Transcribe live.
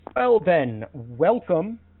Well, then,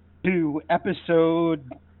 welcome to episode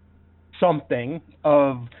something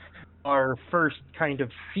of our first kind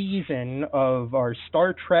of season of our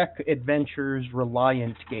Star Trek Adventures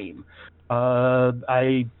Reliant game.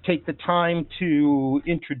 I take the time to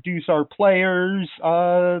introduce our players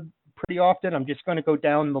pretty often. I'm just going to go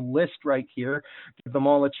down the list right here, give them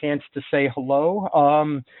all a chance to say hello.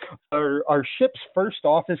 Our ship's first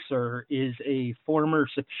officer is a former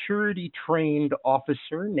security trained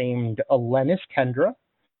officer named Elenis Kendra.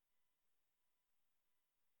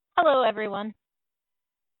 Hello, everyone.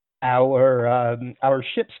 Our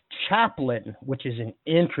ship's chaplain, which is an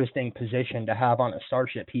interesting position to have on a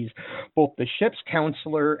starship. He's both the ship's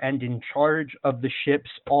counselor and in charge of the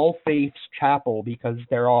ship's all faiths chapel because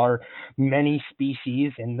there are many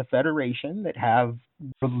species in the Federation that have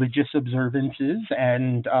religious observances,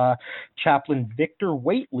 and Chaplain Victor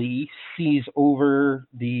Waitley sees over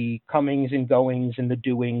the comings and goings and the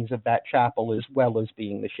doings of that chapel as well as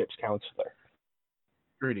being the ship's counselor.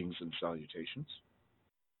 Greetings and salutations.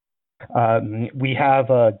 We have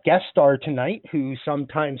a guest star tonight who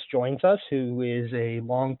sometimes joins us, who is a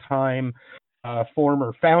longtime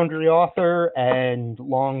former Foundry author and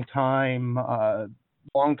longtime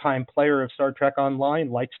player of Star Trek Online,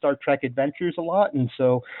 likes Star Trek Adventures a lot, and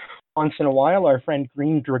so once in a while, our friend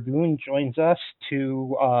Green Dragoon joins us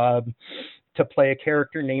to play a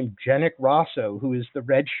character named Jennick Rosso, who is the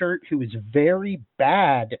red shirt who is very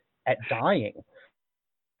bad at dying.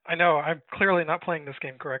 I know, I'm clearly not playing this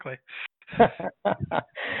game correctly.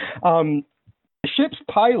 The ship's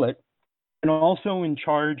pilot and also in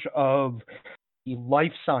charge of the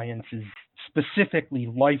life sciences, specifically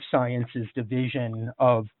life sciences division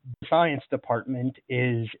of the science department,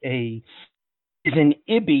 is an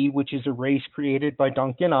IBI, which is a race created by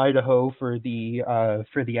Duncan, Idaho for the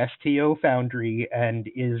STO Foundry, and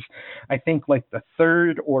is, I think, like the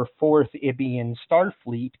third or fourth IBI in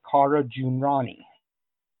Starfleet, Kara Junrani.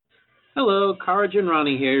 Hello, Kara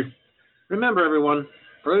Junrani here. Remember, everyone,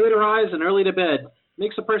 early to rise and early to bed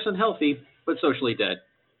makes a person healthy, but socially dead.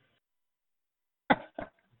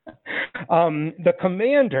 The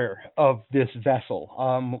commander of this vessel,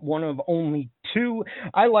 one of only two.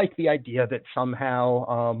 I like the idea that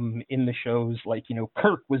somehow in the shows, like,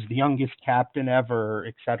 Kirk was the youngest captain ever,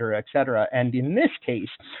 et cetera, et cetera. And in this case,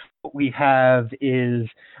 what we have is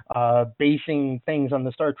basing things on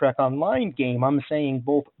the Star Trek Online game. I'm saying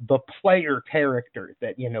both the player character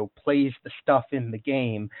that, plays the stuff in the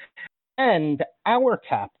game and our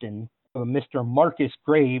captain, Mr. Marcus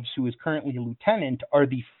Graves, who is currently a lieutenant, are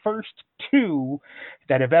the first two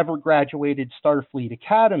that have ever graduated Starfleet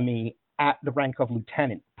Academy at the rank of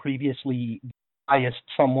lieutenant. Previously, the highest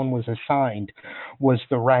someone was assigned was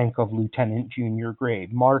the rank of lieutenant junior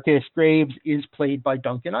grade. Marcus Graves is played by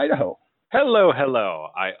Duncan, Idaho. Hello.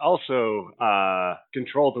 I also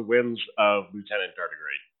control the whims of Lieutenant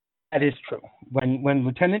Tardigrade. That is true. When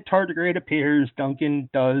Lieutenant Tardigrade appears, Duncan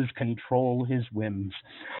does control his whims.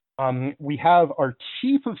 We have our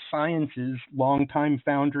Chief of Sciences, longtime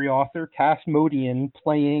Foundry author, Cass Modian,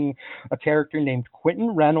 playing a character named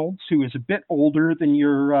Quentin Reynolds, who is a bit older than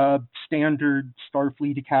your standard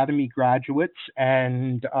Starfleet Academy graduates,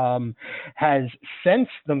 and has, since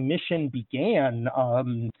the mission began,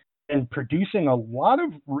 and producing a lot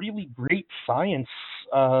of really great science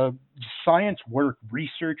work,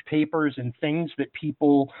 research papers, and things that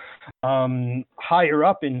people higher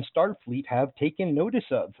up in Starfleet have taken notice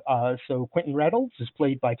of. So Quentin Reynolds is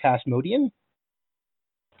played by Cass Modian.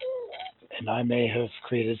 And I may have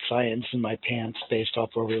created science in my pants based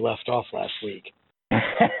off where we left off last week.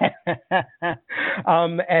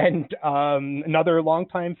 And another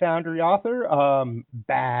longtime Foundry author,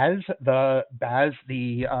 Baz, the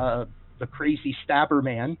crazy stabber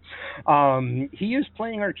man. He is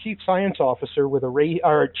playing our chief science officer with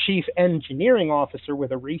our chief engineering officer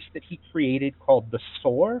with a race that he created called the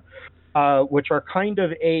SOAR, which are kind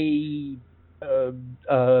of a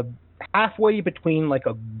halfway between like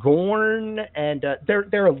a Gorn and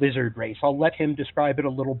they're a lizard race. I'll let him describe it a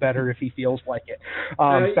little better if he feels like it.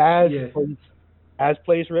 Baz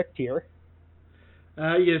plays Rick Tier.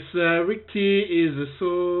 Yes, Rick Tier is a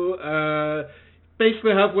Saur,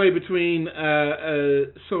 basically halfway between a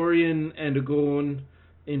Saurian and a Gorn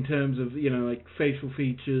in terms of, like facial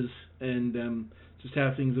features and just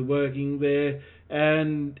how things are working there.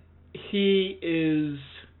 And he is,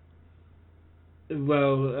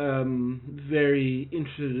 very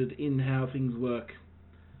interested in how things work.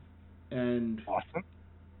 And awesome.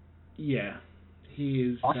 Yeah, he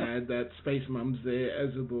is awesome. sad that Space Mum's there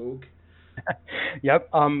as a Borg. Yep.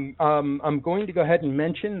 I'm going to go ahead and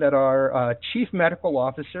mention that our chief medical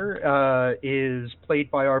officer is played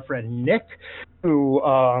by our friend Nick, who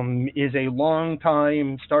is a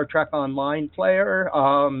longtime Star Trek Online player.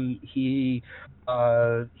 He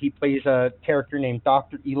plays a character named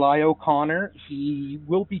Dr. Eli O'Connor. He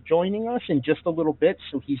will be joining us in just a little bit,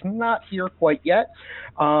 so he's not here quite yet.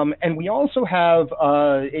 And we also have,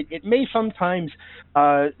 it may sometimes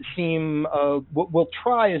seem, we'll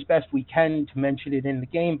try as best we can to mention it in the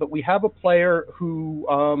game, but we have a player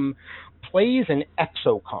who plays an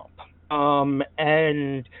exocomp.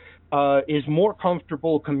 And is more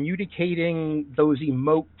comfortable communicating those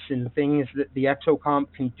emotes and things that the exocomp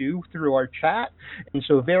can do through our chat. And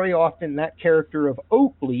so very often that character of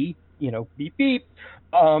Oakley, beep beep,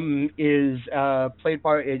 is played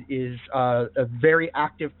by, is a very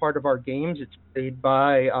active part of our games. It's played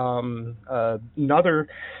by another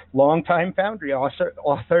longtime Foundry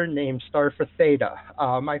author named Starfa Theta.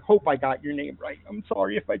 I hope I got your name right. I'm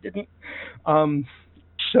sorry if I didn't.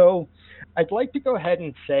 So I'd like to go ahead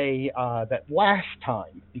and say that last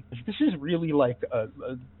time, because this is really like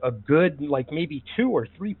a good, like maybe 2 or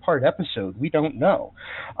 3 part episode, we don't know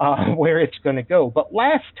where it's going to go. But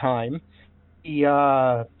last time,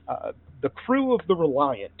 the crew of the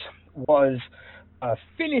Reliant was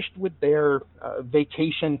finished with their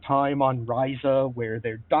vacation time on Ryza, where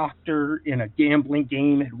their doctor in a gambling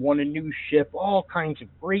game had won a new ship. All kinds of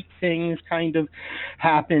great things kind of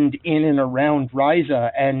happened in and around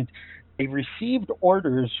Ryza, and they received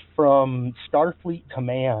orders from Starfleet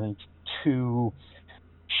Command to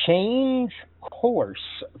change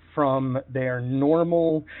course from their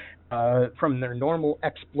normal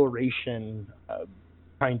exploration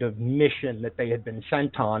kind of mission that they had been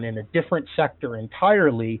sent on in a different sector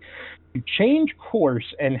entirely, to change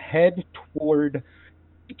course and head toward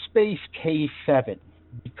Deep Space K7,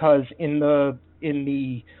 because in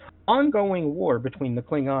the ongoing war between the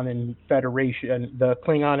Klingon and Federation, the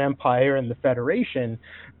Klingon Empire and the Federation,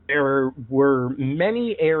 there were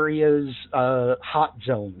many areas, hot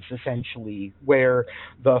zones essentially, where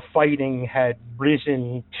the fighting had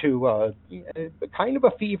risen to kind of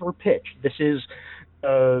a fever pitch. This is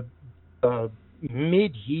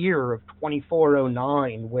mid-year of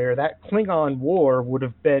 2409, where that Klingon war would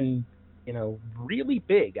have been, really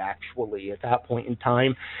big, actually, at that point in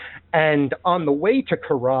time. And on the way to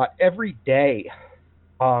Karat, every day,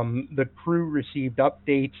 the crew received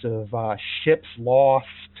updates of ships lost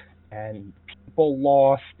and people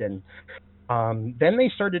lost, and then they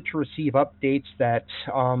started to receive updates that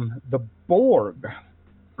the Borg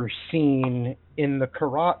were seen in the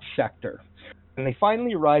Karat sector. And they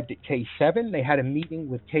finally arrived at K7. They had a meeting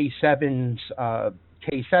with K7's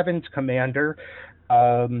commander.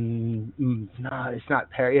 No, it's not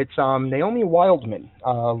Perry. It's Naomi Wildman,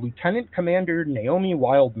 Lieutenant Commander Naomi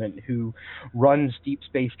Wildman, who runs Deep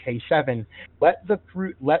Space K7. Let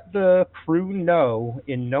the crew know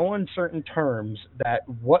in no uncertain terms that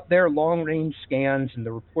what their long-range scans and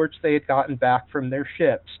the reports they had gotten back from their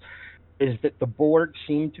ships is that the Borg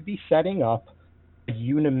seemed to be setting up a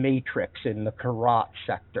Unimatrix in the Karat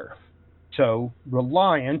sector. So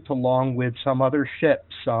Reliant, along with some other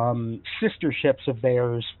ships, sister ships of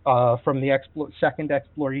theirs from the second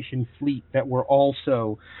exploration fleet that were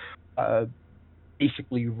also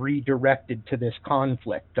basically redirected to this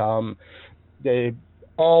conflict, they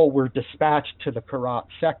all were dispatched to the Karat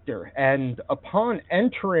sector. And upon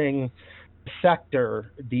entering the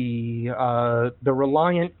sector, the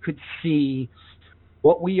Reliant could see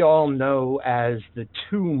what we all know as the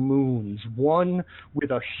 2 moons, one with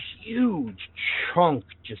a huge chunk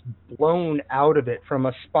just blown out of it from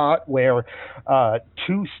a spot where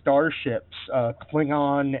 2 starships,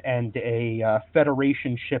 Klingon and a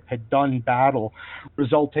Federation ship, had done battle,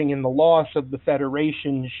 resulting in the loss of the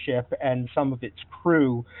Federation ship and some of its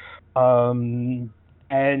crew.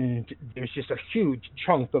 And there's just a huge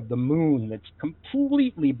chunk of the moon that's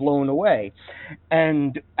completely blown away.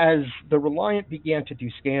 And as the Reliant began to do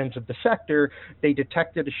scans of the sector, they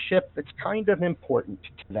detected a ship that's kind of important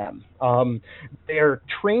to them. Their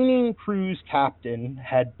training cruise captain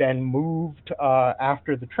had been moved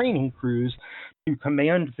after the training cruise to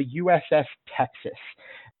command the USS Texas.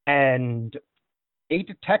 And they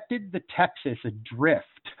detected the Texas adrift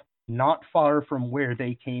not far from where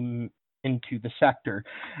they came into the sector,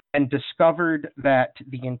 and discovered that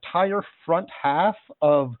the entire front half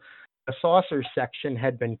of the saucer section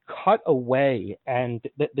had been cut away, and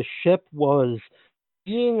that the ship was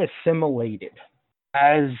being assimilated.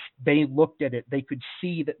 As they looked at it, they could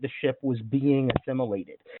see that the ship was being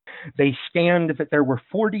assimilated. They scanned that there were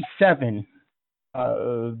 47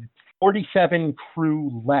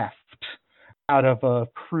 crew left out of a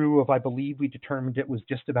crew of, I believe we determined it was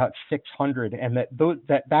just about 600, and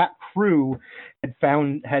that crew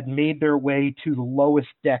had made their way to the lowest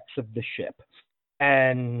decks of the ship.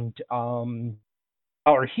 And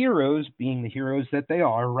our heroes, being the heroes that they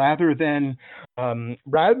are, rather than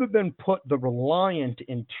put the Reliant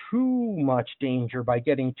in too much danger by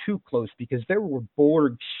getting too close, because there were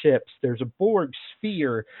Borg ships, there's a Borg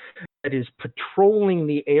sphere that is patrolling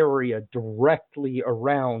the area directly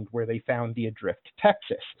around where they found the adrift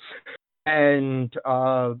Texas. And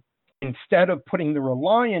instead of putting the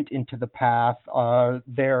Reliant into the path,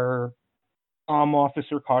 their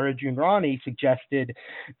officer, Kara Junrani, suggested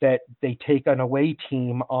that they take an away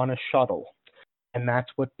team on a shuttle. And that's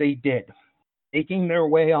what they did. Making their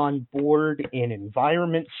way on board in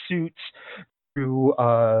environment suits through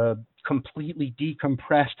a completely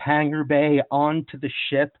decompressed hangar bay onto the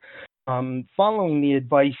ship, following the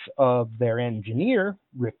advice of their engineer,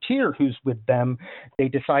 Rick Tier, who's with them, they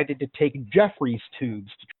decided to take Jeffries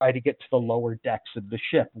tubes to try to get to the lower decks of the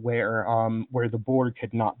ship where the Borg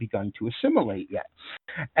had not begun to assimilate yet.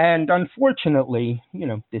 And unfortunately,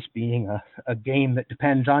 this being a game that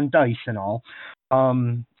depends on dice and all,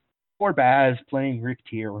 poor Baz, playing Rick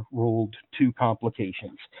Tier, rolled 2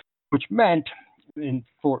 complications, which meant,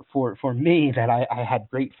 for me, that I had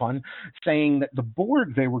great fun, saying that the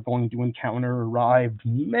Borg they were going to encounter arrived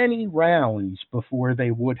many rounds before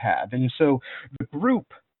they would have. And so the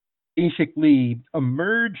group basically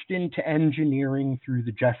emerged into engineering through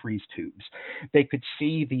the Jeffries tubes. They could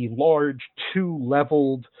see the large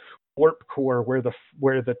 2-leveled warp core where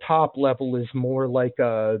the top level is more like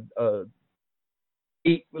a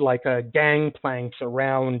gangplanks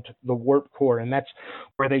around the warp core, and that's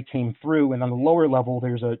where they came through. And on the lower level,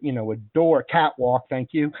 there's a door, catwalk. Thank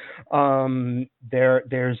you.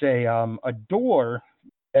 There's a door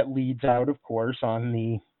that leads out, of course, on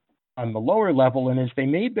the lower level. And as they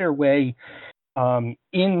made their way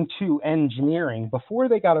into engineering, before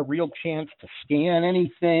they got a real chance to scan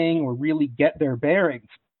anything or really get their bearings,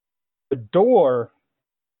 the door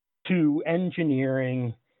to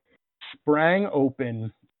engineering sprang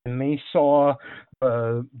open, and they saw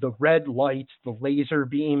the red lights, the laser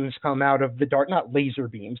beams come out of the dark. Not laser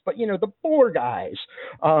beams, but the Borg eyes.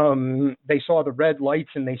 They saw the red lights,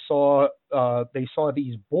 and they saw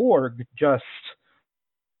these Borg just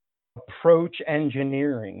approach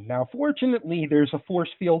engineering. Now, fortunately, there's a force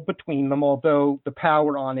field between them, although the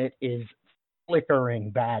power on it is flickering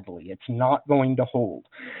badly. It's not going to hold.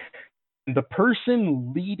 The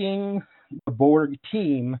person leading the Borg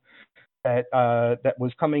team that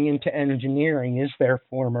was coming into engineering is their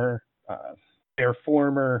former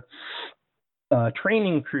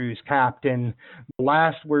training crew's captain. The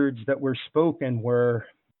last words that were spoken were,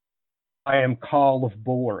 "I am Call of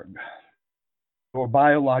Borg. Your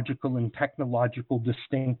biological and technological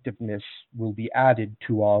distinctiveness will be added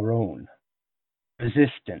to our own.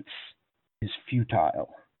 Resistance is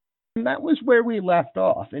futile." And that was where we left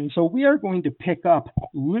off. And so we are going to pick up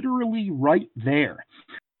literally right there.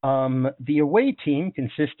 The away team,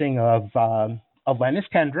 consisting of Lennis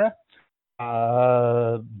Kendra,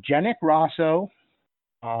 Jenik Rosso,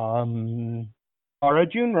 Ara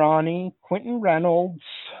Junrani, Quentin Reynolds,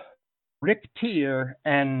 Rick Tier,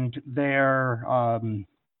 and their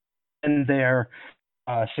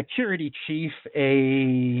security chief,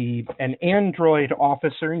 an android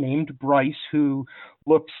officer named Bryce, who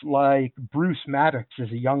looks like Bruce Maddox as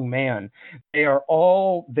a young man. They are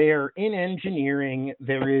all there in engineering.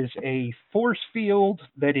 There is a force field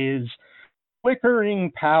that is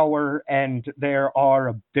flickering power, and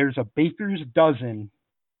there's a baker's dozen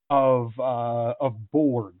of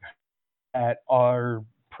Borg that are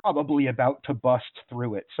probably about to bust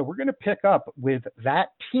through it. So we're going to pick up with that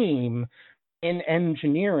team in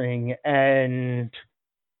engineering, and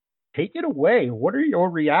take it away. What are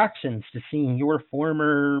your reactions to seeing your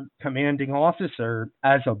former commanding officer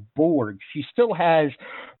as a Borg? She still has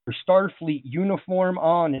her Starfleet uniform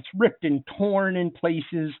on. It's ripped and torn in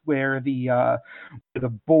places where the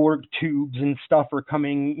Borg tubes and stuff are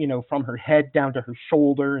coming, from her head down to her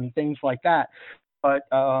shoulder and things like that. But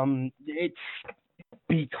it's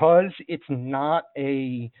because it's not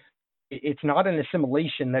an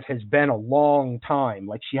assimilation that has been a long time.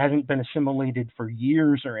 Like, she hasn't been assimilated for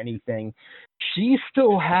years or anything. She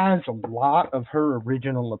still has a lot of her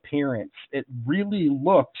original appearance. It really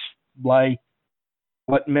looks like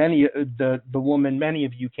what the woman many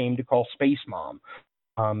of you came to call Space Mom.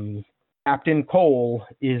 Captain Cole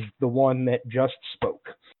is the one that just spoke.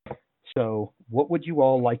 So what would you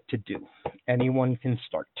all like to do? Anyone can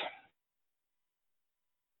start.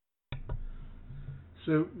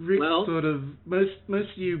 So Rick sort of most of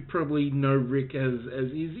you probably know Rick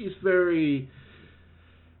as he's very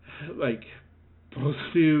like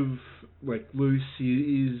positive, like loose.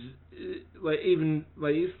 He's like even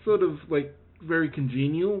like he's sort of like very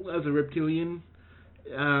congenial as a reptilian,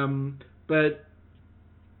 but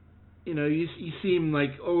you know you see him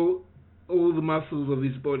like all the muscles of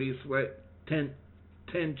his body like tense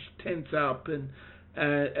up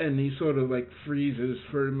and he sort of like freezes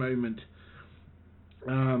for a moment.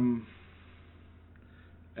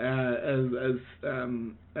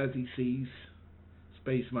 As he sees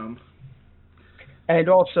Space Mom. And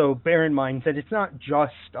also bear in mind that it's not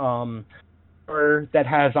just her that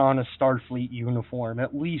has on a Starfleet uniform.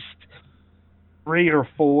 At least 3 or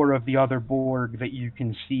 4 of the other Borg that you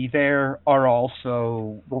can see there are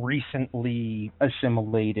also recently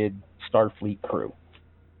assimilated Starfleet crew.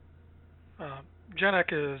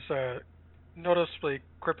 Janek is noticeably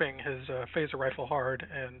gripping his phaser rifle hard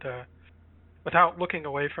and without looking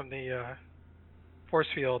away from the force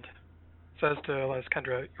field, says to Les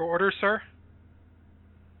Kendra, "Your orders, sir?"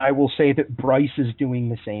 I will say that Bryce is doing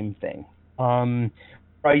the same thing.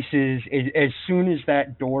 Bryce is, as soon as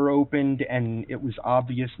that door opened and it was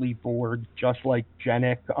obviously Borg, just like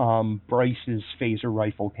Janek, Bryce's phaser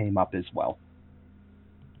rifle came up as well.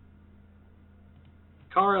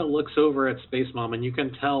 Kara looks over at Space Mom, and you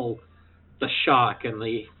can tell the shock and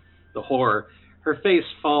the horror. Her face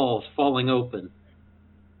falling open.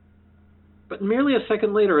 But merely a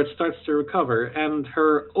second later, it starts to recover, and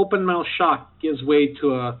her open-mouth shock gives way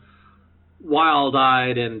to a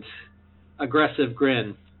wild-eyed and aggressive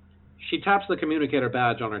grin. She taps the communicator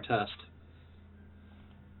badge on her test.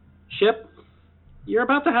 Ship, you're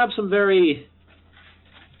about to have some very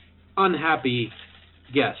unhappy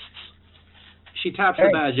guests. She taps the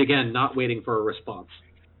badge again, not waiting for a response.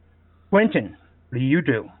 Quentin, what do you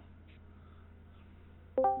do?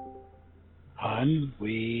 Hun,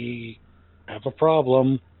 we have a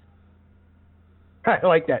problem. I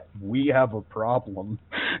like that. We have a problem.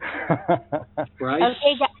 Bryce?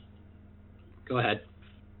 Okay, Go ahead.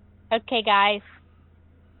 Okay, guys.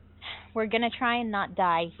 We're going to try and not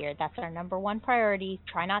die here. That's our number one priority.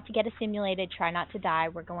 Try not to get assimilated. Try not to die.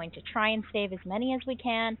 We're going to try and save as many as we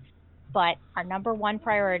can. But our number one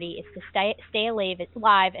priority is to stay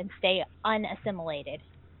alive and stay unassimilated.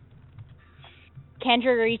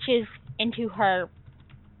 Kendra reaches into her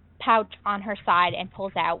pouch on her side and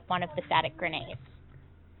pulls out one of the static grenades.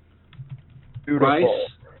 Beautiful. Bryce,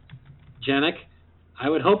 Janek, I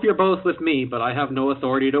would hope you're both with me, but I have no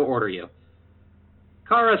authority to order you.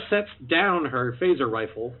 Kara sets down her phaser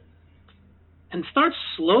rifle and starts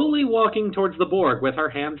slowly walking towards the Borg with her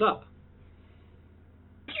hands up.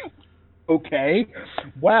 Okay.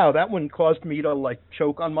 Wow, that one caused me to,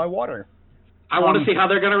 choke on my water. I want to see how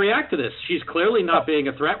they're going to react to this. She's clearly not being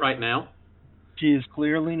a threat right now. She is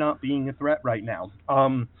clearly not being a threat right now.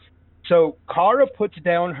 So Kara puts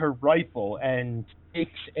down her rifle and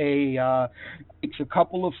takes a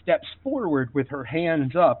couple of steps forward with her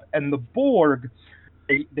hands up, and the Borg,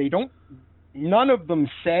 they don't, none of them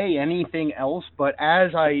say anything else, but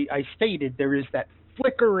as I stated, there is that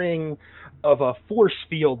flickering of a force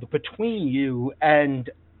field between you, and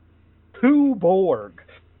 2 Borg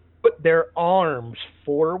put their arms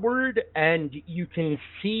forward, and you can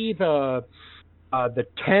see the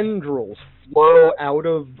tendrils flow out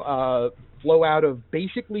of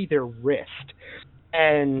basically their wrist,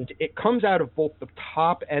 and it comes out of both the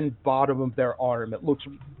top and bottom of their arm. It looks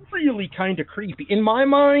really kind of creepy. In my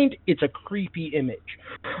mind, it's a creepy image.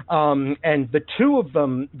 And the 2 of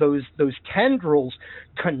them, those tendrils,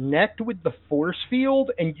 connect with the force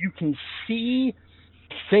field, and you can see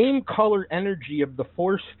same color energy of the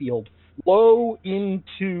force field flow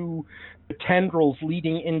into the tendrils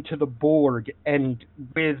leading into the Borg, and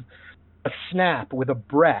with a snap, with a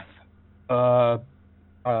breath,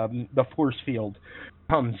 the force field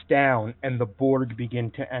comes down and the Borg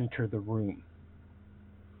begin to enter the room.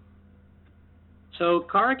 So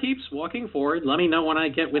Kara keeps walking forward. Let me know when I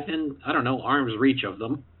get within, arm's reach of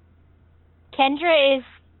them. Kendra is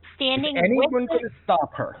standing Is anyone going to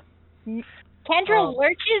stop her? Kendra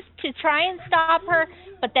lurches to try and stop her,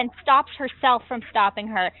 but then stops herself from stopping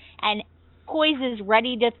her and poises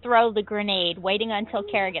ready to throw the grenade, waiting until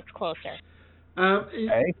Kara gets closer.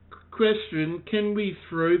 Okay. Question, can we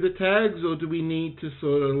throw the tags, or do we need to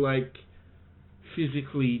sort of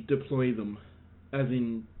physically deploy them, as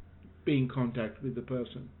in be in contact with the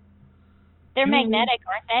person? They're magnetic,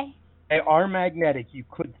 aren't they? They are magnetic. You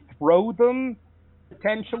could throw them,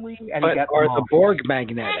 potentially, and get them Are off. the Borg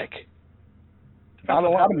magnetic? Not a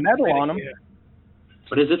lot of metal on them.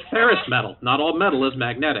 But is it ferrous metal? Not all metal is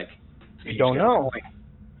magnetic. You don't know.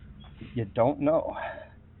 You don't know.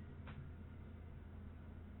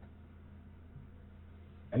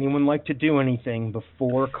 Anyone like to do anything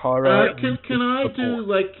before Kara? Can I do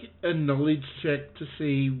like a knowledge check to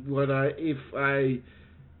see what if I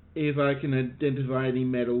can identify any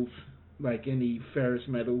metals, like any ferrous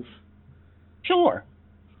metals? Sure.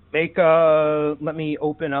 Let me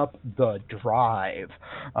open up the drive,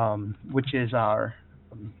 which is our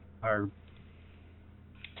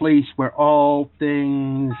place where all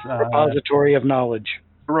things Repository of knowledge.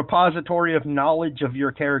 a repository of knowledge of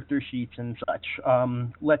your character sheets and such.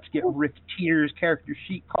 Let's get Rick Tier's character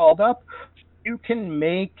sheet called up. You can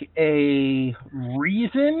make a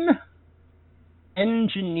reason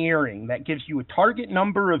engineering that gives you a target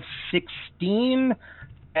number of 16,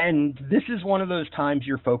 and this is one of those times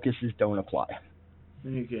your focuses don't apply.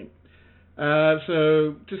 Okay.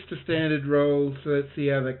 So just a standard roll. So let's see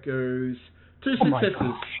how that goes. 2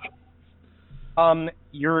 successes.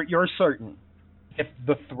 You're certain. If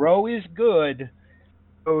the throw is good,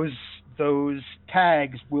 those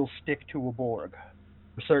tags will stick to a Borg.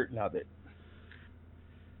 We're certain of it.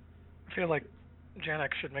 I feel like Janek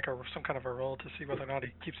should make some kind of a roll to see whether or not he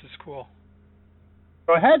keeps his cool.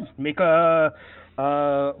 Go ahead. Make a.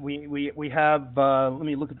 We have. Let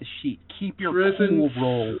me look at the sheet. Keep your cool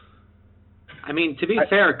roll. I mean, to be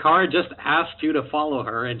fair, Kara just asked you to follow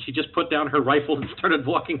her, and she just put down her rifle and started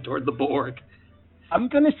walking toward the Borg. I'm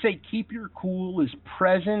going to say keep your cool as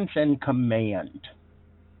presence and command.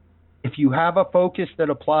 If you have a focus that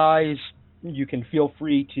applies, you can feel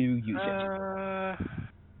free to use it.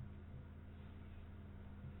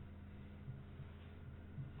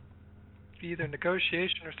 Either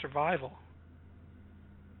negotiation or survival.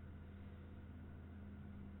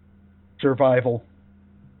 Survival.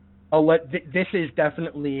 This is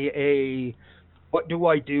definitely a. What do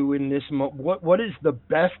I do in this? What is the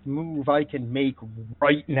best move I can make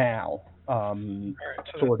right now?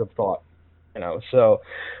 Sort of thought, So,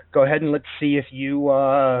 go ahead and let's see if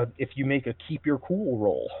you make a keep your cool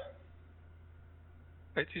roll.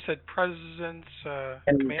 Wait, you said presence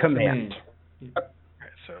and command. Alright,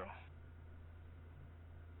 so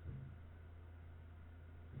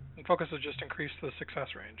and focus will just increase the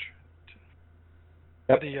success range.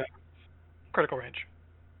 The critical range.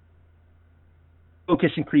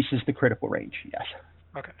 Focus increases the critical range. Yes.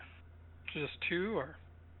 Okay. Just 2 or?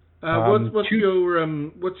 What's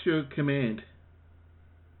your command?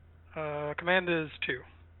 Command is 2.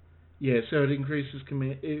 Yeah, so it increases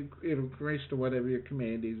command. It'll increase to whatever your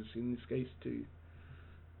command is. In this case, 2.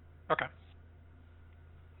 Okay.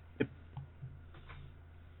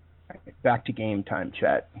 Back to game time,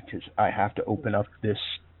 chat, because I have to open up this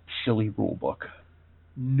silly rule book.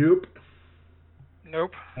 Nope.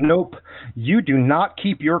 You do not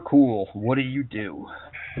keep your cool. What do you do?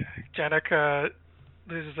 Janek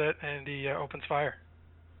loses it and he opens fire.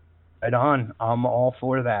 Right on. I'm all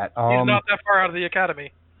for that. He's not that far out of the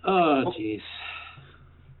academy. Oh, jeez.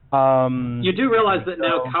 You do realize that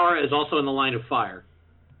now Kara is also in the line of fire.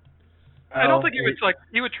 I don't think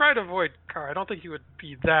he would try to avoid Kara. I don't think he would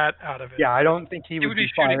be that out of it. Yeah, I don't think he would be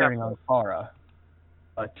firing on Kara.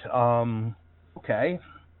 But okay.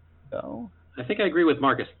 So I think I agree with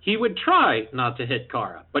Marcus. He would try not to hit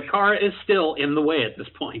Kara, but Kara is still in the way at this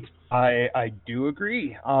point. I do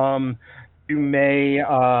agree. You may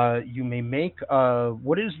make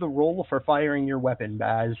what is the role for firing your weapon,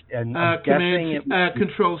 Baz? And I'm guessing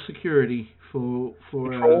control security for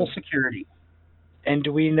control security. And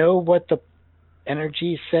do we know what the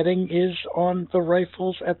energy setting is on the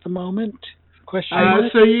rifles at the moment? Question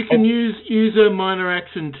mark? So you can use a minor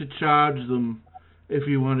action to charge them if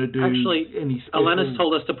you want to do any special. Elena's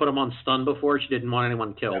told us to put them on stun before. She didn't want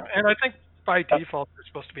anyone killed. Yeah, and I think by default they're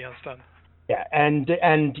supposed to be on stun. Yeah,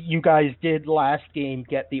 and you guys did last game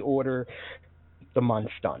get the order to them on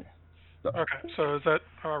stun. So. Okay, so is that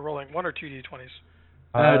rolling 1 or 2 2. d20s?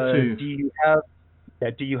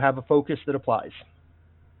 Do you have a focus that applies?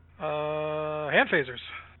 Hand phasers.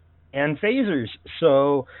 And phasers.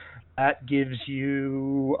 So that gives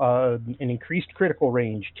you an increased critical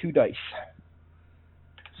range, 2 dice.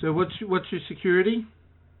 So what's your security?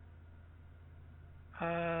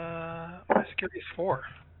 My security is 4.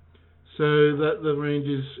 So that the range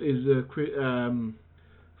is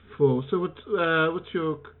 4. So what's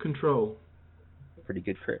your control? Pretty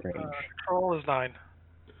good crit range. Control is 9.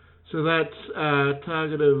 So that's a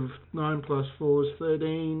target of 9 plus 4 is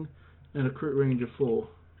 13, and a crit range of 4.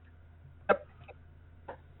 Yep.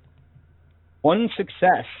 1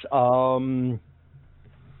 success.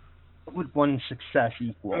 what would one success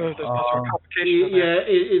equal? There's some sort of complication in there.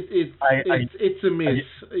 Yeah, it's a miss.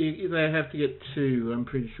 They have to get 2, I'm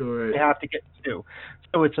pretty sure. They have to get 2.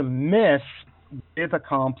 So it's a miss with a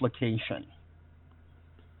complication.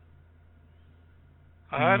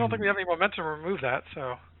 I don't think we have any momentum to remove that,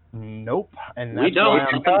 so... Nope. And that's We don't.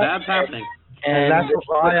 why Something bad's happening. And that's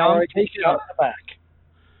why I'm taking out the back.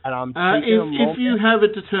 And I'm taking if you have a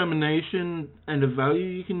determination and a value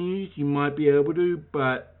you can use, you might be able to,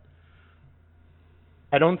 but...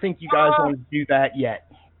 I don't think you guys want to do that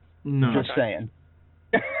yet. No. Just saying.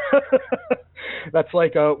 That's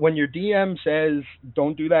like when your DM says,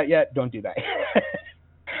 don't do that yet, don't do that.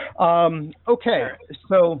 Okay,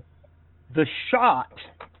 so the shot...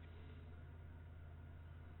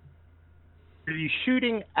 Are you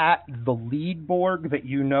shooting at the lead Borg that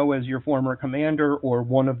you know as your former commander, or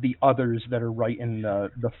one of the others that are right in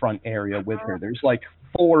the front area with her? There's like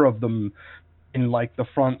 4 of them in like the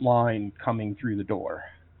front line coming through the door.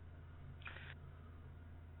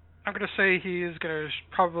 I'm going to say he is going to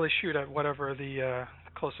probably shoot at whatever the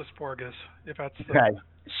closest Borg is, if that's the... Okay,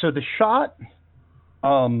 so the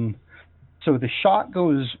shot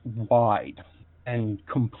goes wide and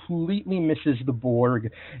completely misses the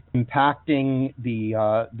Borg, impacting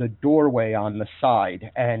the doorway on the side.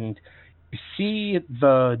 And you see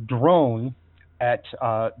the drone that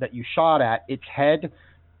you shot at, its head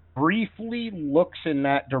briefly looks in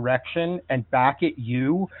that direction and back at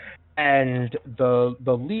you. And the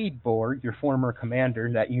lead Borg, your former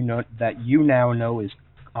commander that you now know is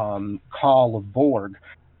Call of Borg,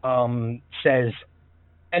 says,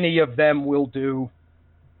 "Any of them will do."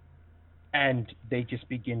 And they just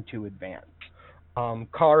begin to advance.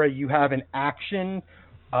 Kara, you have an action,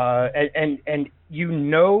 and you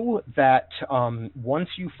know that once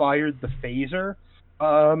you fired the phaser,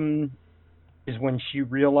 is when she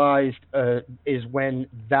realized is when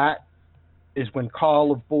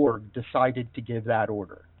Call of Borg decided to give that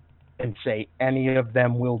order and say any of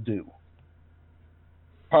them will do.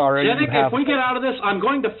 Kara, Jeddick, if we get out of this, I'm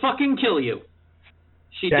going to fucking kill you.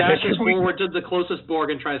 She dashes forward to the closest Borg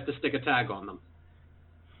and tries to stick a tag on them.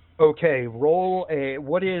 Okay, roll a...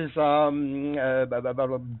 What is...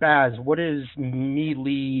 Baz, what is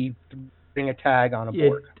melee putting a tag on a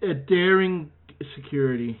Borg? A daring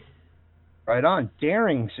security. Right on,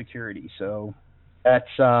 daring security. So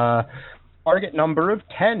that's target number of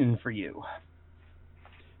 10 for you.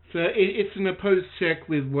 So it's an opposed check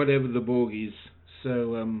with whatever the Borg is.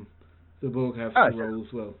 So the Borg have to roll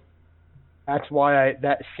as well. That's why I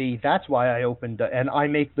opened and I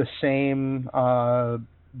make the same roll.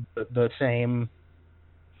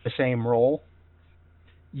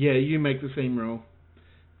 Yeah, you make the same roll.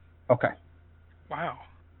 Okay. Wow.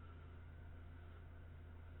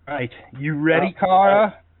 Right. You ready,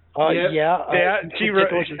 Kara? Yep. Yeah. She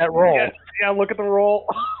that roll. Yeah, look at the roll.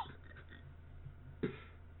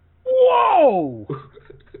 Whoa!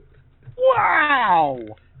 Wow!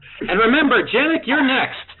 And remember, Janet, you're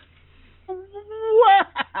next.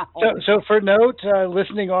 Wow! So for note,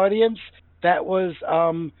 listening audience, that was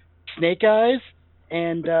Snake Eyes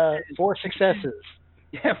and 4 successes.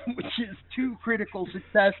 Yeah, which is 2 critical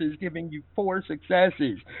successes, giving you 4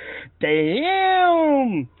 successes.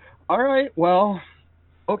 Damn! All right, well,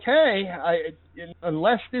 okay.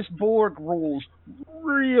 Unless this Borg rolls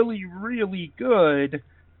really, really good,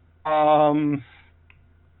 wow.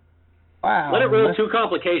 Let it roll 2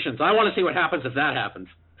 complications. I want to see what happens if that happens.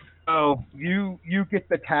 Oh, you get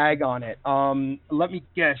the tag on it. Let me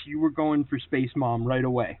guess, you were going for Space Mom right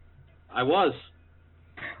away. I was.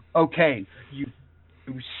 Okay, you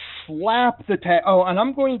slap the tag. Oh, and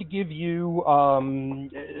I'm going to give you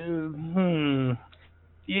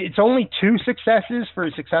it's only 2 successes for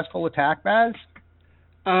a successful attack, Baz.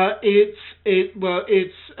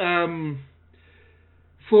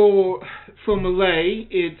 For melee,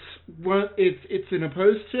 it's an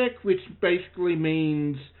opposed check, which basically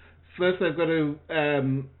means first I've got to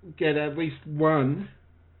get at least 1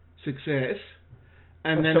 success,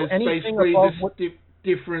 and then it's basically the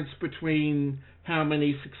difference between how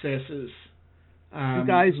many successes. You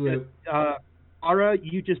guys, Ara,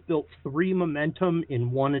 you just built 3 momentum in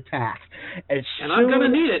 1 attack. I'm going to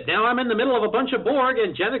need it. Now I'm in the middle of a bunch of Borg,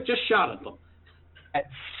 and Janet just shot at them. As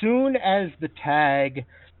soon as the tag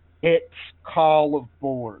hits Call of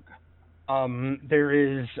Borg, there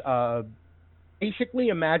is basically,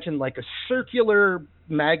 imagine like a circular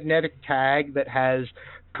magnetic tag that has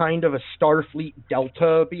kind of a Starfleet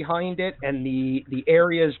delta behind it, and the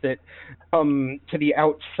areas that come to the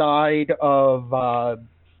outside of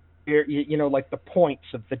like the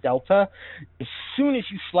points of the delta. As soon as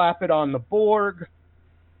you slap it on the Borg,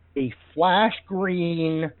 a flash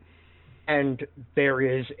green and there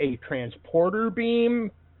is a transporter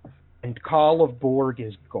beam, and Call of Borg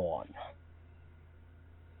is gone.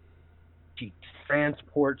 She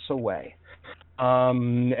transports away. At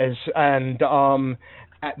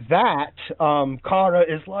that, Kara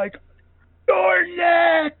is like, "You're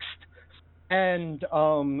next!" And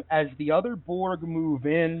as the other Borg move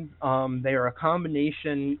in, they are a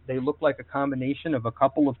combination. They look like a combination of a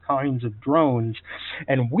couple of kinds of drones,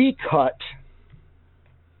 and we cut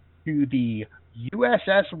to the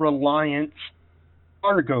USS Reliant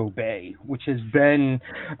cargo bay, which has been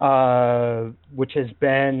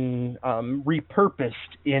repurposed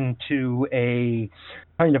into a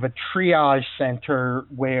kind of a triage center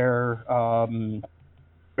where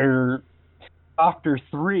Dr.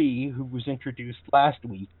 3, who was introduced last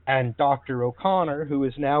week, and Dr. O'Connor, who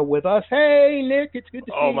is now with us. Hey, Nick, it's good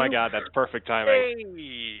to see you. Oh my God, that's perfect timing.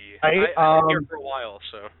 Hey, Hey, I've been here for a while,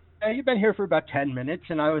 so. You've been here for about 10 minutes,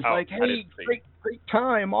 and I was like, hey, great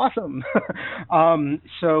time, awesome.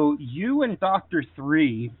 So you and Dr.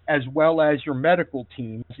 3, as well as your medical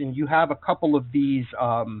teams, and you have a couple of these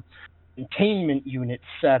containment units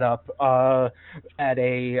set up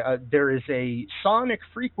there is a sonic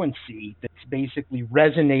frequency that's basically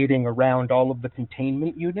resonating around all of the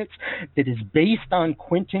containment units that is based on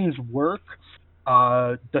Quentin's work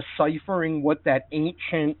deciphering what that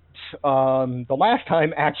ancient the last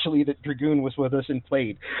time actually that Dragoon was with us and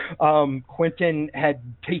played, Quentin had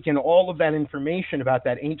taken all of that information about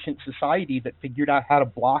that ancient society that figured out how to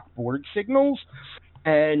block Borg signals,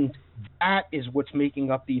 and that is what's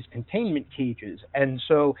making up these containment cages. And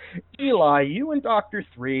so, Eli, you and Dr.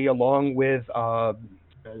 3, along with I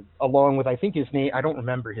think his name, I don't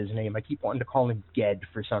remember his name. I keep wanting to call him Ged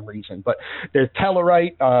for some reason. But there's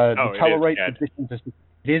Tellarite. The Tellarite physician's assistant.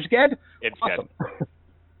 It is Ged? It's awesome. Ged.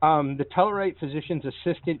 The Tellarite physician's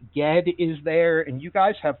assistant, Ged, is there, and you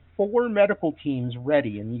guys have 4 medical teams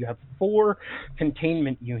ready, and you have 4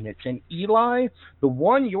 containment units. And Eli, the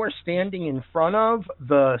one you're standing in front of,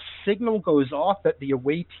 the signal goes off that the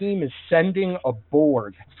away team is sending a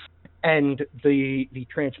Borg. And the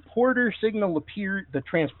transporter signal the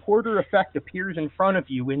transporter effect appears in front of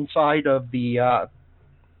you inside of the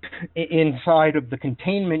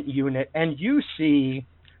containment unit, and you see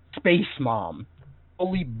Space Mom,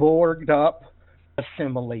 fully Borged up,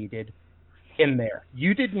 assimilated in there.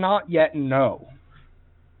 You did not yet know.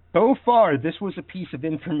 So far, this was a piece of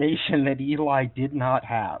information that Eli did not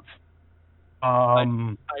have. I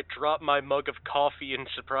dropped my mug of coffee in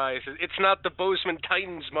surprise. It's not the Bozeman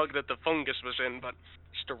Titans mug that the fungus was in, but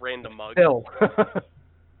just a random mug. Still.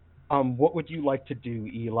 What would you like to do,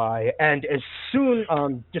 Eli? And as soon,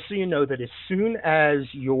 just so you know that as soon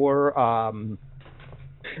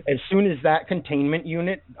as that containment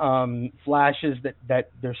unit flashes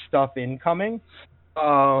that there's stuff incoming,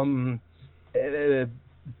 Dr.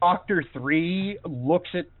 3 looks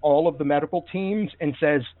at all of the medical teams and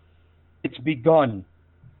says, "It's begun.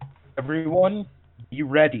 Everyone, be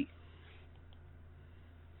ready."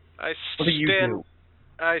 What do you do?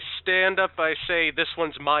 I stand up, I say, "This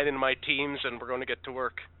one's mine and my team's, and we're going to get to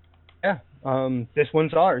work." Yeah, this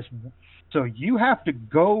one's ours. So you have to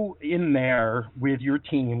go in there with your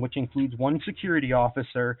team, which includes 1 security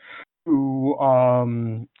officer, who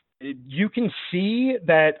you can see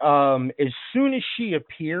that as soon as she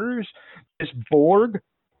appears, this Borg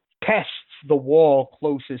tests the wall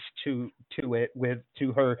closest to it with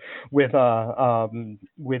a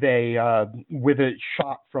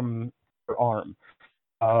shot from her arm,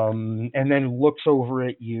 and then looks over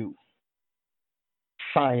at you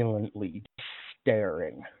silently,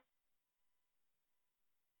 staring.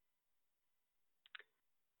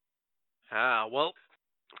 Well,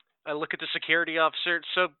 I look at the security officer.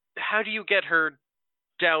 So how do you get her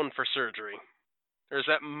down for surgery? Or is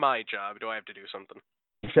that my job? Do I have to do something?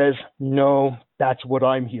 He says, "No, that's what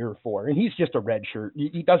I'm here for." And he's just a red shirt.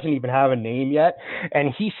 He doesn't even have a name yet.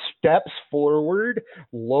 And he steps forward,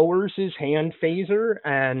 lowers his hand phaser,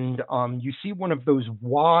 and you see one of those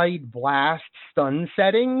wide blast stun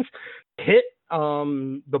settings hit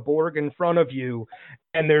the Borg in front of you.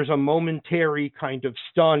 And there's a momentary kind of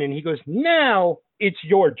stun. And he goes, "Now it's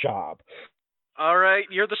your job." All right,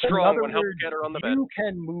 you're the strong one. Help get her on the bed. You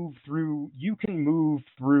can move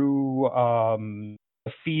through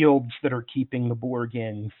the fields that are keeping the Borg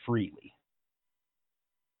in freely.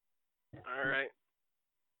 All right.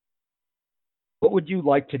 What would you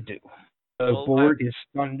like to do? The Borg is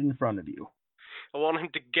stunned in front of you. I want him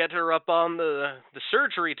to get her up on the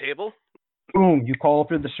surgery table. Boom, you call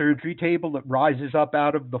for the surgery table. It rises up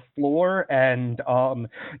out of the floor, and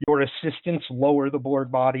your assistants lower the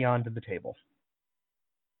Borg body onto the table.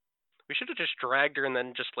 We should have just dragged her and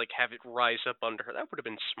then just, like, have it rise up under her. That would have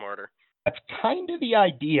been smarter. That's kind of the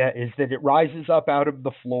idea, is that it rises up out of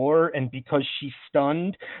the floor, and because she's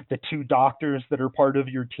stunned, the two doctors that are part of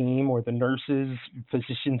your team, or the nurses,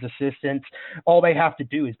 physician's assistants, all they have to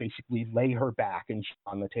do is basically lay her back and she's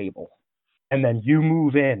on the table. And then you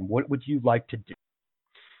move in. What would you like to do?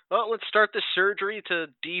 Well, let's start the surgery to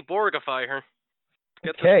de-borgify her.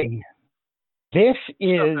 Okay. This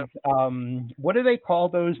is, what do they call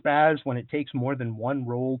those, Baz, when it takes more than one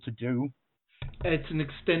roll to do? It's an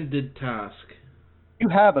extended task. You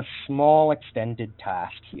have a small extended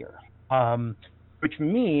task here, which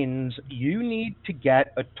means you need to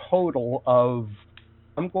get a total of,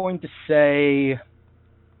 I'm going to say,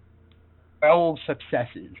 12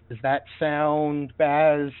 successes. Does that sound,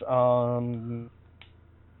 Baz,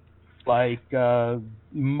 like a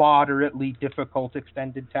moderately difficult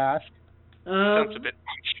extended task? Sounds a bit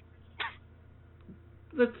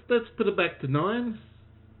much. Let's put it back to 9.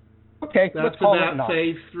 Okay, That's let's call it about,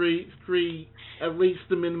 9. say, three, at least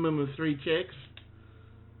a minimum of 3 checks.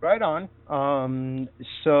 Right on.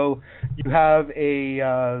 So you have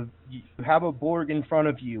a Borg in front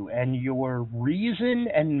of you, and your reason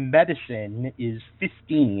and medicine is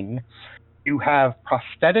 15. You have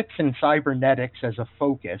prosthetics and cybernetics as a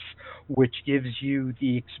focus, which gives you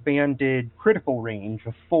the expanded critical range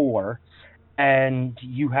of 4, and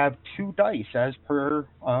you have 2 dice as per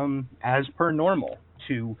normal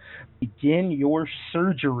to begin your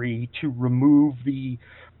surgery to remove the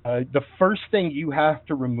first thing you have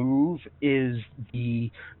to remove is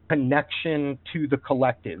the connection to the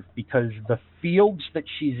collective, because the fields that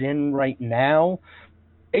she's in right now,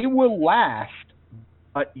 they will last,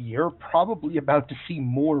 but you're probably about to see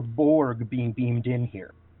more Borg being beamed in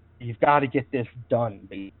here. You've got to get this done,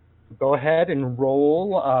 baby. Go ahead and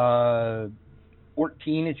roll.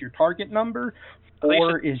 14 is your target number.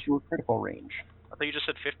 4 is your critical range. I thought you just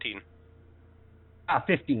said 15.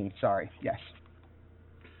 15, sorry. Yes.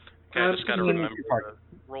 Okay, I just got to remember to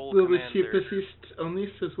roll Will the command ship there. assist on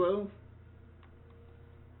this as well?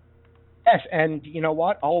 Yes, and you know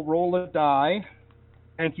what? I'll roll a die.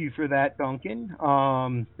 Thank you for that, Duncan.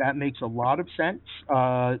 That makes a lot of sense.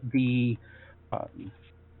 The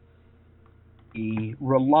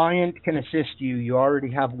Reliant can assist you. You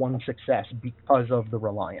already have 1 success because of the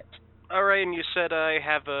Reliant. All right, and you said I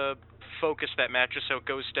have a focus that matches, so it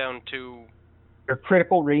goes down to... Your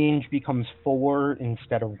critical range becomes 4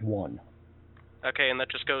 instead of 1. Okay, and that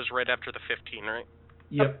just goes right after the 15, right?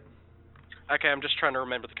 Yep. Okay, I'm just trying to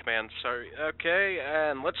remember the command. Sorry. Okay,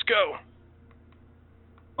 and let's go.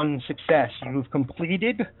 1 success. You've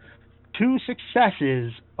completed 2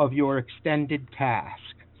 successes of your extended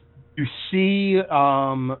task. You see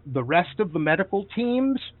the rest of the medical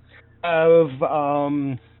teams have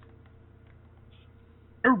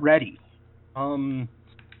they're ready. You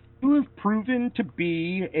have proven to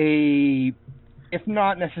be if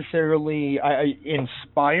not necessarily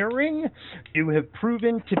inspiring, you have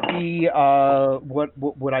proven to be what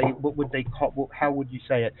would they call? How would you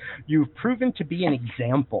say it? You've proven to be an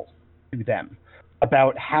example to them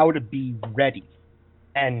about how to be ready,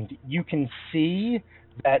 and you can see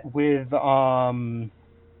that with the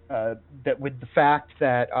fact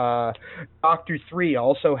that Dr. 3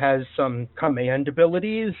 also has some command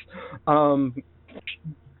abilities.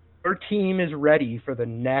 Our team is ready for the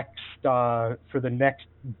next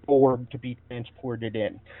Borg to be transported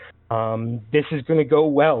in. This is going to go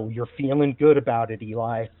well. You're feeling good about it,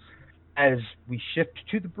 Eli. As we shift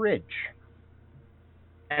to the bridge,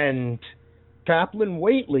 and Chaplain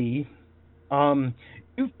Waitley,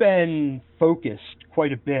 you've been focused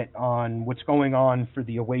quite a bit on what's going on for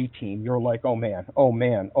the away team. You're like, oh man, oh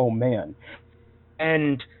man, oh man,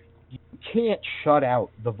 and you can't shut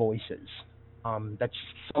out the voices. That's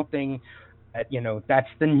something that, that's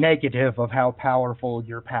the negative of how powerful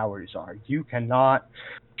your powers are. You cannot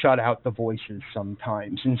shut out the voices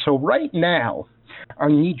sometimes. And so right now, I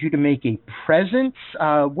need you to make a presence.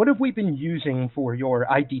 What have we been using for your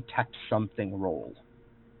I detect something roll?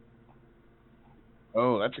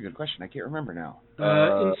 Oh, that's a good question. I can't remember now.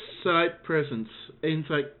 Insight presence.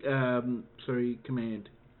 Command.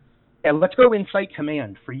 Yeah, let's go Insight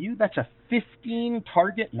Command. For you, that's a 15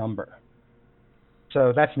 target number.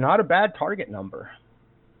 So that's not a bad target number.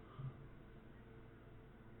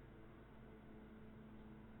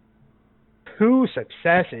 Two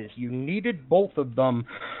successes. You needed both of them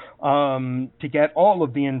to get all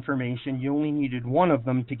of the information. You only needed one of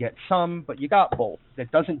them to get some, but you got both. That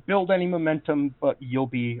doesn't build any momentum, but you'll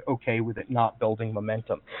be okay with it not building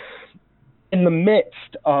momentum. In the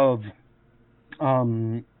midst of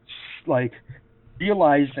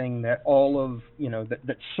realizing that all of,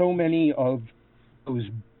 that so many of those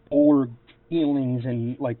Borg feelings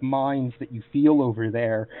and like minds that you feel over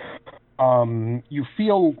there, you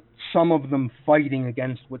feel some of them fighting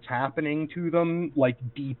against what's happening to them, like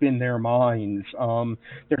deep in their minds.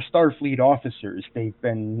 They're Starfleet officers. They've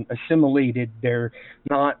been assimilated. They're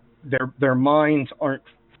not. Their minds aren't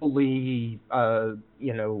fully,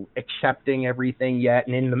 accepting everything yet.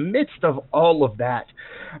 And in the midst of all of that,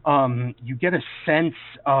 you get a sense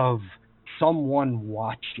of someone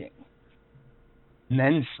watching, and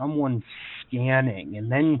then someone scanning,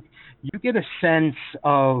 and then you get a sense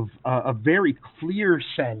of, a very clear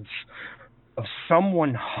sense of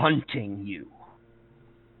someone hunting you.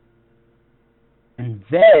 And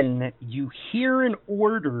then you hear an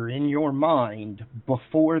order in your mind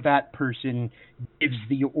before that person gives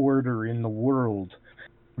the order in the world.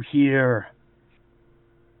 You hear,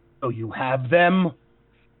 "So you have them?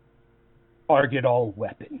 Target all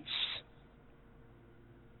weapons."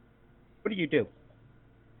 What do?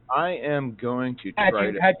 I am going to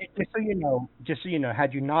just so you know,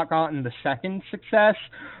 had you not gotten the second success,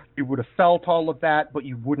 you would have felt all of that, but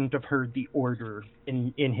you wouldn't have heard the order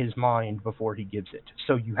in his mind before he gives it.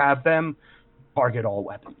 So you have them, target all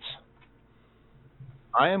weapons.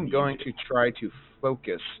 I am going to try to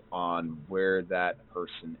focus on where that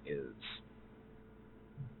person is.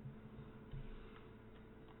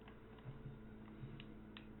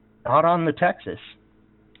 Not on the Texas.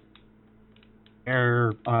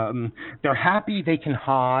 They're happy they can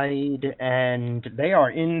hide, and they are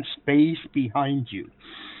in space behind you.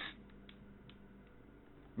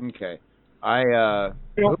 Okay.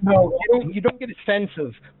 You don't get a sense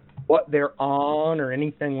of what they're on or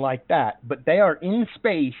anything like that, but they are in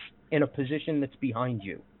space in a position that's behind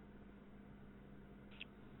you.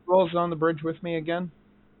 Who is on the bridge with me again?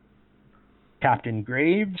 Captain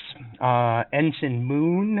Graves, Ensign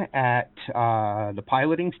Moon at the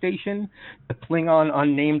piloting station, the Klingon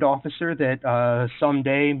unnamed officer that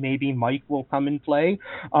someday maybe Mike will come and play,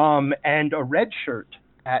 and a red shirt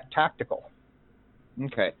at tactical.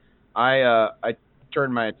 Okay. I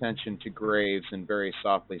turn my attention to Graves and very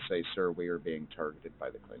softly say, "Sir, we are being targeted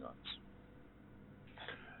by the Klingons."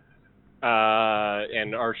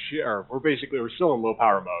 And we're still in low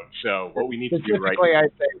power mode. So what we need to do right now, I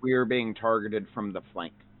say we are being targeted from the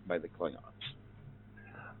flank by the Klingons.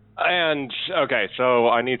 And okay, so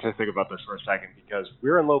I need to think about this for a second because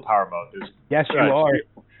we're in low power mode. Yes, you are.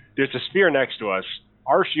 There's a sphere next to us.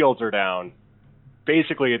 Our shields are down.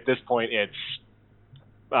 Basically, at this point, it's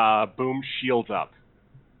boom, shields up.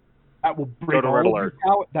 That will bring all of your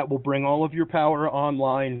power. That will bring all of your power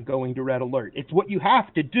online, going to red alert. It's what you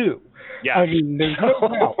have to do. Yes. I mean, there's no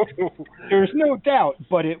doubt. There's no doubt,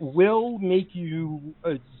 but it will make you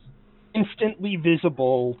instantly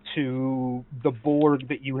visible to the Borg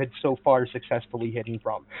that you had so far successfully hidden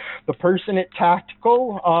from. The person at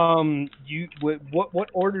tactical, what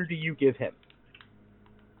order do you give him?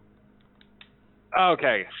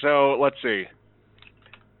 Okay, so let's see.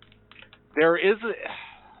 There is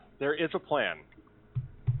a plan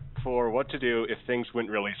for what to do if things went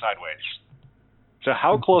really sideways. So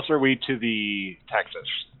how close are we to the Texas?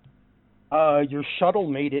 Your shuttle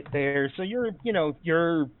made it there, so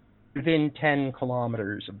you're within 10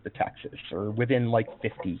 kilometers of the Texas, or within like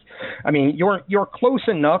 50. I mean, you're close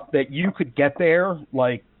enough that you could get there.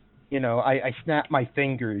 Like, I snap my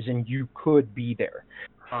fingers and you could be there.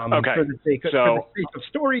 Okay. For the sake of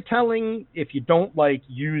storytelling, if you don't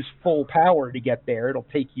use full power to get there, it'll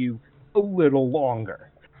take you a little longer.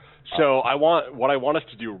 So what I want us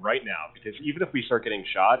to do right now, because even if we start getting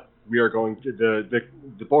shot, we are going to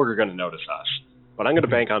the Borg are going to notice us. But I'm going to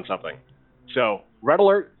bank on something. So red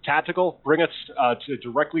alert, tactical, bring us to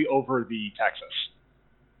directly over the Texas.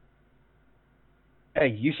 Hey,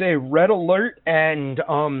 you say red alert, and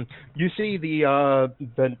you see the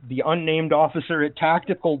unnamed officer at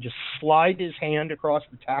tactical just slide his hand across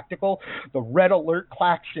the tactical. The red alert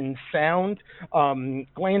klaxon sound.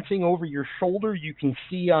 Glancing over your shoulder, you can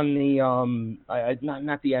see on the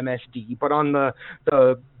not the MSD, but on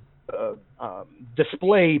the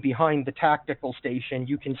display behind the tactical station,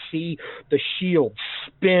 you can see the shield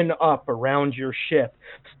spin up around your ship.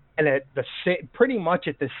 And pretty much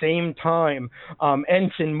at the same time,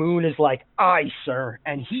 Ensign Moon is like, "Aye, sir,"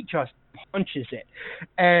 and he just punches it.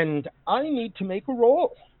 And I need to make a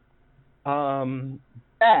roll. Baz,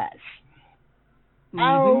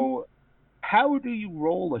 how do you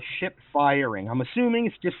roll a ship firing? I'm assuming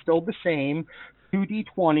it's just still the same,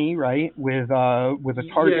 2d20, right? With a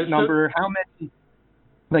target number.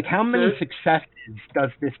 How many successes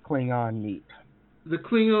does this Klingon need? The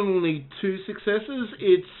Klingon will need 2 successes.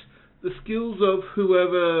 It's the skills of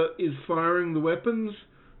whoever is firing the weapons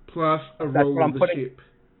plus a roll of the ship.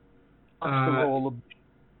 Plus the roll of...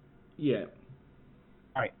 Yeah.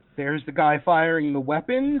 All right. There's the guy firing the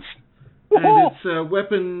weapons. And it's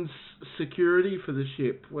weapons security for the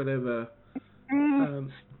ship, whatever.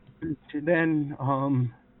 Then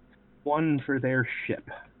one for their ship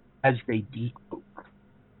as they decloak.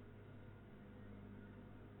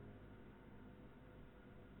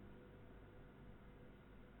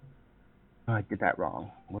 I did that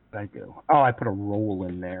wrong. What did I do? Oh, I put a roll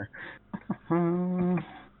in there.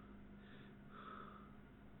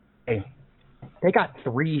 Hey, they got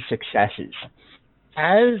 3 successes.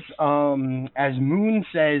 As Moon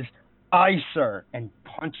says, "Aye, sir," and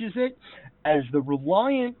punches it, as the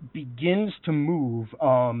Reliant begins to move,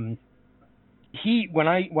 when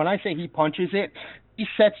I say he punches it, he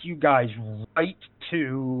sets you guys right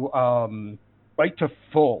to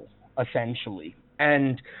full, essentially.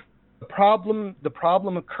 And the problem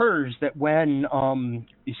occurs that when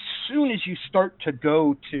as soon as you start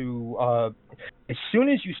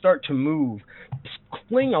to move, this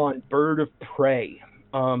Klingon bird of prey,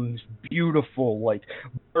 beautiful, like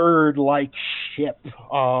bird-like ship.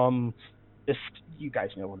 You guys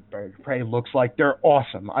know what a bird of prey looks like. They're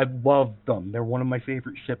awesome. I love them. They're one of my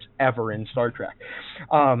favorite ships ever in Star Trek.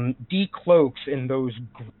 Decloaks in those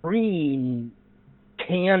green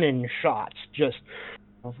cannon shots, just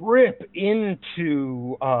rip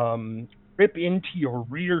into your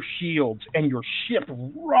rear shields, and your ship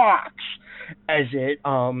rocks as it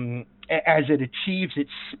achieves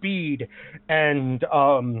its speed. And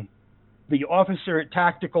the officer at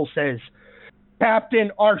Tactical says,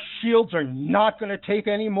 "Captain, our shields are not going to take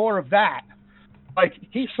any more of that." Like,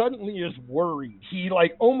 he suddenly is worried. He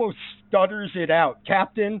almost stutters it out.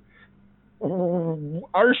 "Captain,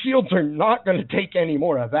 our shields are not going to take any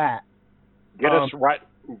more of that." Get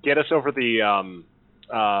us over the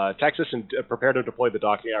Texas and prepare to deploy the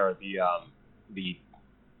docking or the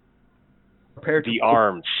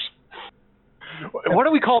arms. What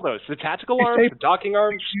do we call those? The tactical arms? The docking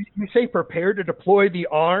arms? You say prepare to deploy the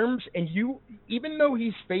arms, and even though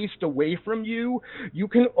he's faced away from you, you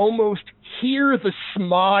can almost hear the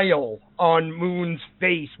smile on Moon's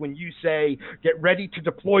face when you say, "Get ready to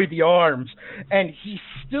deploy the arms." And he's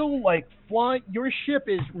still flying. Your ship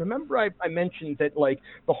is, remember I mentioned that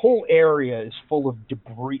the whole area is full of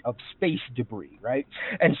debris, of space debris, right?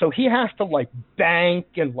 And so he has to bank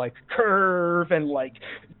and curve and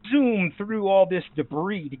zoom through all this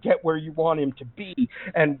debris to get where you want him to be.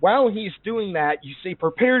 And while he's doing that, you say,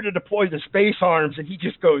 "Prepare to deploy the space arms," and he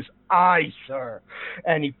just goes, "Aye, sir."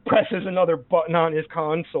 And he presses another button on his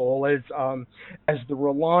console as the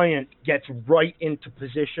Reliant gets right into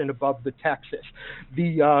position above the Texas.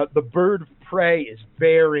 The bird of prey is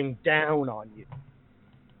bearing down on you.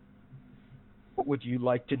 What would you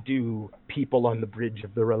like to do, people on the bridge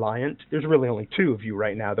of the Reliant? There's really only 2 of you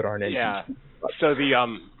right now that aren't engaged. Yeah. So do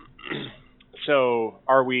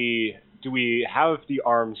we have the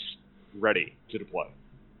arms ready to deploy?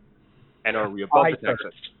 And are we above the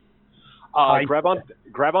Texas?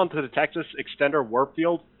 Grab onto the Texas, extend our warp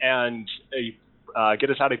field, and get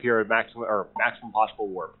us out of here at maximum possible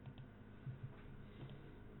warp.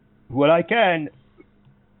 What I can.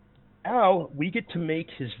 Now we get to make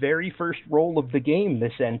his very first roll of the game,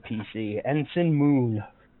 this NPC, Ensign Moon.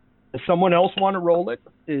 Does someone else want to roll it?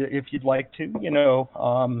 If you'd like to,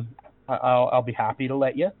 I'll be happy to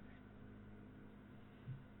let you.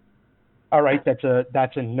 All right, that's a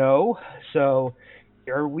no. So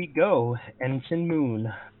here we go, Ensign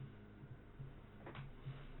Moon.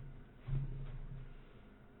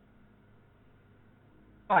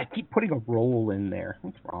 Oh, I keep putting a roll in there.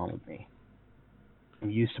 What's wrong with me? I'm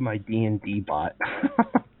used to my D&D bot.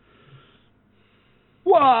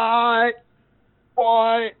 What?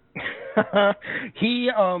 He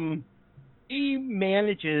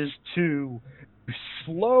manages to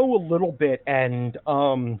slow a little bit, and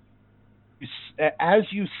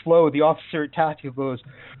as you slow, the officer at Tactical goes,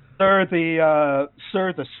 "Sir, the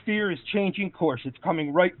sphere is changing course. It's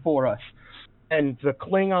coming right for us." And the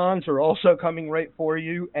Klingons are also coming right for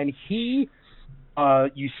you. And you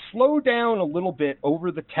slow down a little bit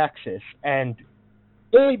over the Texas, and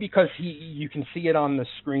only because you can see it on the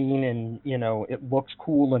screen, and it looks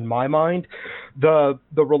cool in my mind. The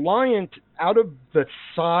Reliant, out of the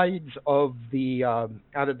sides of the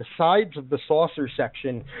saucer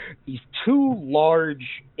section, these 2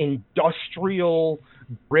 large industrial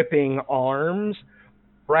gripping arms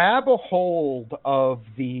grab a hold of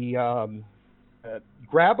the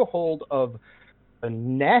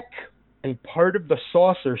neck and part of the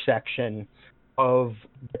saucer section of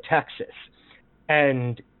the Texas.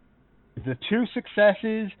 And the 2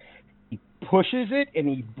 successes, he pushes it and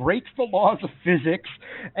he breaks the laws of physics,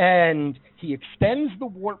 and he extends the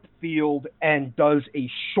warp field and does a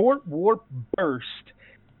short warp burst,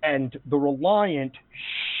 and the Reliant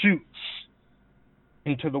shoots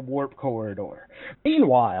into the warp corridor.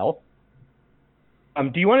 Meanwhile,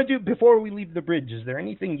 do you want to do, before we leave the bridge, is there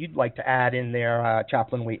anything you'd like to add in there,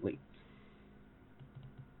 Chaplain Whately?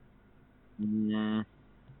 Nah.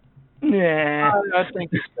 I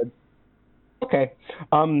think it's good. Okay.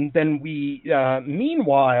 Then we,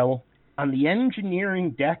 meanwhile, on the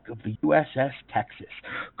engineering deck of the USS Texas,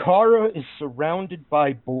 Kara is surrounded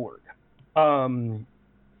by Borg. Janek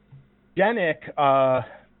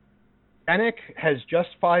has just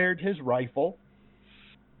fired his rifle.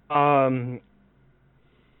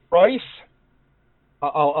 Bryce,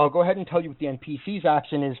 I'll go ahead and tell you what the NPC's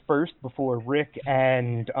action is first before Rick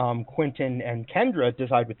and Quentin and Kendra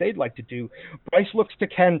decide what they'd like to do. Bryce looks to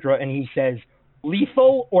Kendra and he says,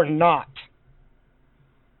 lethal or not?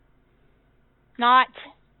 Not.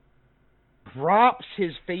 Drops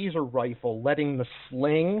his phaser rifle, letting the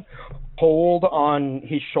sling hold on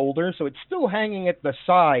his shoulder, so it's still hanging at the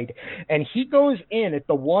side, and he goes in at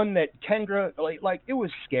the one that Kendra, like it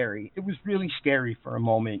was scary. It was really scary for a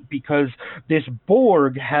moment, because this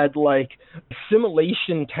Borg had, like,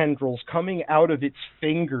 assimilation tendrils coming out of its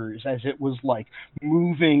fingers as it was, like,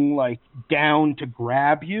 moving, like, down to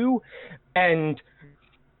grab you, and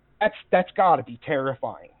that's gotta be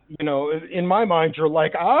terrifying. You know, in my mind, you're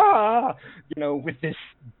like, with this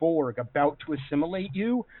Borg about to assimilate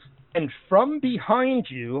you. And from behind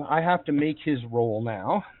you, I have to make his roll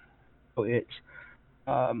now. So it's,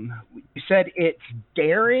 you said it's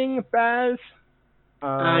daring, Baz?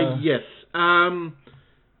 Yes. Daring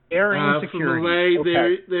security. From the way,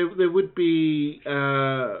 okay. there would be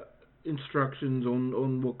instructions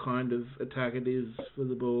on what kind of attack it is for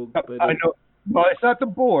the Borg. But I know. Well, it's not the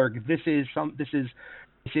Borg. This is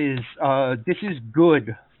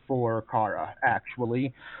good for Kara,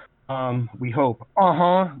 actually. We hope.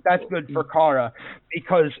 That's good for Kara,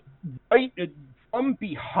 because right from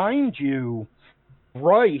behind you,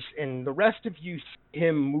 Bryce and the rest of you see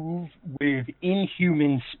him move with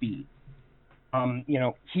inhuman speed.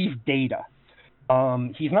 He's Data.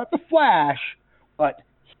 He's not the Flash, but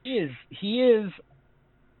he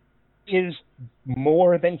is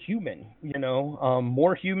more than human,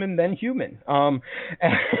 more human than human. And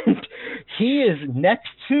he is next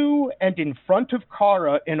to and in front of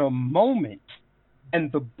Kara in a moment, and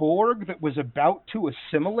the Borg that was about to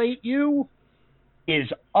assimilate you is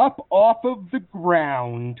up off of the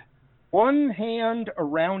ground, one hand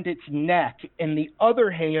around its neck, and the other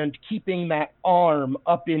hand keeping that arm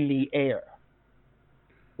up in the air.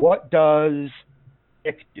 What does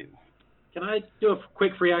Nick do? Can I do a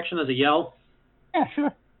quick reaction as a yell? Yeah,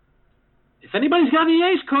 sure. If anybody's got any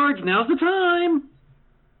ace cards, now's the time.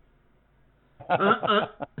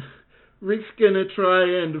 Rick's gonna try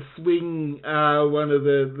and fling one of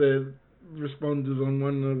the responders on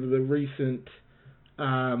one of the recent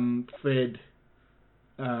Fed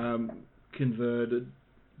converted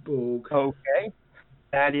Borg. Okay,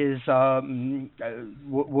 that is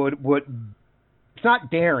what. It's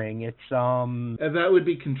not daring. It's that would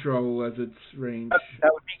be control as its range.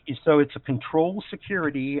 That would be, so it's a control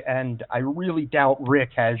security, and I really doubt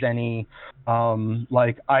Rick has any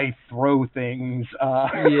I throw things.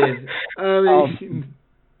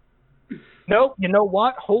 No, you know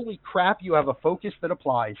what? Holy crap! You have a focus that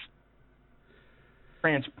applies.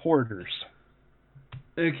 Transporters.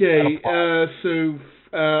 Okay, so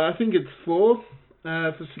I think it's 4.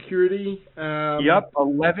 For security. Yep,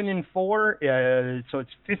 11 and 4, so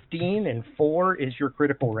it's 15, and 4 is your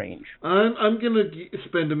critical range. I'm gonna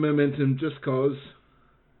spend a momentum just cause.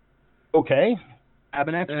 Okay, have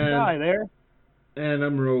an extra die there. And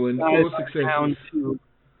I'm rolling 4 successes. Down to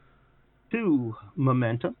 2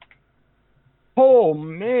 momentum. Oh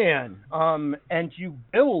man, and you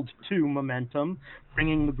build 2 momentum,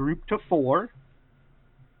 bringing the group to 4.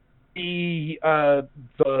 The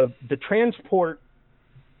transport.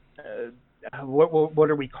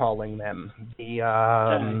 What are we calling them? The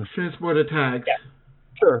transporter tags. Yeah,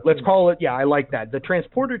 sure. Let's call it. Yeah, I like that. The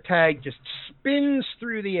transporter tag just spins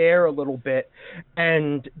through the air a little bit,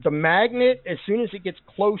 and the magnet, as soon as it gets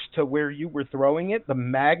close to where you were throwing it, the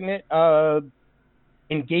magnet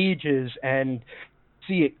engages, and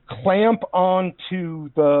see it clamp onto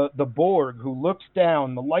the Borg, who looks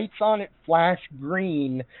down. The lights on it flash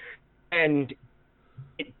green, and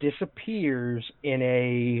it disappears in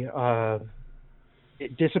a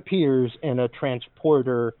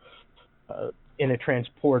transporter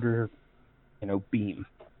beam.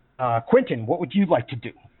 Quentin, what would you like to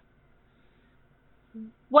do?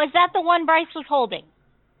 Was that the one Bryce was holding?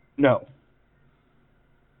 No.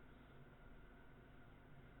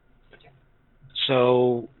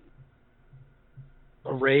 So,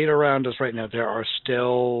 arrayed around us right now, there are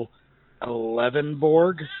still 11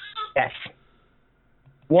 Borg? Yes.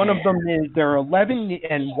 One of them is, there are 11,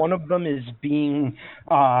 and one of them is being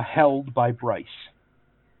held by Bryce.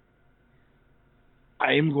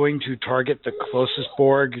 I am going to target the closest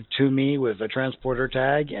Borg to me with a transporter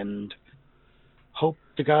tag and hope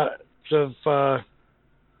the gods of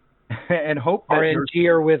and hope that RNG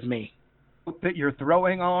are with me. Hope that your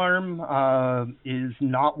throwing arm is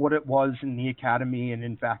not what it was in the academy, and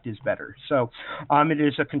in fact is better. So, it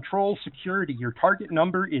is a control security. Your target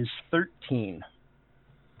number is 13.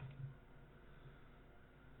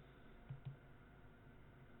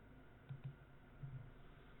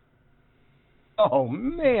 Oh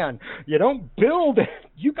man, you don't build it.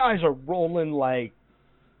 You guys are rolling like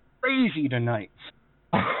crazy tonight.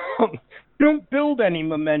 You don't build any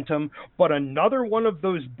momentum, but another one of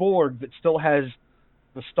those Borg that still has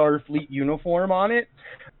the Starfleet uniform on it,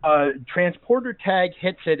 transporter tag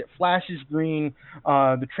hits it, it flashes green,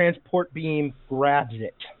 the transport beam grabs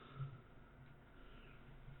it.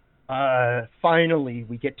 Finally,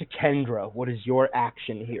 we get to Kendra. What is your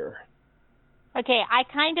action here? Okay, I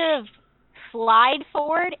kind of slide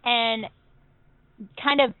forward and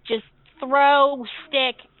kind of just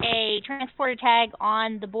stick a transporter tag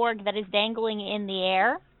on the Borg that is dangling in the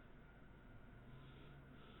air.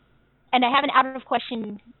 And I have an out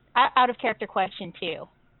of character question too.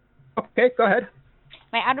 Okay, go ahead.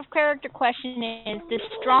 My out of character question is: does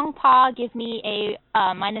strong paw give me a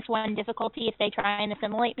 -1 difficulty if they try and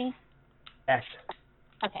assimilate me? Yes.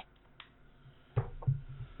 Okay.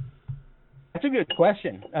 That's a good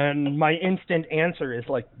question, and my instant answer is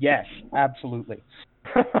like, yes, absolutely.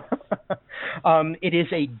 It is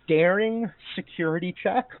a daring security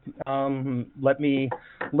check. Let me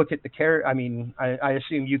look at the character. I mean, I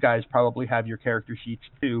assume you guys probably have your character sheets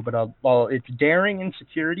too, but it's daring and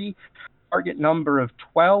security. Target number of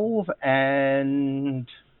 12, and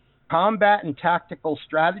combat and tactical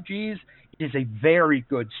strategies. It is a very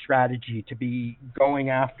good strategy to be going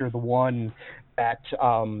after the one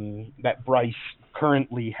that Bryce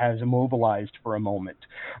currently has immobilized for a moment.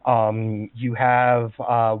 You have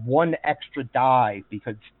one extra die,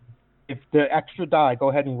 because if the extra die, go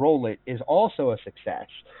ahead and roll it, is also a success,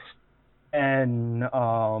 and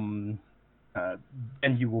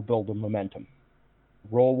then you will build a momentum.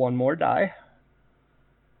 Roll one more die.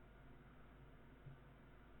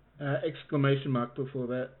 Exclamation mark before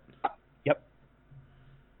that. Yep.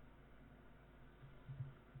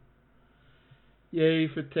 Yay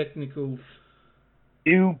for technicals.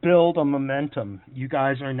 You build a momentum. You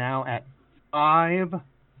guys are now at 5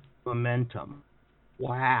 momentum.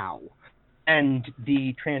 Wow. And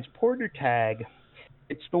the transporter tag,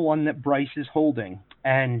 it's the one that Bryce is holding.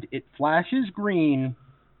 And it flashes green,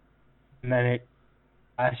 and then it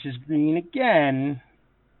flashes green again,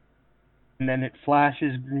 and then it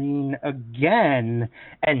flashes green again,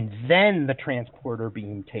 and then the transporter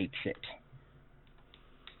beam takes it.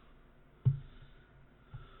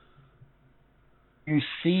 You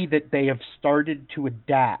see that they have started to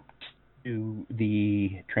adapt to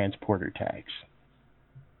the transporter tags.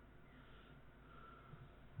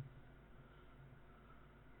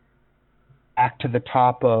 Back to the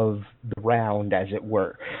top of the round, as it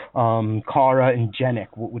were. Kara and Jenik,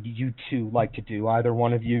 what would you two like to do? Either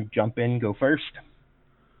one of you jump in, go first.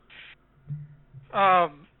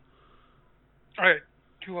 All right.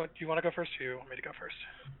 Do you want to go first, or do you want me to go first?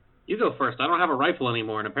 You go first. I don't have a rifle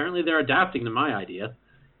anymore, and apparently they're adapting to my idea.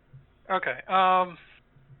 Okay. Yeah,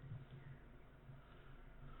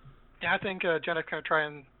 I think Jennifer's going to try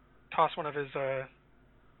and toss one of his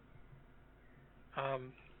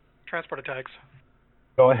transporter tags.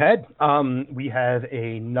 Go ahead. We have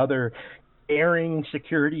another daring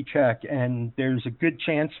security check, and there's a good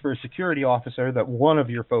chance for a security officer that one of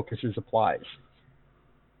your focuses applies.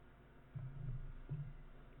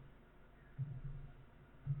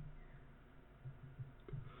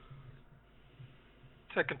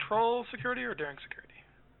 Is that control security or daring security?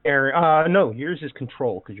 No, yours is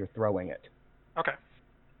control because you're throwing it. Okay.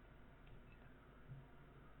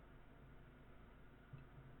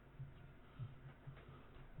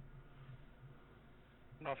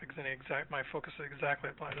 I don't know if it's my focus is exactly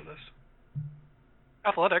applied to this.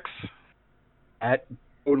 Athletics. That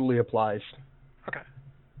totally applies. Okay.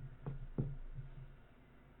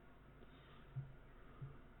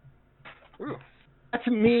 Ooh. That's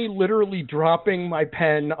me literally dropping my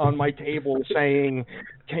pen on my table saying,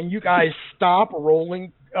 can you guys stop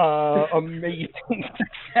rolling amazing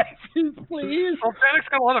successes, please. Well, Panic's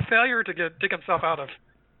got a lot of failure to dig himself out of.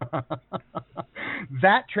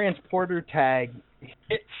 That transporter tag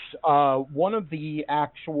hits one of the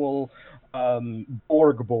actual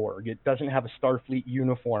Borg. It doesn't have a Starfleet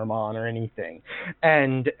uniform on or anything,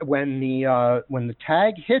 and when the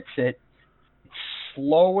tag hits it, it's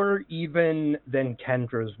slower even than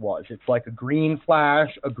Kendra's was. It's like a green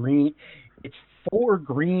flash, it's 4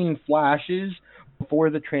 green flashes before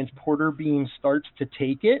the transporter beam starts to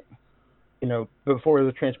take it. Before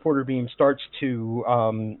the transporter beam starts to,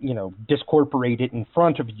 discorporate it in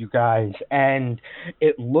front of you guys, and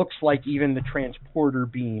it looks like even the transporter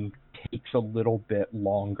beam takes a little bit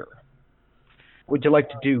longer. What would you like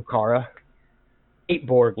to do, Kara? 8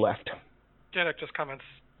 Borg left. Janek just comments,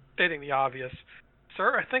 stating the obvious.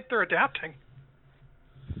 Sir, I think they're adapting.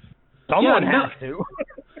 Someone has to.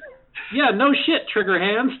 Yeah, no shit, trigger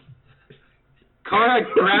hands. Kara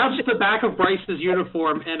grabs the back of Bryce's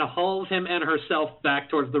uniform and hauls him and herself back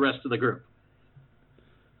towards the rest of the group.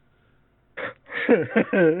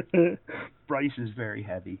 Bryce is very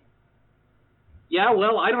heavy. Yeah,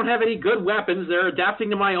 well, I don't have any good weapons. They're adapting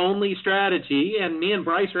to my only strategy, and me and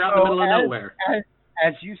Bryce are out in the middle of nowhere.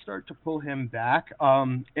 As you start to pull him back,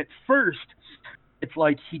 at first, it's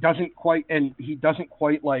like he doesn't quite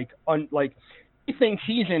he thinks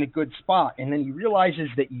he's in a good spot, and then he realizes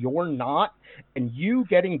that you're not, and you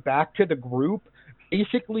getting back to the group,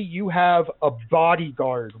 basically you have a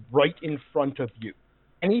bodyguard right in front of you.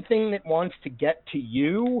 Anything that wants to get to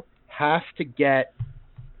you has to get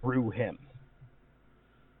through him.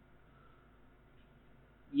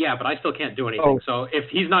 Yeah, but I still can't do anything, so if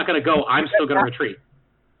he's not going to go, I'm still going to retreat.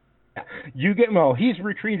 He's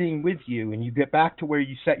retreating with you, and you get back to where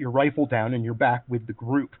you set your rifle down, and you're back with the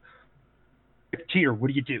group. Tier, what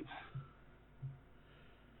do you do?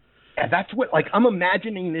 Yeah, that's what, I'm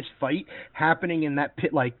imagining this fight happening in that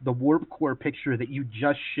pit, the warp core picture that you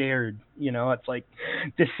just shared. It's like,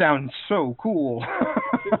 this sounds so cool.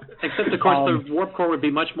 Except, of course, the warp core would be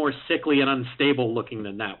much more sickly and unstable looking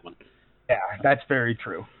than that one. Yeah, that's very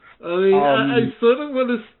true. I mean, I sort of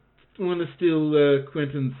want to steal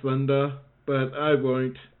Quentin's thunder, but I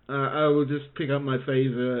won't. I will just pick up my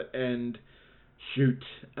phaser and shoot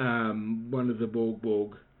one of the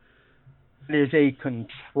Borg. There's a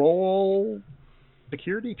control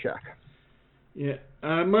security check. Yeah,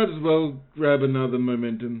 I might as well grab another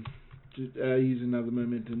momentum. Use another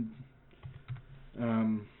momentum.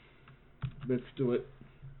 Let's do it.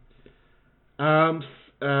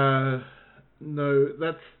 No,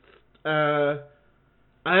 that's... I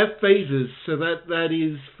have phasers, so that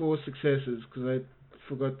is 4 successes, because I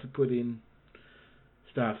forgot to put in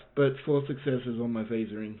stuff, but 4 successes on my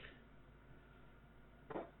phasering.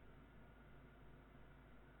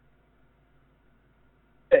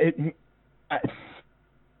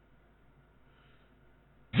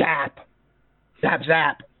 Zap! Zap,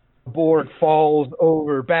 zap! Borg falls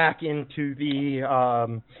over back into the...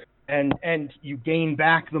 And you gain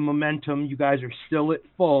back the momentum. You guys are still at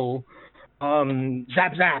full.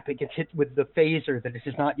 Zap, zap! It gets hit with the phaser that it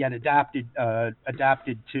has not yet adapted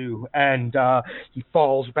to, and he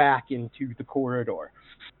falls back into the corridor.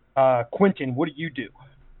 Quentin, what do you do? You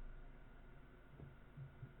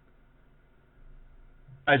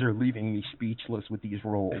guys are leaving me speechless with these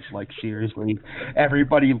rolls. Seriously,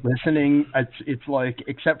 everybody listening, it's like,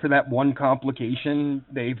 except for that one complication,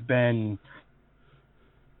 they've been.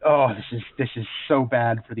 Oh, this is so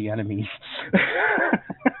bad for the enemies. This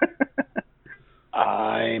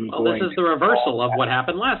is the reversal of what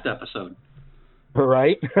happened last episode.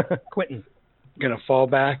 Right? Quentin. Going to fall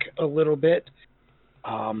back a little bit.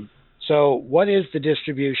 So what is the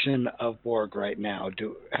distribution of Borg right now?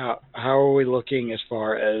 How are we looking as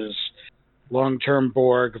far as long-term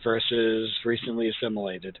Borg versus recently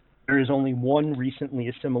assimilated? There is only one recently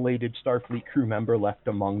assimilated Starfleet crew member left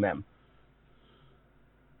among them.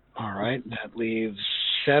 All right, that leaves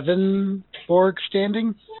 7 Borg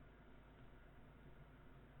standing?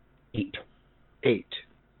 8.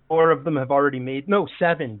 4 of them have already made... No,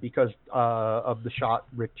 7, because of the shot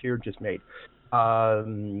Rick Tier just made.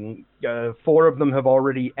 4 of them have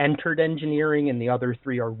already entered engineering, and the other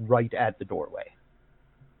 3 are right at the doorway.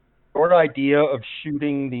 Your idea of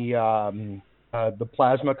shooting the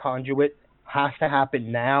plasma conduit has to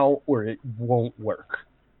happen now, or it won't work.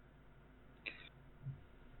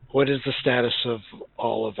 What is the status of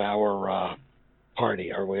all of our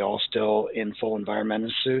party? Are we all still in full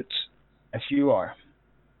environmental suits? Yes, you are.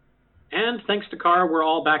 And thanks to Kara, we're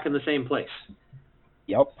all back in the same place.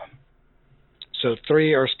 Yep. So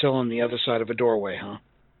 3 are still on the other side of a doorway, huh?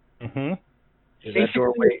 Mm-hmm. Is that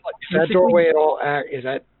doorway? Is that doorway at all?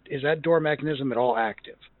 Is that door mechanism at all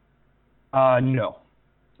active? No.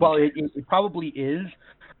 Well, it probably is,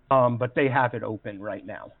 but they have it open right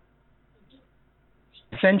now.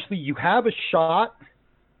 Essentially, you have a shot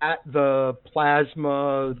at the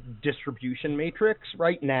plasma distribution matrix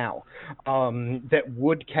right now that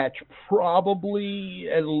would catch probably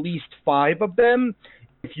at least 5 of them.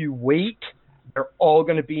 If you wait, they're all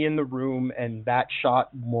going to be in the room, and that shot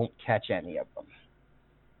won't catch any of them.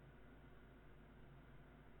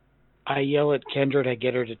 I yell at Kendra to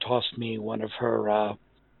get her to toss me one of her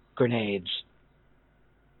grenades.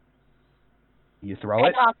 You throw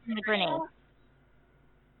it? I toss him the grenade.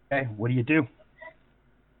 Okay, what do you do?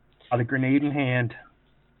 Got a grenade in hand.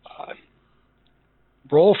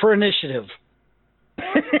 Roll for initiative. Baz,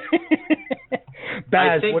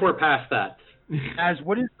 I think we're past that. Baz,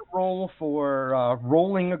 what is the roll for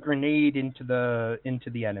rolling a grenade into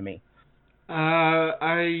the enemy?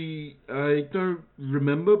 I don't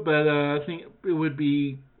remember, but I think it would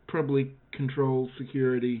be probably control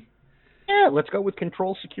security. Yeah, let's go with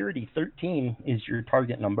control security. 13 is your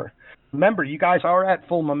target number. Remember, you guys are at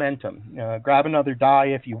full momentum. Grab another die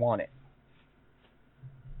if you want it.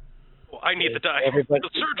 Well, I need the die. Everybody, the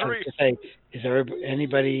surgery. Say, is there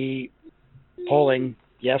anybody polling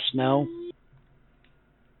yes, no?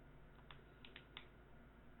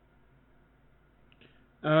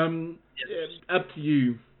 Up to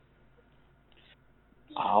you.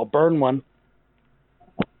 I'll burn one.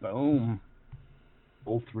 Boom.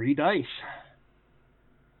 Roll 3 dice.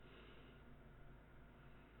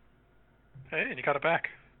 Hey, and you got it back.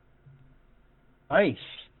 Nice.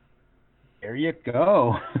 There you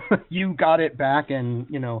go. You got it back, and,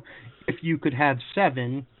 if you could have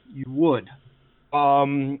 7, you would.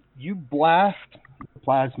 You blast the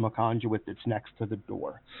plasma conduit that's next to the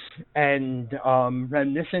door. And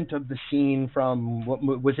reminiscent of the scene from,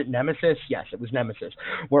 was it Nemesis? Yes, it was Nemesis,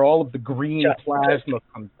 where all of the green plasma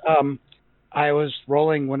comes. I was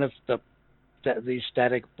rolling one of the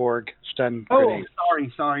static Borg stun grenades.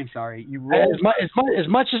 Sorry. You rolled as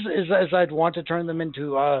much as I'd want to turn them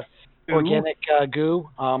into organic goo.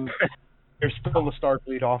 There's still a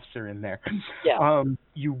Starfleet officer in there. Yeah.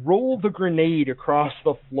 You roll the grenade across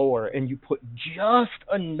the floor, and you put just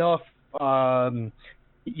enough.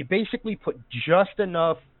 You basically put just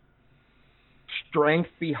enough strength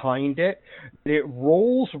behind it. It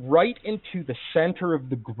rolls right into the center of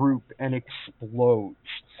the group and explodes.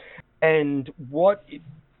 And the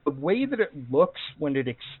way that it looks when it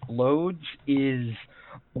explodes is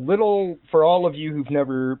a little, for all of you who've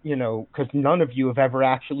never, because none of you have ever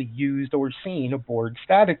actually used or seen a Borg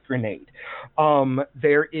static grenade.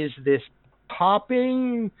 There is this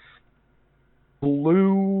popping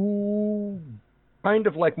blue, kind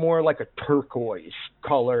of more like a turquoise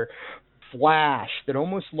color flash that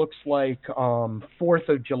almost looks like 4th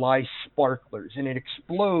of July sparklers, and it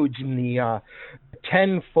explodes in the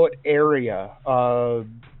 10-foot area,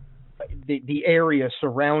 the area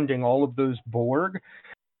surrounding all of those Borg,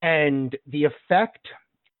 and the effect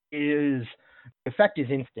is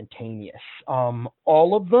instantaneous.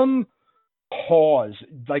 All of them pause,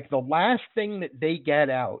 the last thing that they get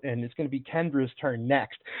out, and it's going to be Kendra's turn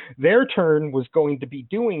next. Their turn was going to be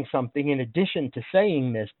doing something in addition to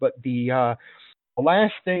saying this, but the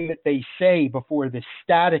last thing that they say before the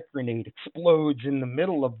static grenade explodes in the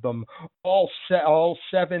middle of them, all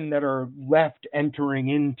 7 that are left entering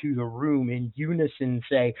into the room in unison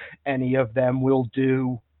say, "Any of them will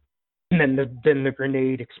do." And then the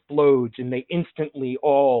grenade explodes, and they instantly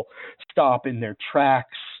all stop in their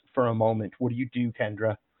tracks for a moment. What do you do,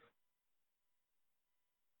 Kendra?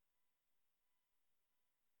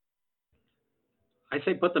 I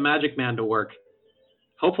say put the magic man to work.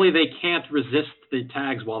 Hopefully they can't resist the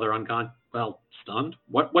tags while they're stunned.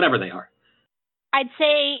 Whatever they are. I'd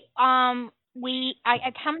say how many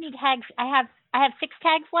tags? I have 6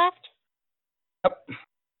 tags left. Yep.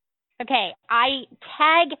 Okay, I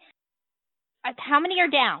tag. How many are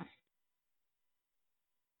down?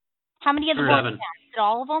 How many of the 7. Is it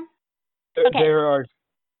all of them? Okay. There are,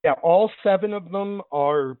 all 7 of them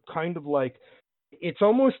are kind of it's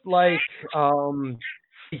almost like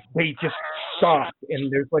they just stop,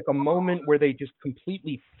 and there's a moment where they just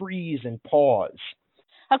completely freeze and pause.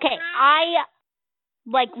 Okay, I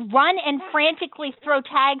run and frantically throw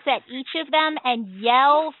tags at each of them and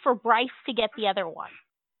yell for Bryce to get the other one.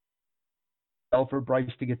 Yell for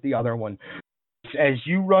Bryce to get the other one. As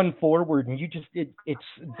you run forward, and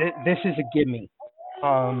this is a gimme.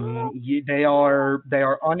 They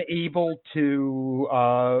are unable to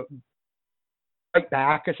fight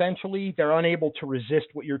back. Essentially, they're unable to resist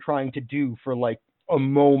what you're trying to do for a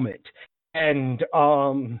moment. And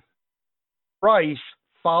Bryce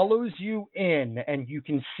follows you in, and you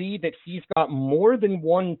can see that he's got more than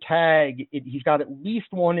one tag. He's got at least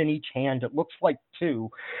one in each hand. It looks like two.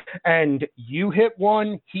 And you hit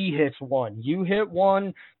one, he hits one. You hit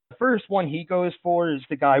one. The first one he goes for is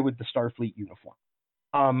the guy with the Starfleet uniform.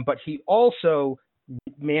 But he also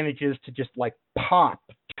manages to just like pop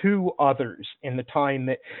two others in the time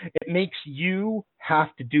that it makes you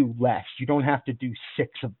have to do less. You don't have to do six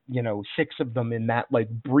of them in that like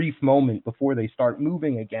brief moment before they start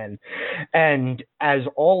moving again. And as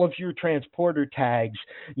all of your transporter tags,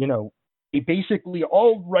 they basically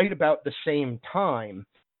all right about the same time.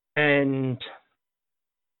 And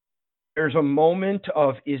there's a moment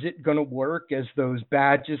of, is it going to work, as those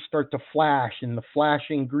badges start to flash and the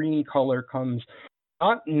flashing green color comes.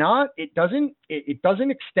 It doesn't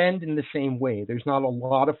extend in the same way. There's not a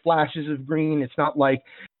lot of flashes of green. It's not like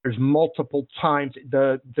there's multiple times.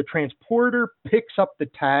 The transporter picks up the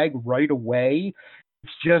tag right away.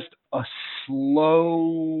 It's just a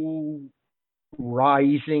slow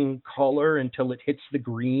rising color until it hits the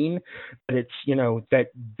green, but it's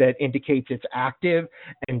that indicates it's active,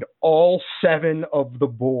 and all 7 of the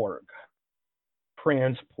Borg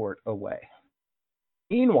transport away.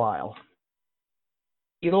 Meanwhile,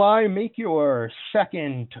 Eli, make your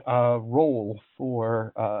second roll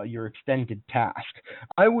for your extended task.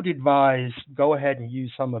 I would advise go ahead and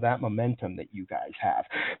use some of that momentum that you guys have,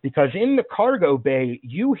 because in the cargo bay,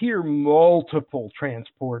 you hear multiple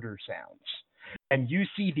transporter sounds, and you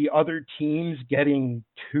see the other teams getting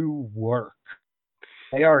to work.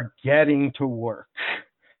 They are getting to work.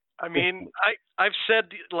 I mean, I've said,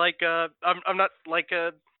 like, I'm not, like,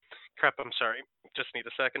 crap, I'm sorry. Just need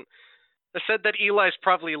a second. I said that Eli's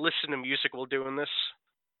probably listening to music while doing this.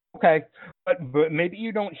 Okay, but maybe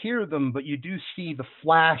you don't hear them, but you do see the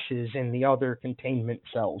flashes in the other containment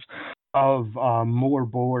cells of more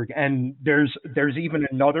Borg, and there's even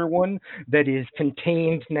another one that is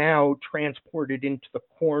contained now, transported into the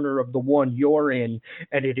corner of the one you're in,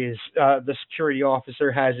 and it is the security officer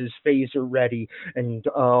has his phaser ready and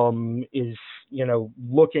is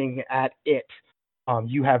looking at it.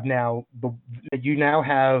 You now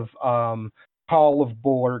have Paul of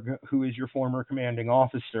Borg, who is your former commanding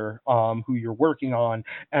officer, who you're working on,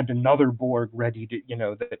 and another Borg ready to,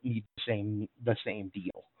 that need the same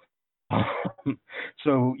deal.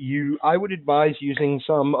 So I would advise using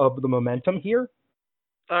some of the momentum here.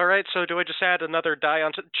 All right, so do I just add another die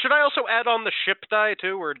on? Should I also add on the ship die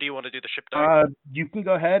too, or do you want to do the ship die? You can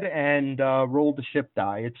go ahead and roll the ship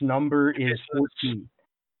die. Its number is 14.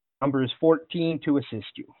 Number is 14 to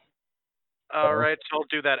assist you. All right, so I'll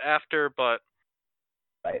do that after, but...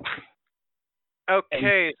 Right.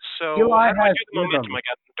 Okay, so Eli how do I has do the momentum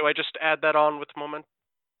again? Do I just add that on with momentum?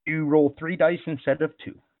 You roll 3 dice instead of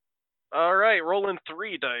 2. All right, rolling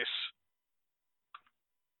 3 dice.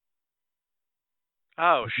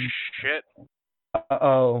 Oh, shit.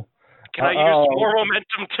 Uh-oh. Can I use more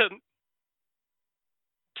momentum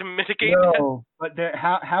to mitigate that? No, but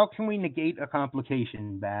how can we negate a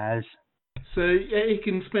complication, Baz? So he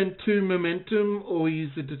can spend 2 momentum or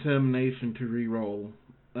use the determination to re-roll.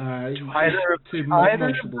 Either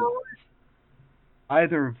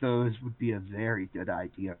of those would be a very good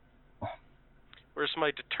idea. Where's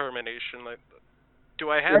my determination? Do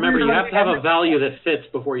I have? Remember, you have to have a value that fits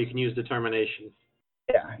before you can use determination.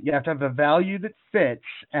 Yeah, you have to have a value that fits,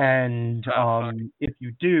 and if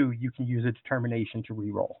you do, you can use a determination to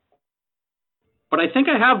re-roll. But I think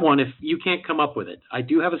I have one if you can't come up with it. I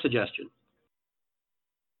do have a suggestion.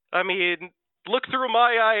 I mean, look through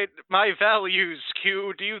my values,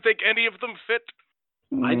 Q. Do you think any of them fit?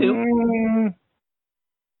 I do.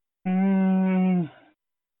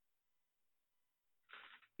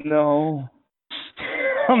 No.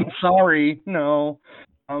 I'm sorry. No.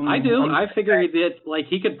 I do. I figure that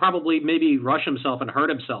he could probably maybe rush himself and hurt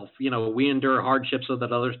himself. We endure hardship so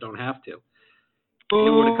that others don't have to. It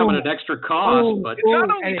would have come at an extra cost, but it's not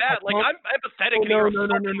only that. I'm empathetic. No.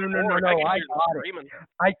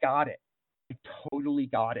 I got it. I totally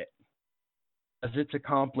got it. As it's a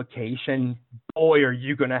complication, boy, are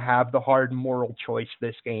you going to have the hard moral choice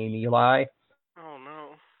this game, Eli. Oh,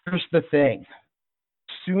 no. Here's the thing.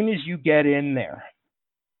 As soon as you get in there,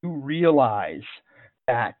 you realize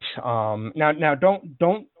that now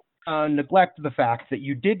don't neglect the fact that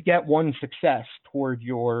you did get one success toward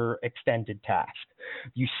your extended task.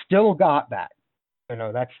 You still got that.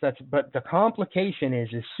 But the complication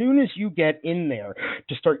is, as soon as you get in there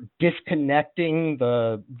to start disconnecting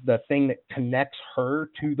the thing that connects her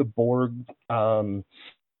to the Borg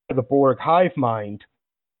hive mind,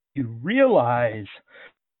 you realize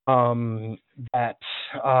that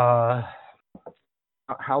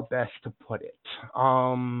how best to put it.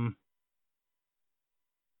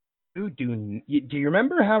 Do you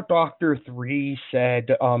remember how Dr. 3 said,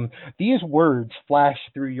 these words flash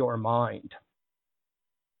through your mind?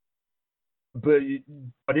 But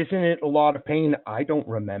isn't it a lot of pain? I don't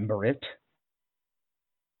remember it.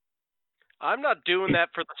 I'm not doing that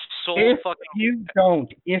for the soul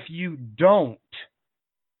If you don't,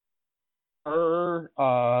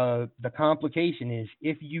 the complication is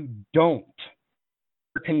if you don't,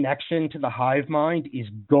 your connection to the hive mind is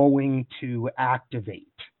going to activate.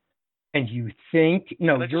 And you think,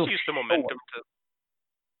 no, I just use the momentum to...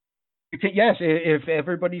 Yes, if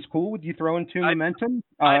everybody's cool with you throwing 2 momentum.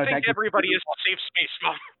 I think everybody is safe space,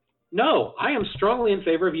 Mom. No, I am strongly in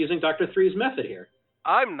favor of using Dr. 3's method here.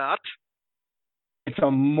 I'm not. It's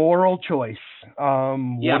a moral choice.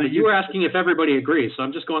 Yeah, but you were asking if everybody agrees, so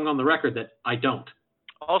I'm just going on the record that I don't.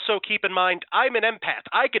 Also, keep in mind, I'm an empath.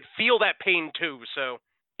 I could feel that pain too, so...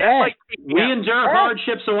 Yes. We endure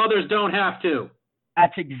hardship so others don't have to.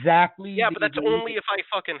 That's exactly... Yeah, but that's only if I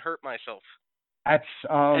fucking hurt myself. That's...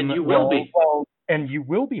 and you will be. Well, and you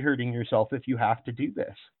will be hurting yourself if you have to do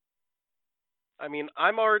this. I mean,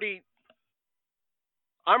 I'm already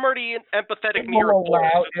empathetic It near will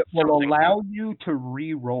allow you to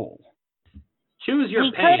re-roll. Choose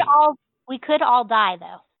your pain. We could all die,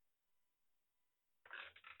 though.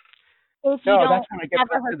 If you No, don't that's when I get have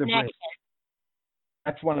back her to the connection. bridge.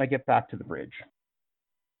 That's when I get back to the bridge.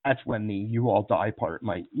 That's when the you all die part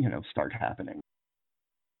might, start happening.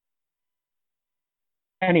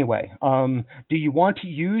 Anyway, do you want to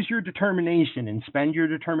use your determination and spend your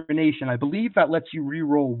determination? I believe that lets you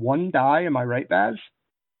re-roll 1 die. Am I right, Baz?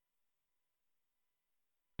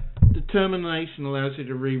 Determination allows you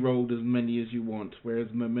to re-roll as many as you want, whereas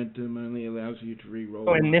momentum only allows you to re-roll.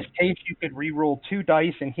 So in this case, you could re-roll 2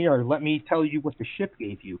 dice, and here, let me tell you what the ship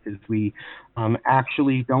gave you, because we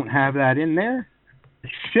actually don't have that in there. The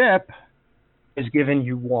ship is giving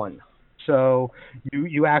you 1. So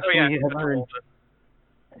you actually have earned...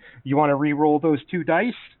 You want to re-roll those 2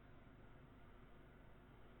 dice?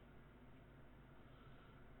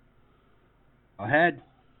 Go ahead.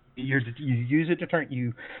 You use it to turn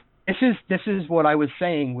you. This is what I was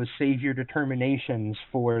saying was save your determinations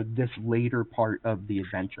for this later part of the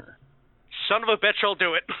adventure. Son of a bitch, I'll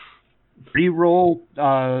do it. Re-roll.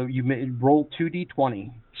 You roll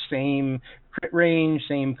 2d20. Same crit range.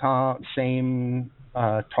 Same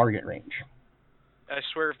target range. I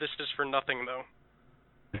swear, if this is for nothing, though.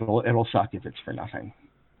 It'll suck if it's for nothing.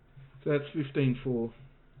 So that's 15-4.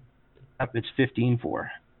 Yep, it's 15-4.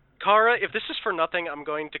 Kara, if this is for nothing, I'm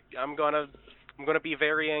gonna be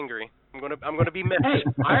very angry. I'm gonna be missed. Hey,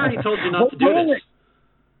 I already told you not to do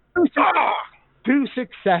this. 2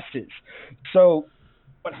 successes. So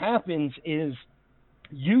what happens is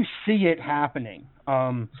you see it happening,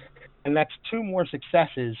 and that's 2 more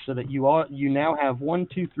successes, so that you now have 1,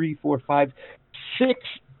 2, 3, 4, 5, 6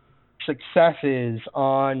 successes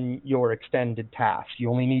on your extended task. You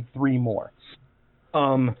only need 3 more.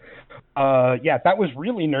 That was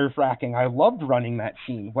really nerve-wracking. I loved running that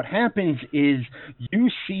scene. What happens is you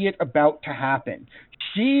see it about to happen.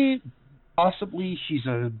 She's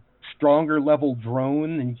a stronger level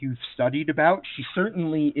drone than you've studied about. She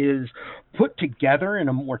certainly is put together in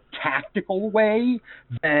a more tactical way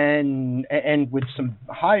and with some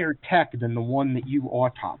higher tech than the one that you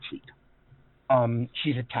autopsied.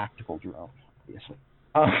 She's a tactical drone, obviously.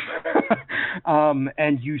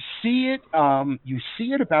 And you see it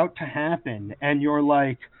about to happen, and you're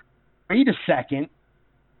like, wait a second,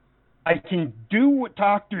 I can do what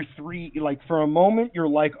Dr. 3, like, for a moment, you're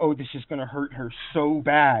like, oh, this is going to hurt her so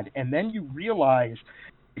bad. And then you realize,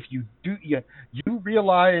 you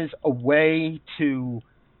realize a way to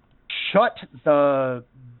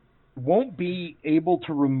won't be able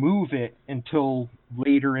to remove it until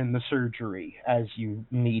later in the surgery, as you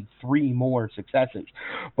need 3 more successes.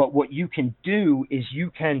 But what you can do is you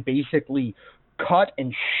can basically cut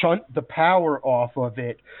and shunt the power off of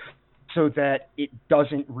it so that it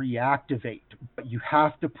doesn't reactivate. But you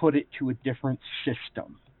have to put it to a different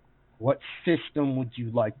system. What system would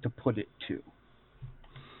you like to put it to?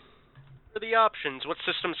 For the options, what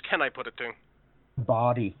systems can I put it to?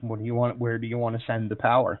 Body. What do you want? Where do you want to send the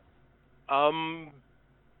power? Oh.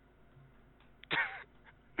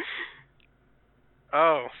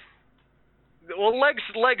 Well,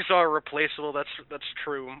 legs are replaceable. That's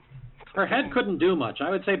true. Her head couldn't do much. I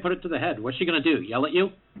would say put it to the head. What's she gonna do? Yell at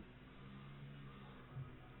you?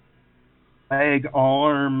 Leg,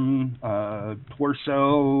 arm,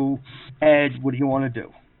 torso, head. What do you want to do?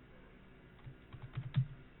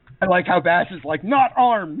 I like how Bass is like, not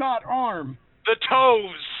arm, not arm. The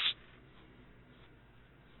toes.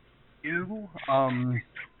 you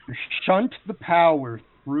shunt the power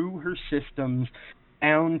through her systems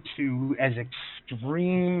down to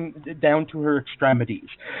her extremities,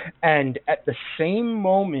 and at the same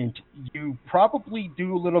moment you probably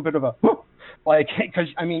do a little bit of a like, because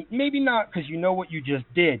I mean, maybe not because you know what you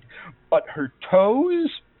just did, but her toes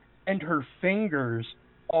and her fingers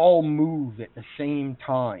all move at the same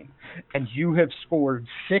time, and you have scored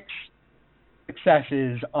 6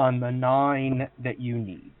 successes on the 9 that you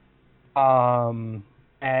need. And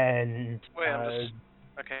wait, I'm just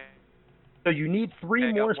okay. So you need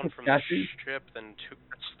 3 more I got 1 from successes. the ship, then 2.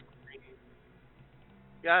 That's 3.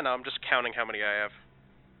 Yeah, no, I'm just counting how many I have.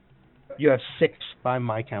 You have 6 by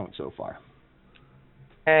my count so far.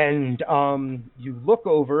 And you look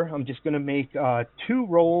over. I'm just going to make 2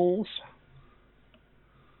 rolls.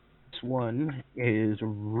 This one is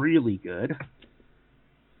really good.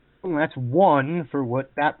 Well, that's 1 for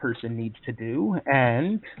what that person needs to do,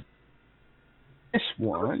 and this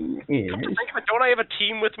one is... Don't I have a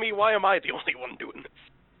team with me? Why am I the only one doing this?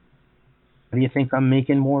 Why do you think I'm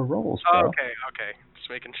making more rolls, bro? Okay. Just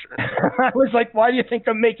making sure. I was like, why do you think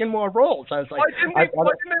I'm making more rolls? I was like, why didn't I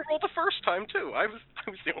roll the first time too? I was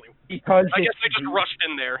the only one. Because I guess I just rushed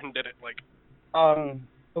in there and did it like.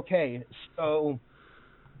 Okay, so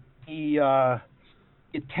the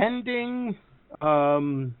attending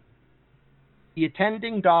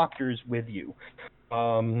doctors with you.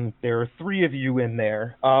 There are 3 of you in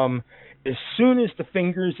there. As soon as the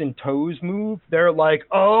fingers and toes move, they're like,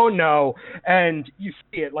 oh no. And you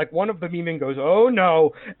see it, like one of them even goes, oh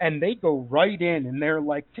no. And they go right in and they're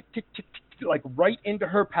like, tick, tick, tick, tick, like right into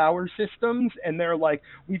her power systems. And they're like,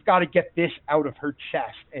 we've got to get this out of her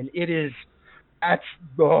chest. And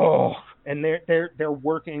and they're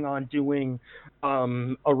working on doing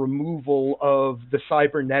a removal of the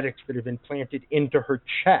cybernetics that have been planted into her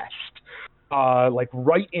chest. Like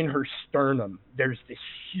right in her sternum, there's this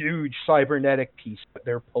huge cybernetic piece that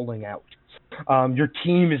they're pulling out. Your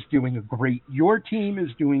team is doing a great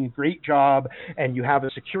job, and you have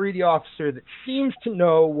a security officer that seems to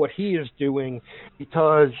know what he is doing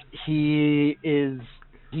because he is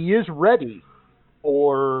ready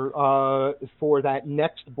for that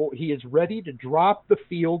next board. He is ready to drop the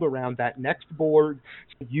field around that next board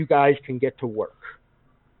so you guys can get to work.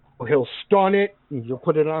 He'll stun it, and you'll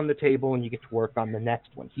put it on the table, and you get to work on the next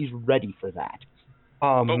one. He's ready for that.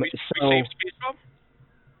 But we saved Space Mom?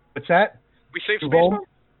 What's that? We saved Space Mom?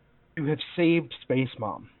 You have saved Space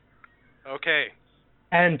Mom. Okay.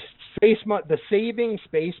 And the saving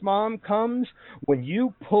Space Mom comes when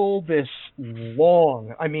you pull this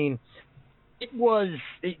long... I mean,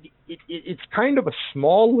 it's kind of a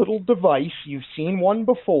small little device. You've seen one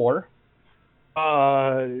before.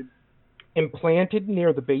 Implanted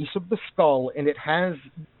near the base of the skull, and it has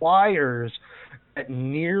wires that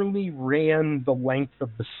nearly ran the length of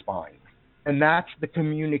the spine. And that's the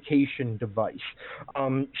communication device.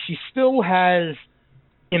 She still has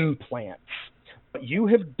implants, but you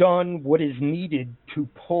have done what is needed to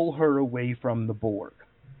pull her away from the Borg.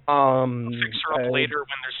 I'll fix her up later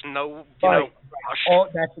when there's no, rush.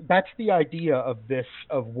 That's the idea of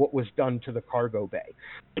what was done to the cargo bay.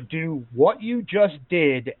 To do what you just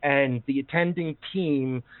did, and the attending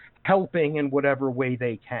team helping in whatever way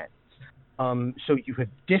they can. So you have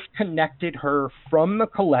disconnected her from the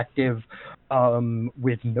collective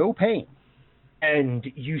with no pain.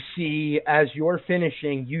 And you see, as you're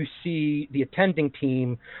finishing, you see the attending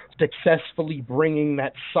team successfully bringing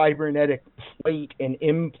that cybernetic plate and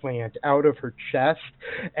implant out of her chest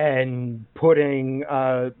and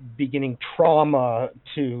beginning trauma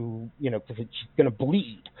to, because it's going to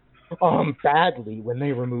bleed badly when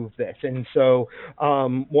they remove this. And so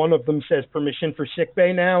one of them says, permission for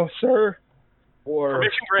sickbay now, sir? Or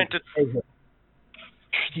permission granted.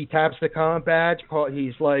 He taps the comm badge.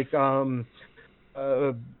 He's like,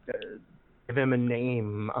 give him a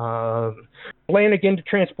name. Flanagan to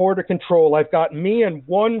transport or control. I've got me and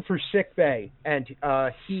 1 for sickbay. And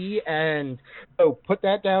put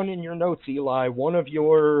that down in your notes, Eli. One of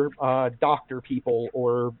your doctor people,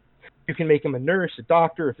 or you can make him a nurse, a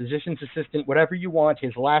doctor, a physician's assistant, whatever you want.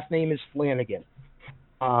 His last name is Flanagan.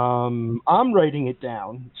 I'm writing it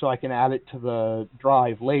down so I can add it to the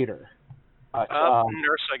drive later.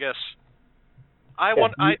 Nurse, I guess.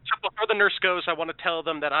 Before the nurse goes, I want to tell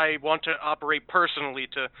them that I want to operate personally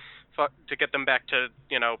to get them back to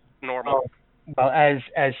normal. Well,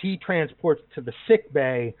 as he transports to the sick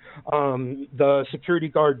bay, the security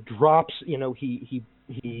guard drops. He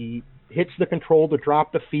hits the control to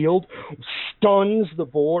drop the field, stuns the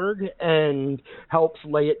Borg, and helps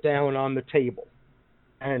lay it down on the table.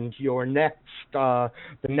 and your the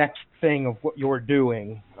next thing of what you're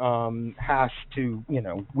doing has to,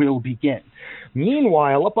 will begin.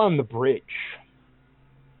 Meanwhile, up on the bridge,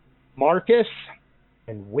 Marcus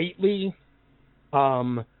and Whately,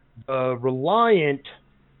 the Reliant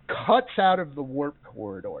cuts out of the warp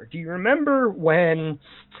corridor. Do you remember when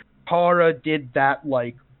Tara did that,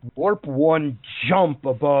 like, warp 1 jump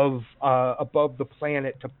above the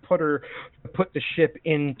planet to put the ship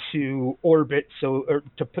into orbit, or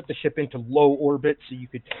to put the ship into low orbit so you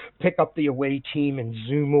could pick up the away team and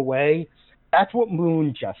zoom away? That's what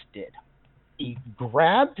Moon just did. He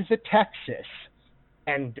grabbed the Texas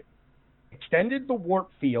and extended the warp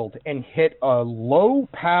field and hit a low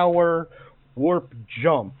power warp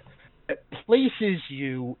jump that places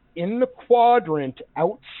you in the quadrant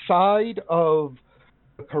outside of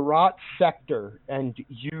the Karat sector, and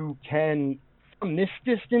you can, from this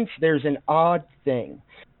distance, there's an odd thing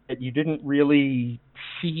that you didn't really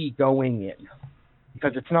see going in,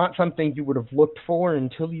 because it's not something you would have looked for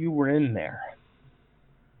until you were in there.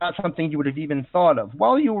 Not something you would have even thought of.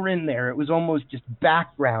 While you were in there, it was almost just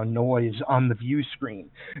background noise on the view screen.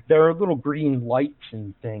 There are little green lights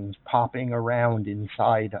and things popping around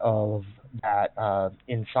inside of that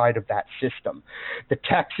system. The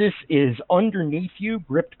Texas is underneath you,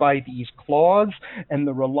 gripped by these claws, and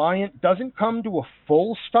the Reliant doesn't come to a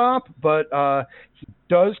full stop, but he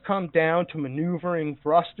does come down to maneuvering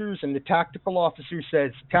thrusters, and the tactical officer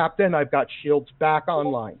says, "Captain, I've got shields back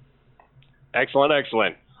online." Excellent,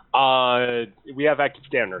 excellent. We have active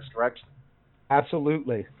scanners, correct?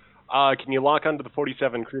 Absolutely. Can you lock onto the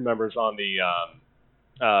 47 crew members on the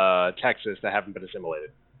Texas that haven't been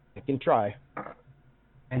assimilated? I can try.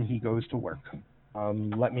 And he goes to work.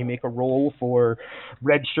 Let me make a roll for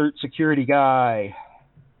red shirt security guy.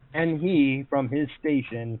 And he, from his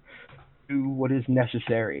station, do what is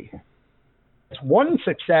necessary. It's one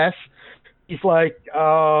success. He's like,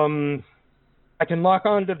 I can lock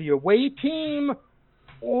onto the away team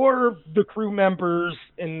or the crew members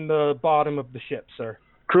in the bottom of the ship, sir.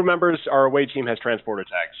 Crew members, our away team has transporter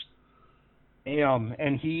tags.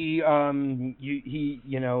 And he's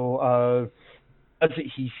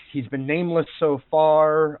been nameless so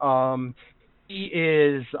far. He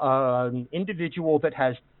is an individual that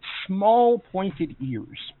has small pointed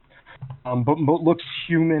ears, but looks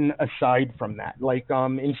human aside from that. Like,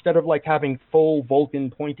 instead of like having full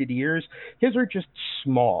Vulcan pointed ears, his are just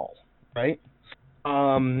small, right?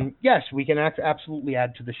 Yes, we can absolutely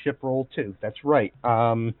add to the ship roll too. That's right.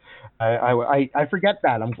 I forget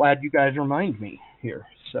that. I'm glad you guys remind me here.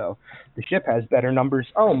 So the ship has better numbers.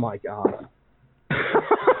 Oh my god.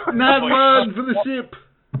 Nat 1 for the ship.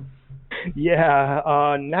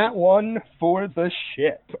 Yeah, Nat 1 for the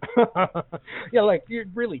ship. Yeah, like, you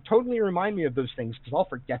really totally remind me of those things because I'll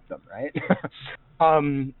forget them, right?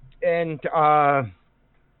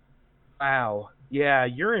 Wow. Yeah,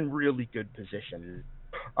 you're in really good position.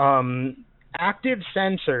 Active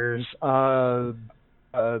sensors,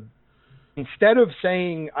 instead of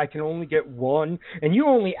saying I can only get one, and you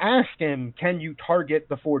only asked him, can you target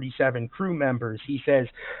the 47 crew members? He says,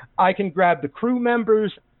 I can grab the crew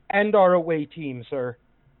members and our away team, sir.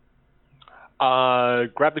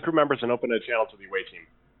 Grab the crew members and open a channel to the away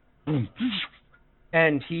team.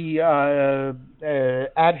 And he,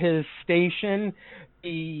 at his station,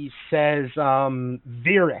 he says,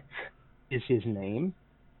 Virik is his name.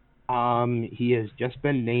 He has just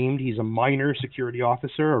been named. He's a minor security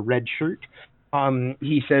officer, a red shirt.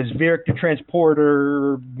 He says, Virik to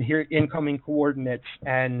transporter, here incoming coordinates,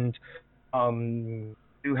 and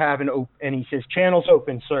you have and he says, channels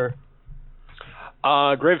open, sir.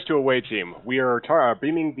 Graves to away team. We are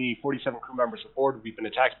beaming the 47 crew members aboard. We've been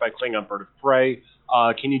attacked by Klingon bird of prey.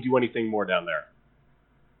 Can you do anything more down there?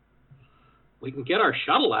 We can get our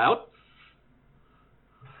shuttle out.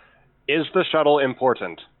 Is the shuttle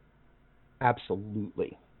important?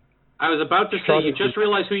 Absolutely. I was about to say, you just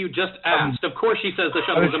realized who you just asked. Of course she says the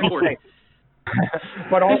shuttle is important.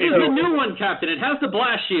 But also, this is the new one, Captain. It has the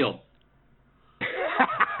blast shield.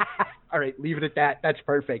 All right, leave it at that. That's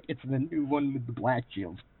perfect. It's the new one with the blast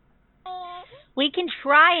shield. We can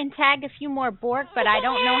try and tag a few more Borg, but I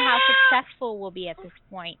don't know how successful we'll be at this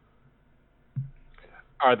point.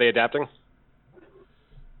 Are they adapting?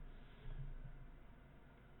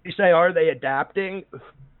 You say, are they adapting?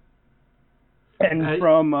 And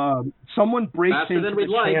from someone breaks into the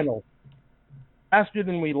channel. Faster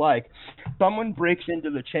than we like. Someone breaks into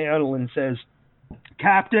the channel and says,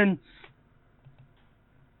 Captain,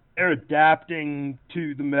 they're adapting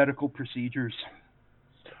to the medical procedures.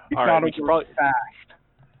 It's all right, not probably fast.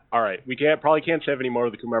 All right, we probably can't save any more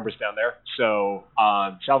of the crew members down there. So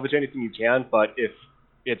salvage anything you can. But if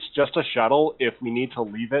It's just a shuttle. If we need to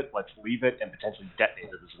leave it, let's leave it and potentially detonate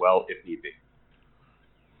it as well if need be.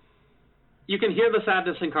 You can hear the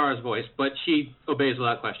sadness in Kara's voice, but she obeys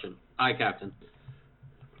without question. Aye, Captain.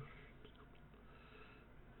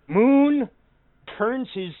 Moon turns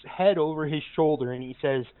his head over his shoulder and he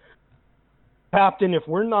says, Captain, if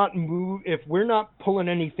we're not pulling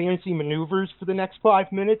any fancy maneuvers for the next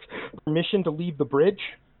 5 minutes, permission to leave the bridge.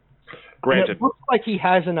 Granted. And it looks like he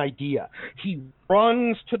has an idea. He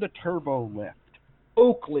runs to the turbo lift.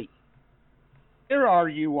 Oakley, where are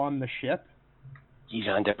you on the ship? He's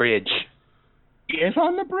on the bridge. He is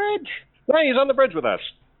on the bridge? Yeah, he's on the bridge with us.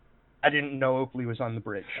 I didn't know Oakley was on the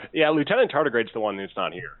bridge. Yeah, Lieutenant Tardigrade's the one who's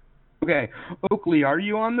not here. Okay. Oakley, are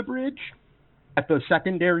you on the bridge? At the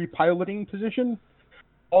secondary piloting position?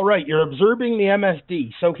 All right, you're observing the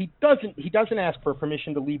MSD. So he doesn't ask for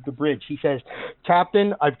permission to leave the bridge. He says,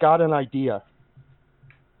 Captain, I've got an idea.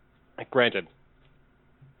 Granted.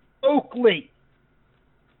 Oakley.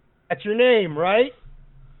 That's your name, right?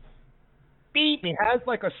 Beep. He has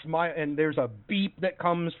like a smile, and there's a beep that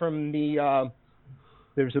comes from the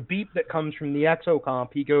exocomp.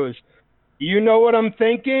 He goes, you know what I'm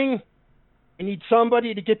thinking? I need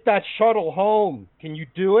somebody to get that shuttle home. Can you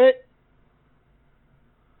do it?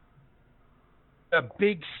 A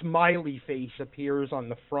big smiley face appears on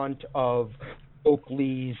the front of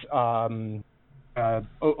Oakley's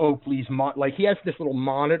like he has this little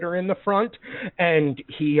monitor in the front, and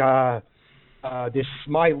he this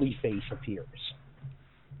smiley face appears.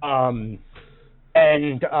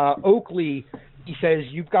 Oakley, he says,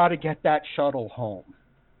 you've got to get that shuttle home.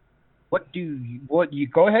 What you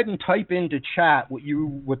go ahead and type into chat what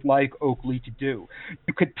you would like Oakley to do.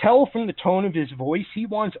 You could tell from the tone of his voice he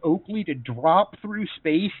wants Oakley to drop through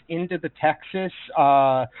space into the Texas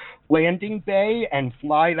landing bay and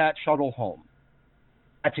fly that shuttle home.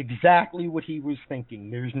 That's exactly what he was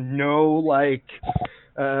thinking. There's no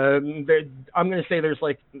I'm going to say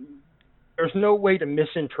there's no way to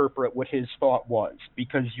misinterpret what his thought was,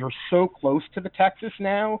 because you're so close to the Texas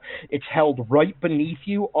now. It's held right beneath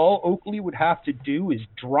you. All Oakley would have to do is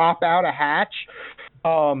drop out a hatch,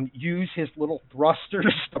 use his little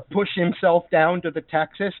thrusters to push himself down to the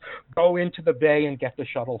Texas, go into the bay, and get the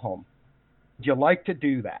shuttle home. Would you like to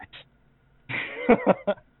do that?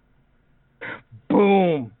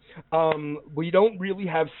 Boom. We don't really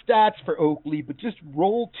have stats for Oakley, but just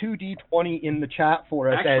roll 2d20 in the chat for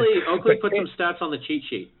us. Actually, Oakley put some stats on the cheat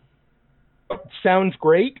sheet. Sounds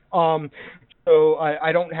great. So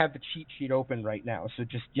I don't have the cheat sheet open right now. So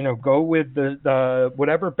just, go with the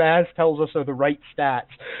whatever Baz tells us are the right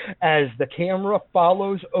stats. As the camera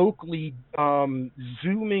follows Oakley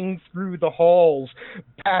zooming through the halls,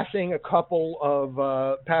 passing a couple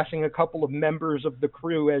of members of the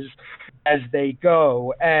crew as they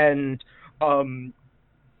go, and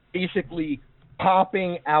basically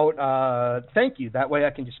popping out. Thank you. That way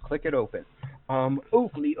I can just click it open.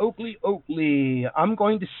 Oakley. I'm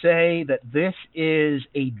going to say that this is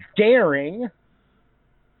a daring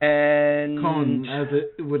and con, as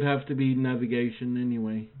it would have to be navigation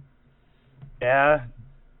anyway. Yeah,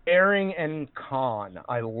 daring and con.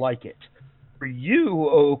 I like it. For you,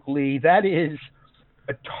 Oakley, that is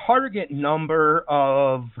a target number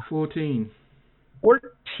of 14.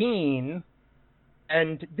 14.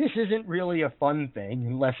 And this isn't really a fun thing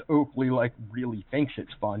unless Oakley really thinks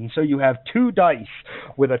it's fun. So you have 2 dice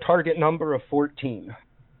with a target number of 14.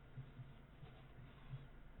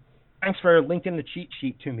 Thanks for linking the cheat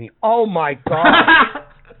sheet to me. Oh my god!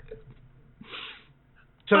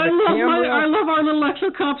 So I love our little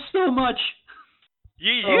exocomp so much.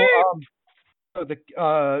 So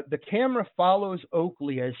the camera follows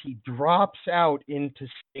Oakley as he drops out into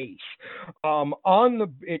space.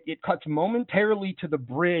 It cuts momentarily to the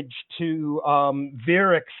bridge to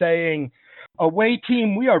Virik saying, "Away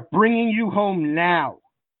team, we are bringing you home now."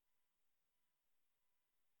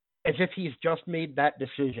 As if he's just made that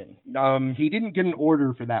decision. He didn't get an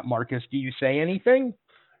order for that, Marcus. Do you say anything?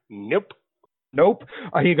 Nope.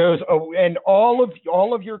 He goes, "Oh, and all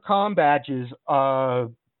of your comm badges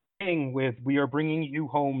with 'We are bringing you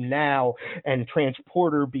home now,' and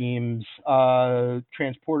transporter beams fall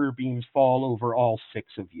over all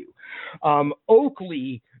 6 of you."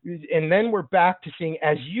 Oakley, and then we're back to seeing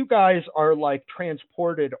as you guys are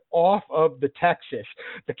transported off of the Texas,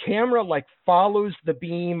 the camera follows the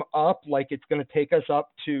beam up like it's going to take us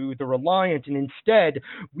up to the Reliant, and instead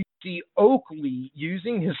we see Oakley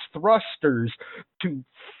using his thrusters to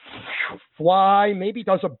fly, maybe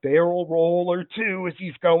does a barrel roll or 2 as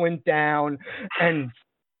he's going down, and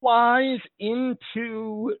flies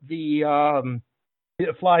into the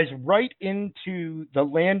It flies right into the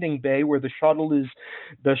landing bay where the shuttle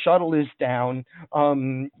is down.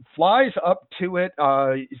 Flies up to it.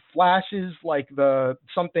 Flashes like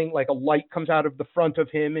something like a light comes out of the front of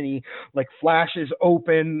him, and he like flashes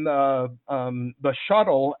open the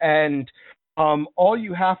shuttle, and all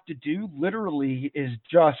you have to do literally is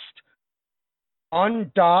just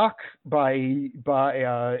undock and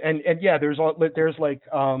yeah, there's like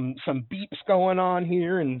some beeps going on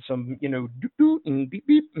here, and some doot doot and beep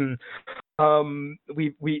beep, and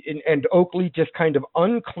and Oakley just kind of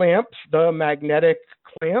unclamps the magnetic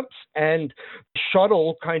clamps, and the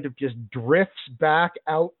shuttle kind of just drifts back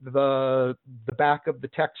out the back of the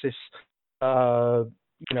Texas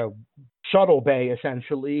shuttle bay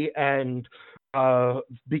essentially, and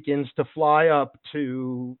begins to fly up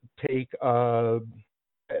to take to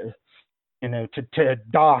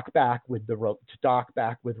dock back with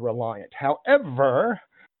Reliant. However,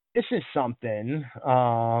 this is something.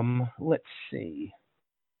 Let's see.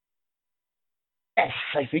 Yes,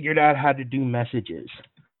 I figured out how to do messages.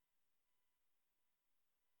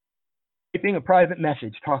 Typing a private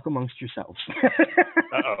message. Talk amongst yourselves.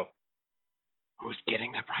 Uh-oh. Who's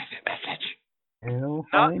getting the private message? We'll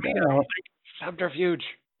find out. Subterfuge.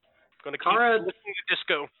 Going to keep listening to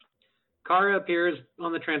disco. Kara appears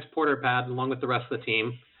on the transporter pad along with the rest of the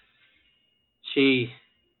team. She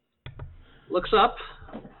looks up,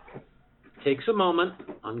 takes a moment,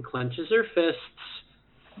 unclenches her fists,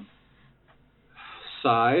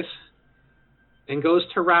 sighs, and goes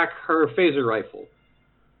to rack her phaser rifle.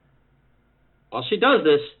 While she does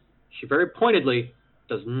this, she very pointedly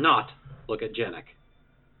does not look at Janek.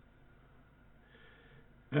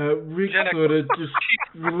 Rick sort of just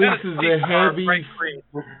releases a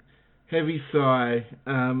heavy sigh,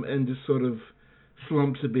 and just sort of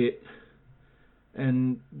slumps a bit,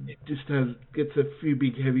 and just gets a few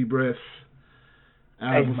big heavy breaths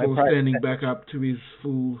before standing back up to his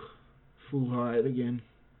full height again.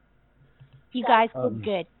 You guys look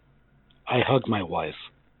good. I hug my wife.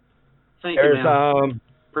 Thank you, ma'am.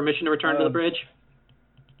 Permission to return to the bridge?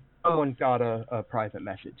 Someone got a private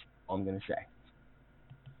message, I'm going to say.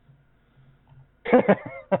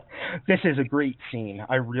 This is a great scene.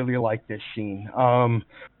 I really like this scene.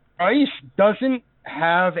 Bryce doesn't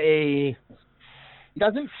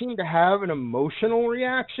seem to have an emotional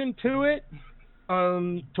reaction to it,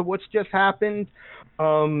 to what's just happened.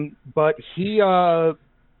 But he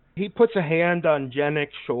puts a hand on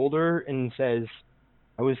Jenek's shoulder and says,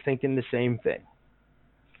 "I was thinking the same thing."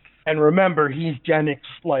 And remember, he's Jenek's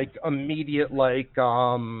immediate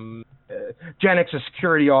Jenek's a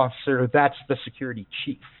security officer. That's the security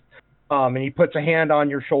chief. And he puts a hand on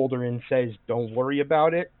your shoulder and says, "Don't worry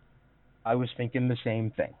about it. I was thinking the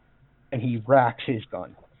same thing." And he racks his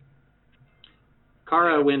gun.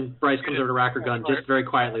 Kara, when Bryce comes over to rack her gun, just very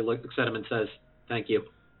quietly looks at him and says, "Thank you."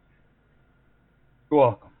 You're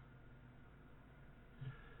welcome.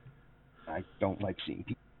 I don't like seeing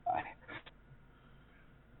people die.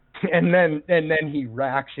 And then he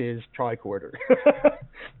racks his tricorder.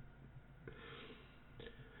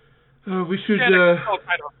 We should. All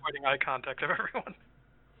kind of avoiding eye contact of everyone.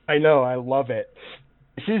 I know. I love it.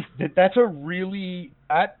 That's a really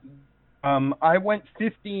I went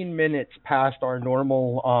 15 minutes past our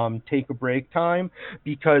normal take a break time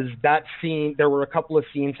because that scene. There were a couple of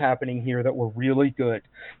scenes happening here that were really good.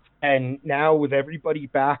 And now with everybody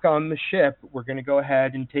back on the ship, we're going to go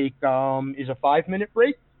ahead and take is a 5-minute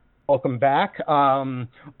break. Welcome back.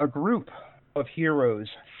 A group of heroes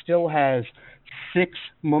still has 6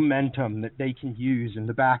 momentum that they can use in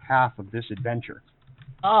the back half of this adventure.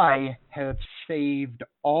 I have saved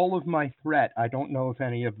all of my threat. I don't know if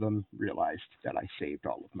any of them realized that I saved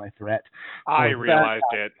all of my threat. I realized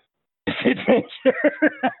it.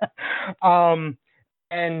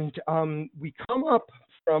 And we come up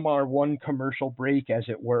from our one commercial break, as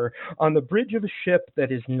it were, on the bridge of a ship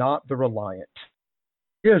that is not the Reliant.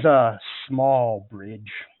 It is a small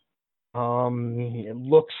bridge. It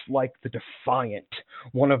looks like the Defiant,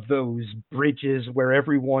 one of those bridges where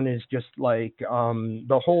everyone is just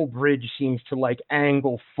the whole bridge seems to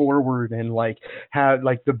angle forward and have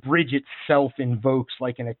the bridge itself invokes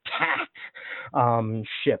an attack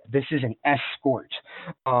ship. This is an escort.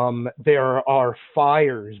 There are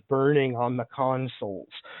fires burning on the consoles.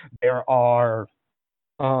 There are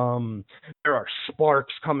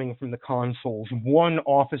sparks coming from the consoles. One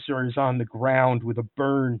officer is on the ground with a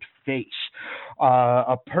burned face.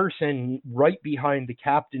 A person right behind the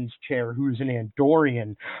captain's chair, who's an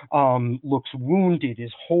Andorian, looks wounded.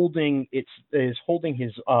 Is holding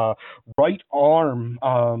his right arm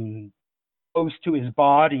close to his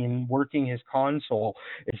body and working his console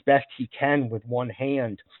as best he can with one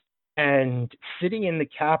hand. And sitting in the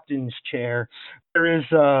captain's chair, there is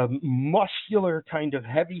a muscular, kind of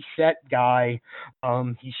heavy-set guy.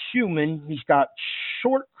 He's human. He's got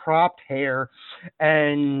short, cropped hair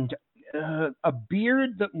and a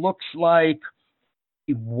beard that looks like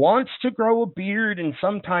he wants to grow a beard, and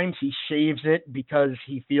sometimes he shaves it because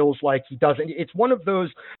he feels like he doesn't. It's one of those,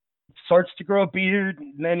 starts to grow a beard,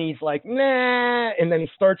 and then he's like, nah, and then he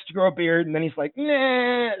starts to grow a beard, and then he's like,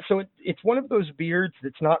 nah. So it's one of those beards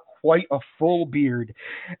that's not quite a full beard.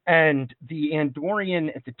 And the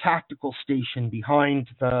Andorian at the tactical station behind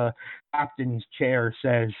the captain's chair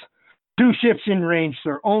says, 2 ships in range,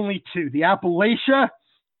 sir, only 2. The Appalachia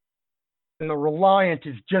and the Reliant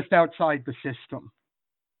is just outside the system.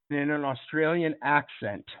 And in an Australian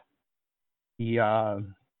accent,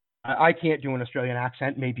 I can't do an Australian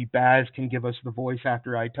accent. Maybe Baz can give us the voice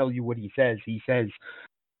after I tell you what he says. He says,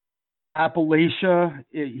 Appalachia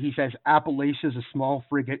is a small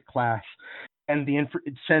frigate class. And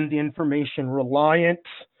send the information Reliant,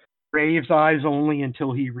 Graves' eyes only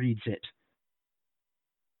until he reads it.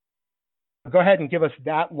 Go ahead and give us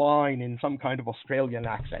that line in some kind of Australian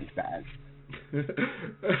accent, Baz.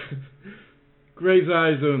 Graves'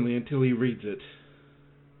 eyes only until he reads it.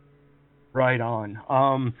 Right on.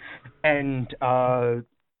 And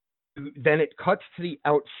then it cuts to the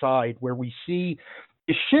outside where we see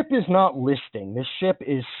the ship is not listing. This ship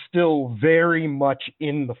is still very much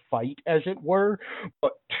in the fight, as it were,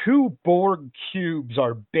 but 2 Borg cubes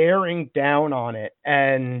are bearing down on it,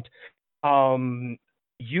 and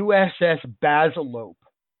USS Basilope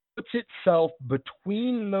puts itself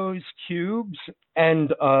between those cubes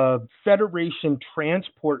and a Federation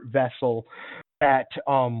transport vessel that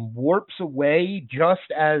warps away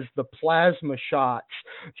just as the plasma shots,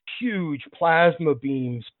 huge plasma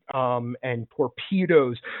beams and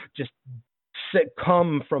torpedoes just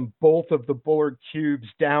come from both of the Borg cubes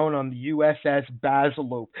down on the USS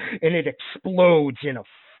Basilope, and it explodes in a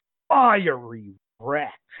fiery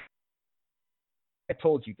wreck. I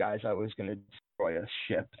told you guys I was going to destroy a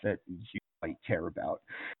ship that you might care about.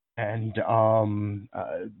 And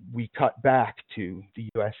we cut back to the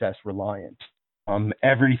USS Reliant.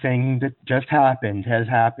 Everything that just happened has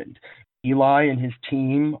happened. Eli and his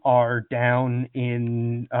team are down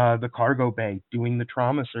in the cargo bay doing the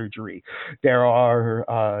trauma surgery. There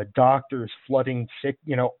are doctors flooding sick.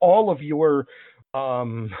 All of your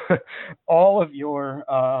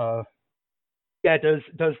yeah. Does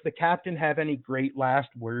the captain have any great last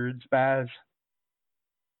words, Baz?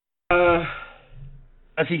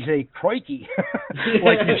 Does he say crikey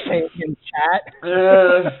like you're saying in chat?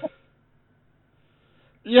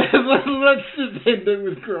 Yeah, let's just end it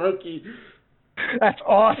with crikey. That's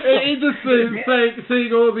awesome. It just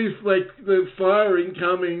seeing all these, like, the fire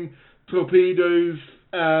incoming, torpedoes,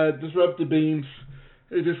 disruptor beams,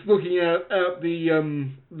 just looking out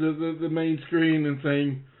the main screen and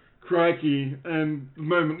saying crikey, and a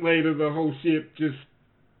moment later the whole ship just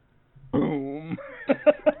boom.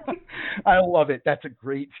 I love it. That's a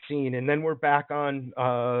great scene. And then we're back on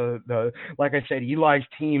like I said, Eli's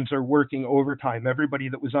teams are working overtime. Everybody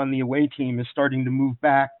that was on the away team is starting to move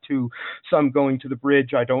back, to some going to the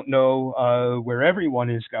bridge. I don't know where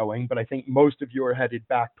everyone is going, but I think most of you are headed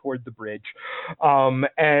back toward the bridge.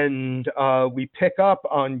 And we pick up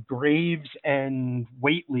on Graves and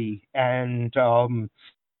Whately. And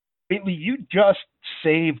Whately, you just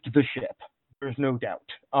saved the ship. There's no doubt.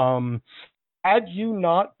 Had you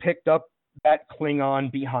not picked up that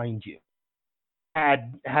Klingon behind you,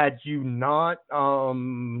 had you not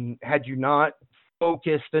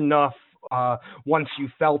focused enough once you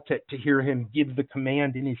felt it to hear him give the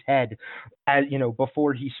command in his head,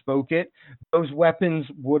 before he spoke it, those weapons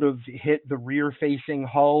would have hit the rear-facing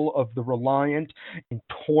hull of the Reliant and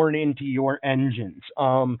torn into your engines.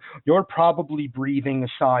 You're probably breathing a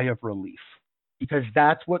sigh of relief, because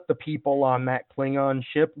that's what the people on that Klingon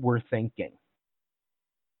ship were thinking.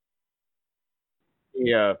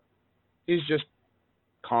 Yeah, he's just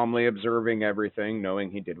calmly observing everything, knowing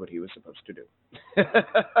he did what he was supposed to do.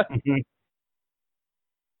 Mm-hmm.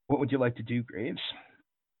 What would you like to do, Graves?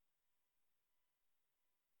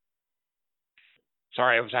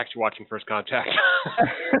 Sorry, I was actually watching First Contact.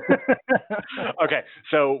 Okay,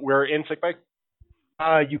 so we're in sickbay?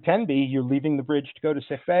 You can be. You're leaving the bridge to go to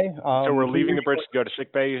sickbay. So we're leaving the bridge to go to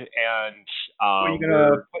sickbay, and who are you going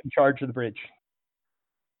to put in charge of the bridge?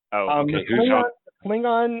 Oh, okay.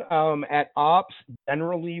 Klingon at ops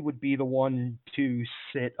generally would be the one to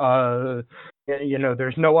sit You know,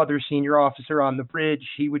 there's no other senior officer on the bridge.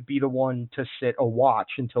 He would be the one to sit a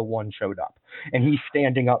watch until one showed up. And he's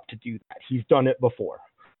standing up to do that. He's done it before.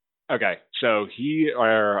 Okay, so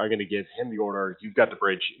I'm going to give him the order. You've got the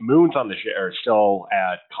bridge. Moon's on the ship, or still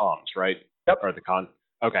at comms, right? Yep. Or the con.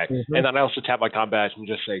 Okay, Mm-hmm. And then I also tap my combat and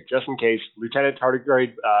just say, just in case, Lieutenant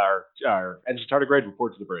Tardigrade, or Ensign Tardigrade,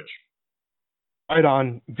 report to the bridge. Right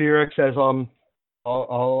on. Virak says,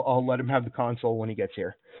 I'll let him have the console when he gets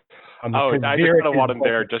here. I just kind of want him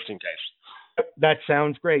there just in case. That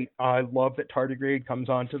sounds great. I love that Tardigrade comes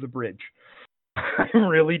onto the bridge. I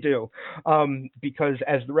really do. Because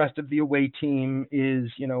as the rest of the away team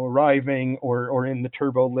is, arriving or in the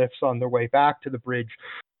turbo lifts on their way back to the bridge,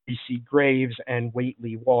 you see Graves and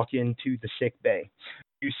Waitley walk into the sick bay.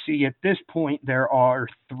 You see at this point there are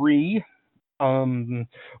 3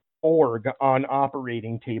 borg on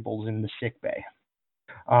operating tables in the sick bay.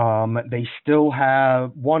 They still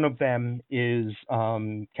have, one of them is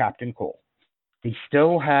Captain Cole. They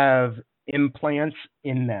still have implants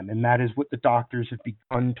in them, and that is what the doctors have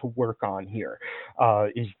begun to work on here,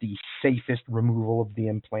 is the safest removal of the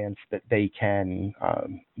implants that they can,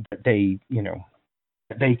 they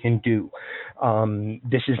can do.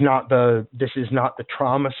 This is not the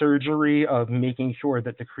trauma surgery of making sure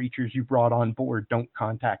that the creatures you brought on board don't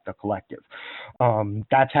contact the collective.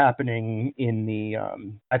 That's happening in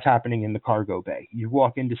the cargo bay. You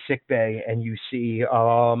walk into sick bay and you see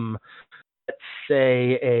let's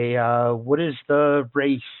say what is the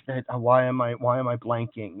race that why am I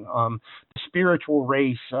blanking? The spiritual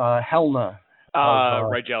race, Helna.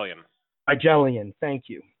 Rigelian. Rigelian, thank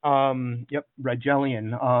you.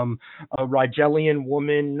 Rigelian. A Rigelian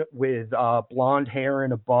woman with blonde hair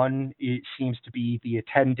and a bun. It seems to be the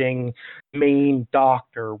attending main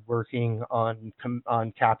doctor working on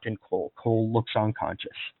Captain Cole. Cole looks unconscious.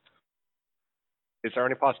 Is there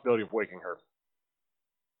any possibility of waking her?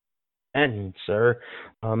 And, sir,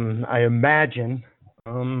 I imagine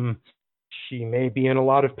she may be in a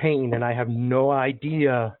lot of pain, and I have no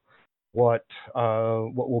idea what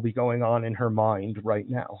will be going on in her mind right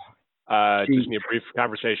now. Just need a brief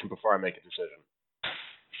conversation before I make a decision.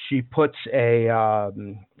 She puts a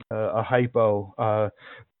hypo,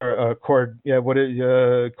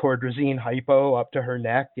 cordrazine hypo up to her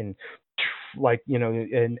neck, and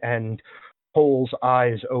and Cole's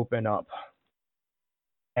eyes open up,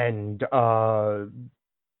 and you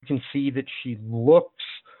can see that she looks.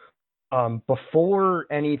 Before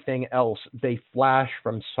anything else, they flash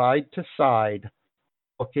from side to side,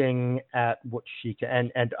 looking at what she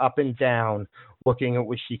can, and up and down, looking at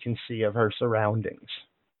what she can see of her surroundings.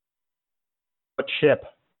 What ship?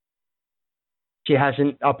 She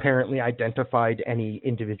hasn't apparently identified any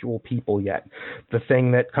individual people yet. The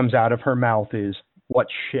thing that comes out of her mouth is, what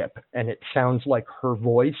ship? And it sounds like her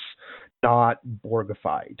voice, not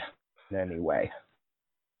Borgified in any way.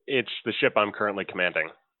 It's the ship I'm currently commanding.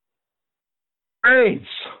 Graves!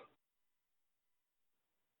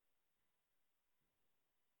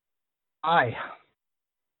 Hi.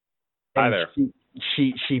 Hi there.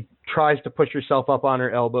 She tries to push herself up on her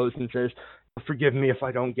elbows and says, "Forgive me if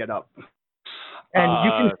I don't get up." And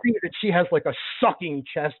you can see that she has like a sucking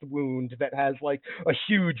chest wound that has like a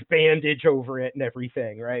huge bandage over it and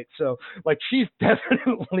everything, right? So like she's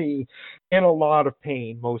definitely in a lot of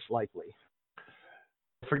pain, most likely.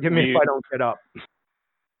 Forgive me if I don't get up.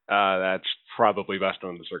 That's probably best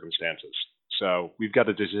under the circumstances. So we've got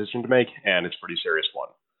a decision to make, and it's a pretty serious one.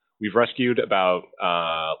 We've rescued about,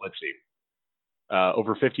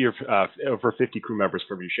 over 50 crew members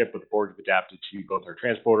from your ship, but the Borg have adapted to both our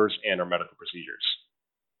transporters and our medical procedures.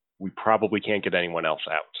 We probably can't get anyone else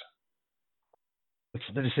out. What's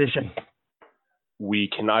the decision? We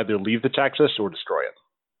can either leave the Texas or destroy it.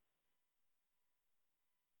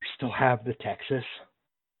 We still have the Texas.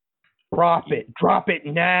 Drop it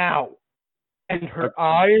now. And her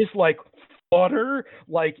eyes like flutter,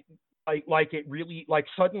 like it really, like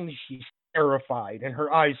suddenly she's terrified and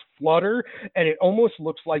her eyes flutter and it almost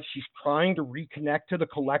looks like she's trying to reconnect to the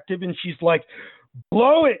collective and she's like,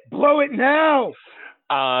 blow it now.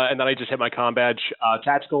 And then I just hit my comm badge,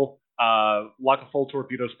 tactical, lock a full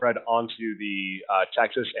torpedo spread onto the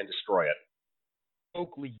Texas and destroy it.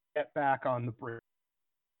 Oakley, get back on the bridge.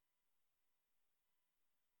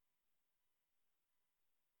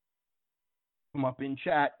 Come up in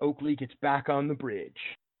chat. Oakley gets back on the bridge.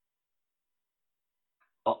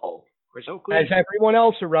 Uh-oh. Where's Oakley? As everyone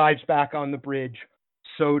else arrives back on the bridge,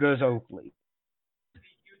 so does Oakley.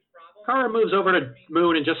 Kara moves over to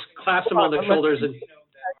Moon and just claps him on the shoulders and...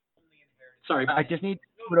 Sorry. I just need to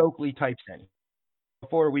see what Oakley types in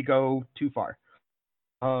before we go too far.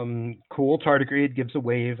 Cool. Tardigrade gives a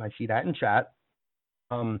wave. I see that in chat.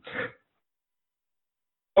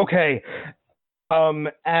 Okay.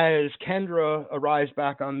 As Kendra arrives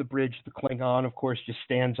back on the bridge, the Klingon, of course, just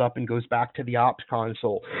stands up and goes back to the ops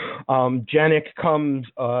console. Janik comes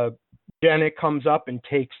up and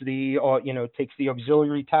takes the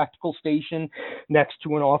auxiliary tactical station next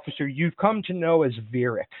to an officer you've come to know as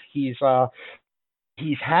Virik. He's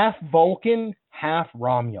half Vulcan, half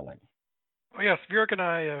Romulan. Oh yes, Virik and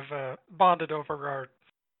I have bonded over our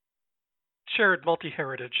shared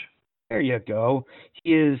multi-heritage. There you go.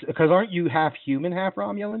 He is, because aren't you half human, half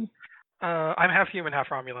Romulan? I'm half human, half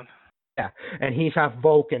Romulan. Yeah, and he's half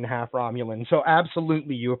Vulcan, half Romulan. So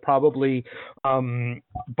absolutely, you have probably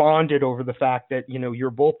bonded over the fact that you're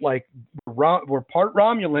both like we're part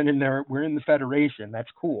Romulan and we're in the Federation.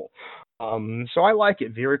 That's cool. So I like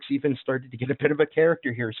it. Virik's even started to get a bit of a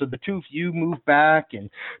character here. So the two of you move back,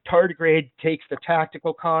 and Tardigrade takes the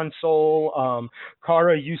tactical console.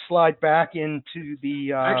 Kara, you slide back into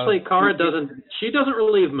the. Actually, Kara doesn't. She doesn't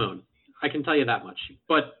relieve Moon. I can tell you that much.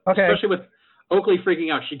 But especially with Oakley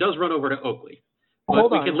freaking out, she does run over to Oakley.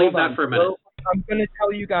 But we can leave that for a minute. Well, I'm going to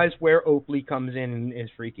tell you guys where Oakley comes in and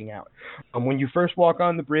is freaking out. When you first walk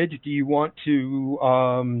on the bridge, do you want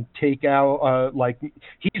to take out,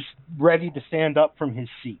 he's ready to stand up from his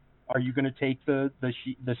seat. Are you going to take the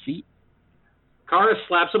seat? Kara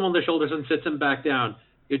slaps him on the shoulders and sits him back down.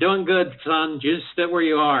 You're doing good, son. Just sit where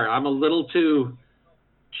you are. I'm a little too...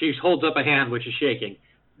 She holds up a hand, which is shaking.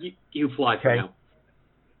 You fly for now.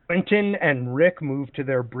 Quentin and Rick move to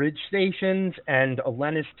their bridge stations, and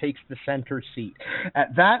Elenis takes the center seat.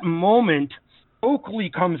 At that moment, Oakley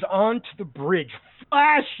comes onto the bridge,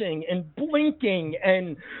 flashing and blinking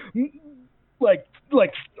and like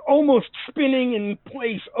almost spinning in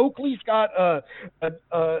place. Oakley's got a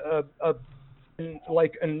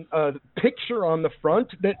picture on the front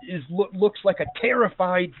that looks like a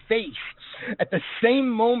terrified face. At the same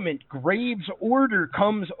moment, Graves' order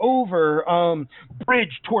comes over.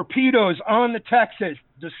 Bridge torpedoes on the Texas,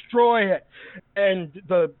 destroy it, and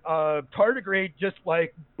the tardigrade just boop,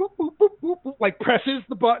 boop, boop, boop, boop, presses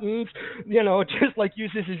the buttons. Just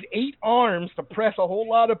uses his 8 arms to press a whole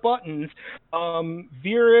lot of buttons.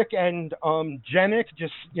 Virik and Janik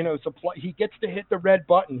just supply. He gets to hit the red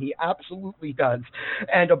button. He absolutely does,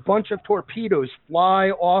 and a bunch of torpedoes fly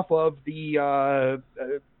off of the.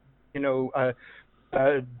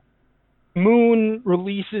 Moon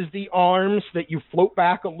releases the arms that you float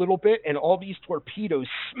back a little bit, and all these torpedoes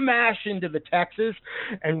smash into the Texas,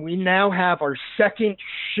 and we now have our second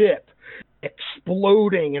ship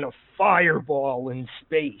exploding in a fireball in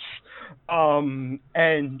space.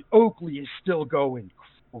 And Oakley is still going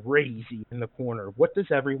crazy in the corner. What does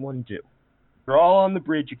everyone do? They're all on the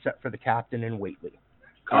bridge except for the captain and Whately.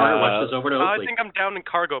 Carter watches over to Oakley. I think I'm down in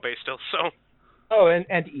cargo bay still, so... Oh,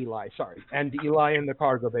 and Eli, sorry. And Eli in the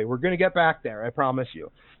cargo bay. We're going to get back there, I promise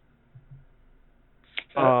you.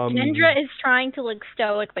 Kendra is trying to look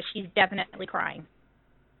stoic, but she's definitely crying.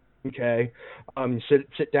 Okay.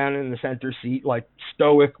 Sit down in the center seat,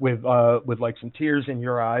 stoic with some tears in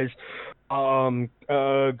your eyes. Going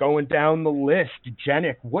down the list,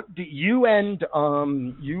 Janik, what do you and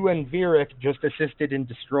Virik just assisted in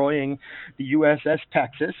destroying the USS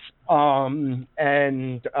Texas,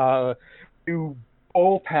 and you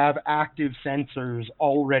both have active sensors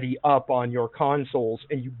already up on your consoles,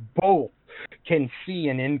 and you both can see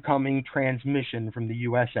an incoming transmission from the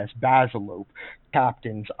USS Basilope,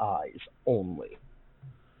 captain's eyes only.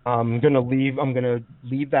 I'm gonna leave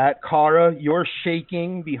that. Kara, you're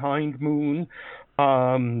shaking behind Moon,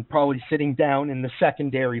 probably sitting down in the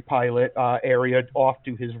secondary pilot area off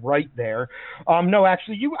to his right there. No,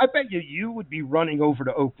 actually, I bet you would be running over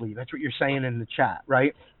to Oakley. That's what you're saying in the chat,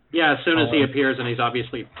 right? Yeah, as soon as he appears, and he's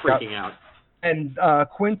obviously freaking out. And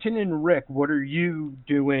Quentin and Rick, what are you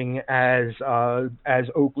doing as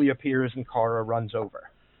Oakley appears and Kara runs over?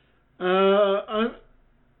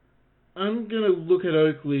 I'm gonna look at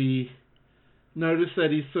Oakley, notice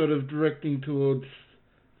that he's sort of directing towards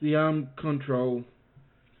the arm control,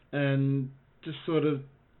 and just sort of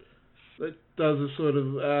does a sort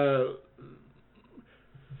of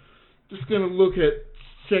just gonna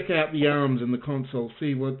check out the arms in the console,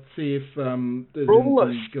 see if there's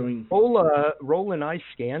anything going. Roll an I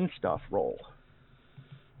scan stuff roll.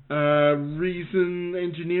 Reason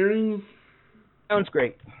engineering. Sounds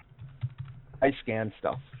great. I scan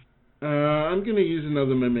stuff. I'm gonna use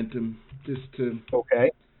another momentum just to. Okay.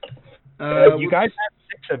 You guys have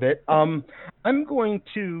 6 of it. I'm going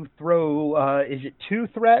to throw. Is it 2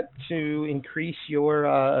 threat to increase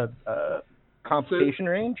your complication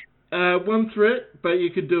range? 1 threat, but you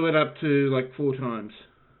could do it up to 4 times.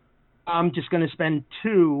 I'm just going to spend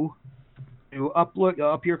 2 to up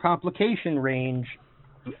your complication range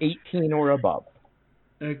to 18 or above.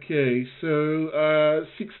 Okay, so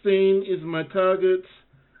 16 is my target.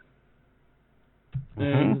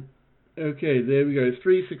 And okay, there we go.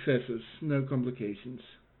 3 successes, no complications.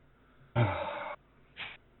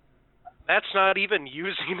 That's not even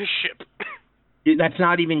using the ship. That's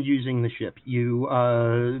not even using the ship. You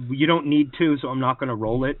don't need to, so I'm not going to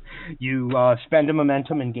roll it. You spend a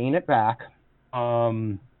momentum and gain it back.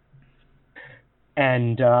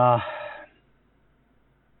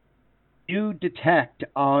 You detect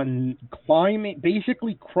on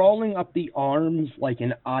basically crawling up the arms like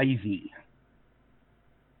an ivy,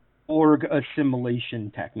 Borg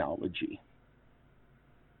assimilation technology.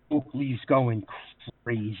 Oakley's going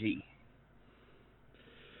crazy.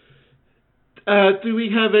 Do we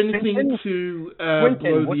have anything to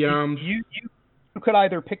Quentin, blow the arms? You could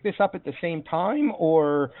either pick this up at the same time,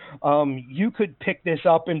 or you could pick this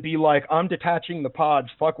up and be like, I'm detaching the pods,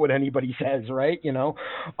 fuck what anybody says, right? You know?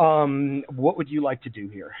 What would you like to do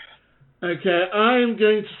here? Okay, I'm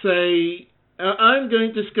going to say, I'm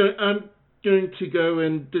going to go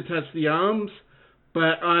and detach the arms,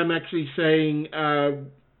 but I'm actually saying,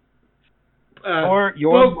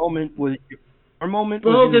 your moment was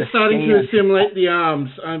Borg is starting to assimilate the arms.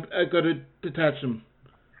 I've got to detach them.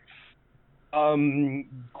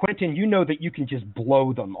 Quentin, you know that you can just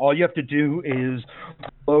blow them. All you have to do is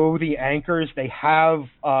blow the anchors. They have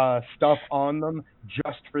stuff on them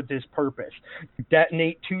just for this purpose. You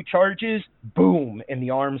detonate 2 charges, boom, and the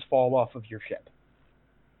arms fall off of your ship.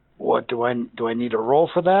 What do I need a roll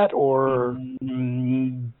for that, or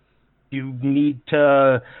you need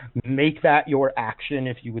to make that your action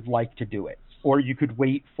if you would like to do it? Or you could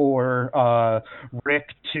wait for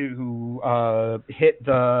Rick to hit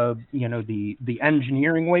the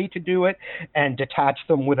engineering way to do it and detach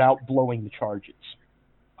them without blowing the charges.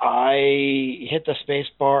 I hit the space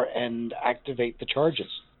bar and activate the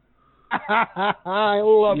charges. I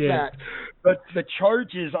love that. But the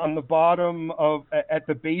charges on the bottom at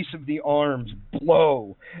the base of the arms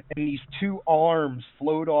blow, and these 2 arms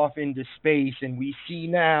float off into space, and we see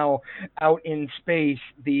now out in space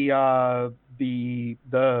the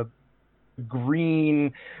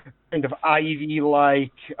green kind of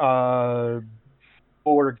ivy-like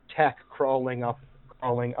Borg tech crawling up.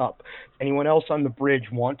 Anyone else on the bridge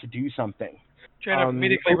want to do something? Janet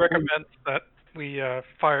immediately recommends that we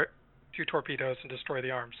fire 2 torpedoes and destroy the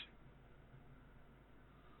arms.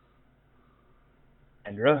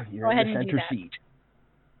 Andra, you're in the center seat.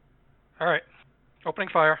 All right, opening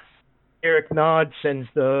fire. Eric nods, sends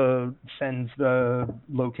the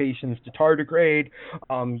locations to tardigrade.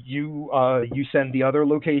 You send the other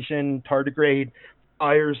location. Tardigrade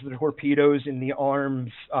fires the torpedoes in the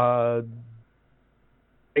arms.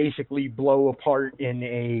 Basically blow apart in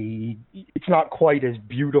it's not quite as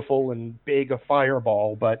beautiful and big a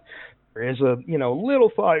fireball, but there is a little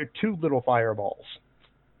fire, 2 little fireballs.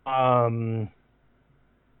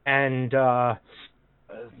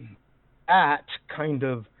 That kind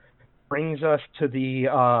of brings us to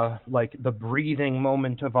the breathing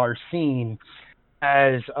moment of our scene,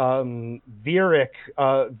 as Virik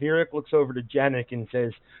looks over to Jenik and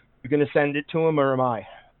says, "You're going to send it to him, or am I?"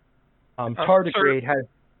 Tardigrade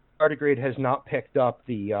has not picked up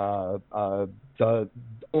the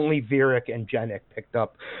only Virik and Jenik picked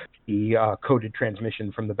up the coded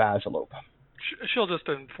transmission from the Basilope. She'll just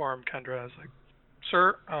inform Kendra as like,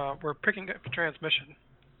 "Sir, we're picking up the transmission."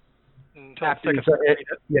 And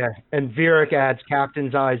and Virik adds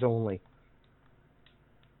captain's eyes only.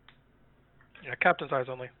 Yeah, captain's eyes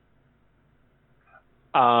only.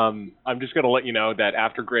 I'm just going to let you know that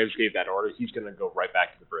after Graves gave that order, he's going to go right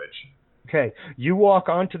back to the bridge. Okay, you walk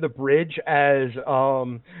onto the bridge as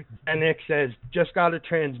Jenik says, "Just got a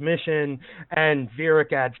transmission," and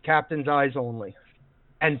Virik adds captain's eyes only.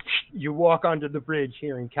 And you walk onto the bridge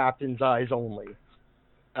hearing captain's eyes only.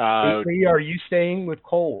 Are you staying with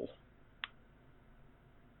Cole?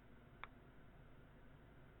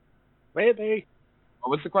 Maybe.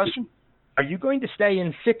 What was the question? Are you going to stay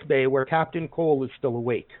in sickbay where Captain Cole is still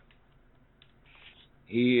awake?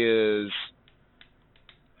 He is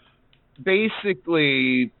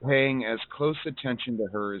basically paying as close attention to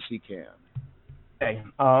her as he can. Okay.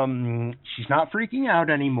 She's not freaking out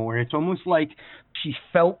anymore. It's almost like she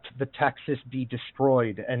felt the Texas be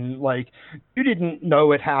destroyed, and like you didn't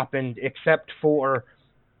know it happened except for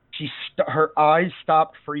her eyes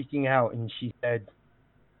stopped freaking out, and she said,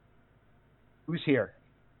 "Who's here?"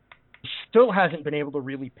 She still hasn't been able to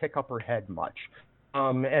really pick up her head much.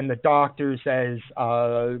 And the doctor says,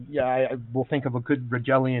 we'll think of a good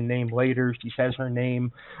Regellian name later. She says her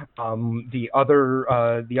name. The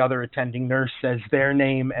other attending nurse says their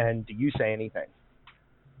name, and do you say anything?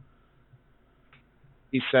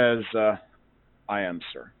 He says, I am,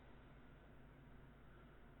 sir.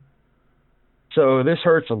 So this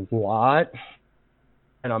hurts a lot,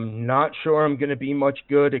 and I'm not sure I'm going to be much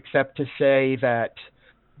good except to say that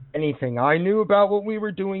anything I knew about what we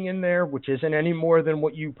were doing in there, which isn't any more than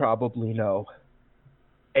what you probably know,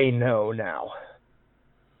 they know now.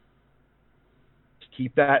 Just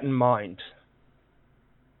keep that in mind.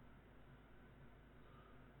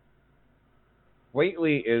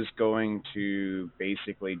 Whately is going to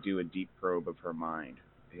basically do a deep probe of her mind.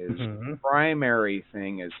 His primary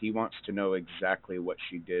thing is he wants to know exactly what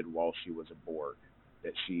she did while she was a Borg,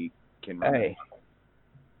 that she can remember. Hey.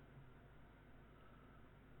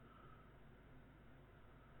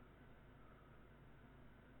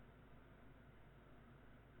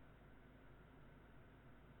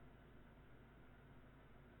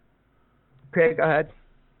 Okay, go ahead.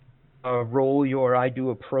 Roll your I do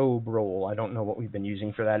a probe roll. I don't know what we've been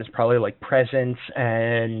using for that. It's probably like presence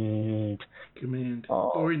and command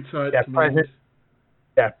or inside command.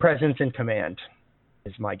 Presence and command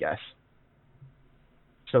is my guess.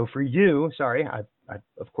 So for you, sorry, I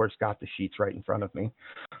of course got the sheets right in front of me.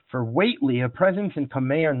 For Whately, a presence and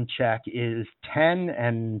command check is 10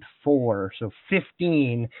 and 4, so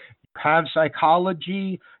 15. Have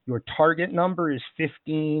psychology, your target number is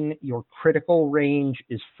 15, your critical range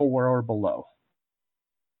is 4 or below.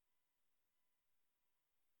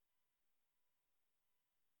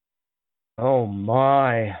 Oh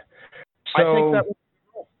my. So, I think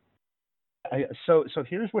that so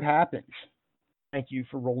here's what happens. Thank you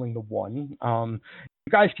for rolling the 1. You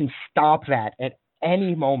guys can stop that at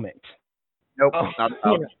any moment. Nope, not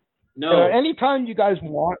allowed. No. Anytime you guys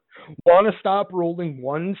want to stop rolling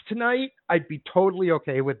 1s tonight, I'd be totally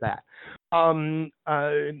okay with that.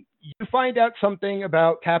 You find out something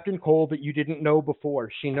about Captain Cole that you didn't know before.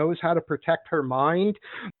 She knows how to protect her mind,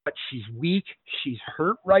 but she's weak, she's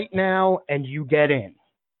hurt right now, and you get in.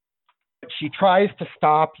 She tries to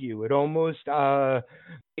stop you. It almost,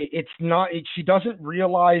 it's not, she doesn't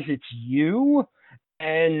realize it's you,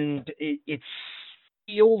 and it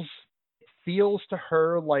feels to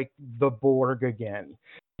her like the Borg again,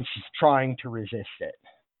 and she's trying to resist it.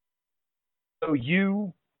 So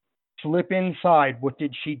you slip inside. What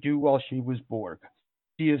did she do while she was Borg?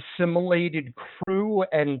 She assimilated crew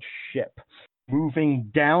and ship,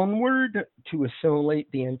 moving downward to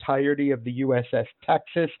assimilate the entirety of the USS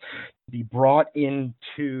Texas to be brought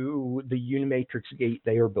into the Unimatrix gate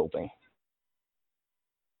they are building.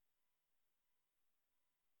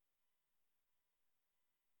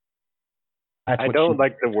 I don't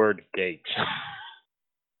like the word gate.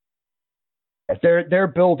 They're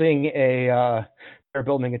building a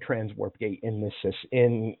transwarp gate in this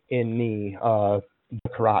in the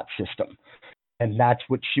Karat system, and that's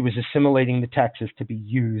what she was assimilating the Texas to be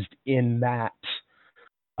used in that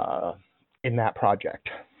project.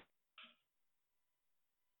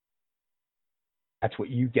 That's what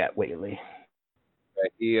you get, Whately.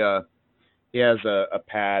 He has a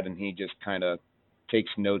pad, and he just kind of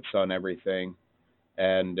takes notes on everything,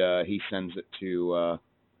 and he sends it to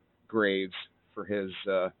Graves for his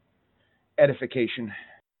edification.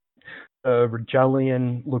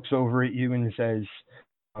 Regellian looks over at you and says,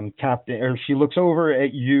 Captain, or she looks over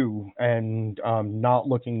at you and not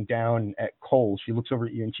looking down at Cole. She looks over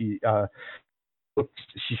at you and she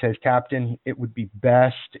says, Captain, it would be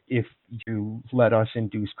best if you let us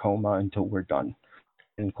induce coma until we're done.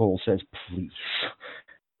 And Cole says, please.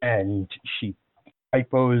 And she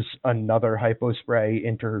hypos another hypo spray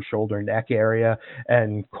into her shoulder neck area,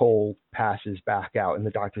 and Cole passes back out, and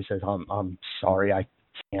the doctor says, I'm sorry, I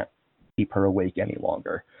can't keep her awake any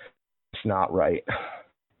longer. It's not right.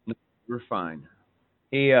 We're fine.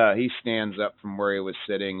 He stands up from where he was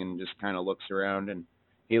sitting and just kind of looks around, and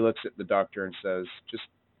he looks at the doctor and says, just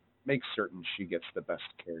make certain she gets the best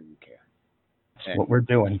care you can. That's what we're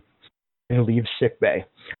doing. And leave sickbay.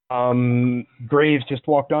 Graves just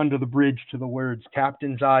walked onto the bridge to the words,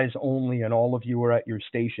 Captain's eyes only, and all of you are at your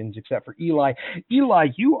stations except for Eli. Eli,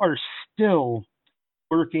 you are still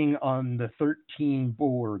working on the 13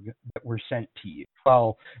 Borg that were sent to you.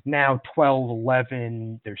 Well, now 12,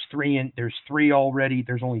 11, there's three already,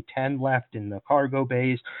 there's only 10 left in the cargo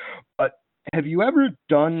bays. But have you ever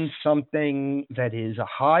done something that is a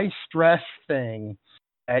high-stress thing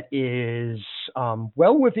that is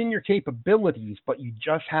well within your capabilities, but you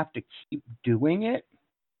just have to keep doing it?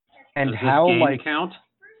 And Does how, this game like, count?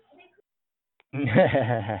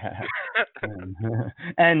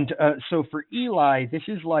 And so for Eli, this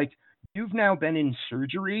is like you've now been in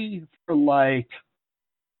surgery for like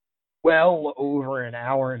well over an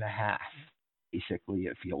hour and a half, basically,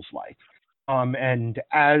 it feels like. And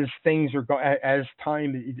as things are as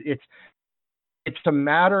time, it's a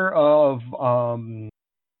matter of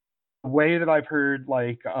the way that I've heard,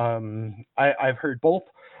 like I've heard both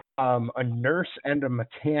a nurse and a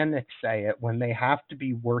mechanic say it when they have to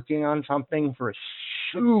be working on something for a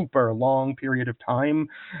super long period of time.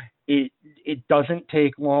 It doesn't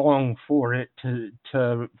take long for it to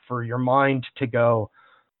for your mind to go,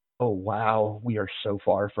 oh wow, we are so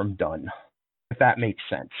far from done. If that makes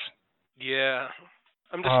sense. Yeah.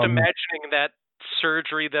 I'm just imagining that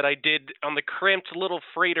surgery that I did on the cramped little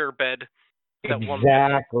freighter bed.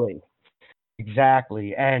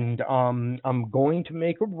 Exactly. And I'm going to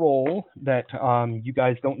make a roll that you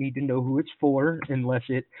guys don't need to know who it's for unless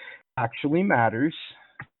it actually matters.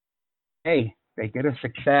 Hey, they get a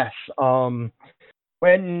success.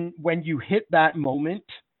 When you hit that moment,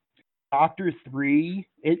 Doctor 3,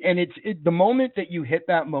 the moment that you hit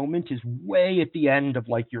that moment is way at the end of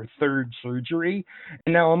like your third surgery.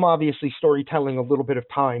 And now I'm obviously storytelling a little bit of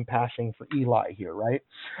time passing for Eli here, right?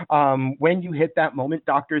 When you hit that moment,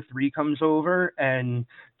 Doctor 3 comes over and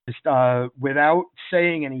just without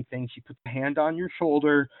saying anything, she puts a hand on your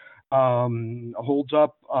shoulder, holds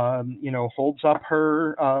up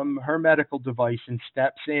her medical device and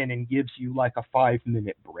steps in and gives you like a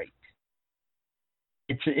 5-minute break.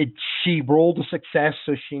 She rolled a success,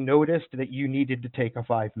 so she noticed that you needed to take a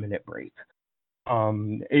 5-minute break.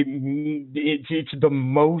 It's the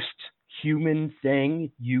most human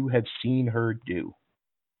thing you have seen her do.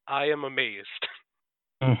 I am amazed.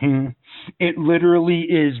 Mm-hmm. It literally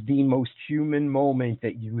is the most human moment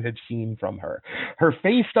that you have seen from her. Her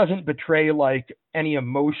face doesn't betray like any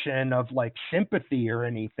emotion of like sympathy or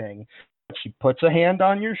anything. She puts a hand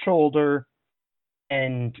on your shoulder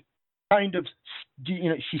and kind of,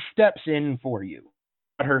 she steps in for you.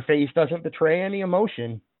 But her face doesn't betray any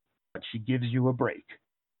emotion, but she gives you a break.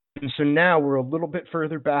 And so now we're a little bit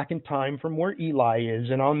further back in time from where Eli is.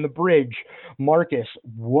 And on the bridge, Marcus,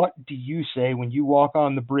 what do you say when you walk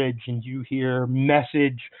on the bridge and you hear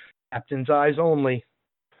message, captain's eyes only?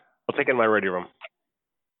 I'll take it in my ready room.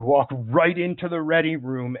 Walk right into the ready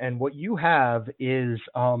room, and what you have is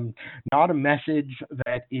not a message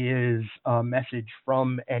that is a message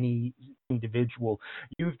from any individual.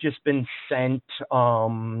 You've just been sent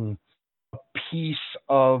a piece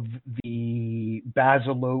of the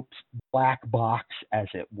Basilope's black box, as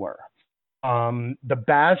it were. The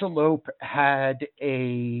Basilope had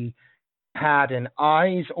an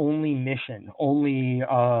eyes-only mission. Only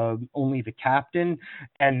the captain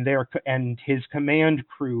and his command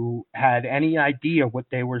crew had any idea what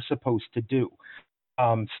they were supposed to do.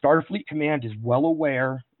 Starfleet Command is well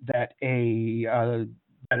aware that a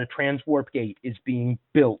transwarp gate is being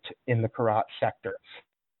built in the Karat sector.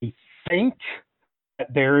 They think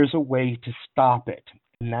that there is a way to stop it,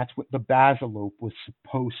 and that's what the Basilope was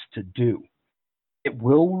supposed to do. It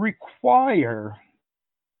will require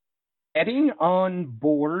getting on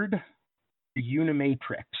board the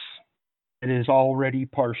Unimatrix that is already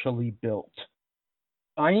partially built,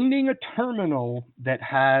 finding a terminal that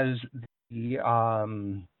has the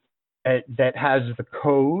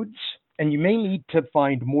codes, and you may need to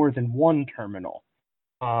find more than one terminal.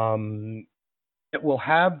 It will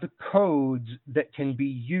have the codes that can be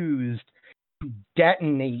used to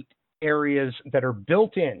detonate areas that are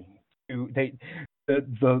built in.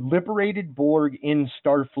 The liberated Borg in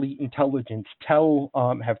Starfleet intelligence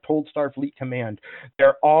have told Starfleet Command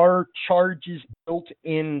there are charges built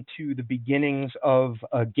into the beginnings of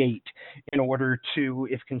a gate in order to,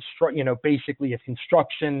 if construction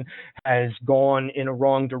has gone in a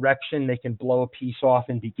wrong direction, they can blow a piece off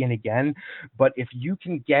and begin again. But if you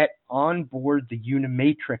can get on board the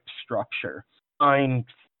Unimatrix structure, find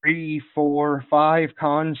 3, 4, 5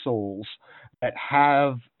 consoles that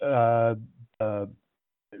have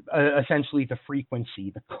essentially the frequency,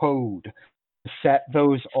 the code, set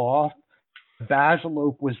those off.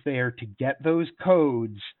 Basilope was there to get those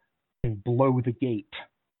codes and blow the gate.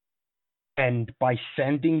 And by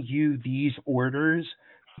sending you these orders,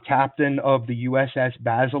 the captain of the USS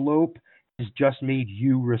Basilope has just made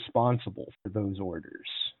you responsible for those orders.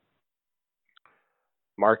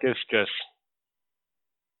 Marcus just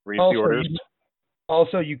reads the orders.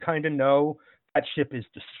 Also, you kind of know that ship is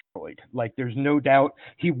destroyed. Like, there's no doubt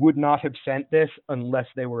he would not have sent this unless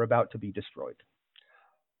they were about to be destroyed.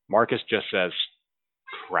 Marcus just says,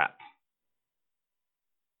 crap.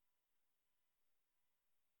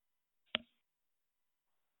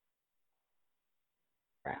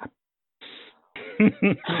 Crap.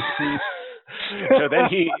 So then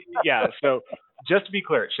so just to be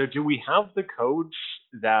clear, so do we have the codes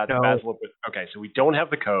that No. Basilope... Okay, so we don't have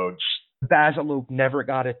the codes. Basilope never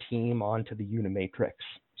got a team onto the Unimatrix.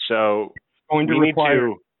 So Going to we require,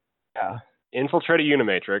 need to infiltrate a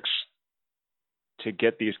Unimatrix to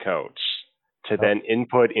get these codes, to then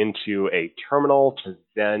input into a terminal, to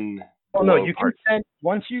then... Oh, no, you can send...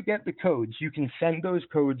 Once you get the codes, you can send those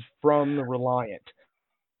codes from the Reliant.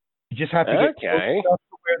 You just have to get close enough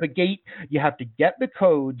to where the gate... You have to get the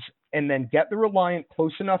codes and then get the Reliant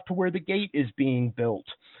close enough to where the gate is being built,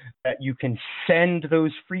 that you can send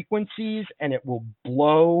those frequencies, and it will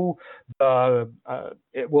blow the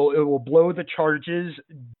it will blow the charges,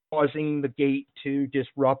 causing the gate to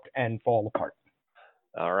disrupt and fall apart.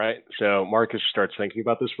 All right. So Marcus starts thinking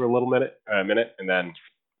about this for a minute, and then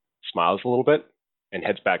smiles a little bit and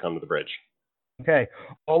heads back onto the bridge. Okay.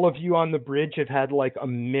 All of you on the bridge have had like a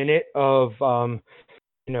minute of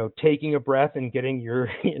taking a breath and getting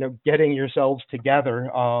yourselves together.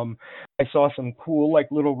 I saw some cool like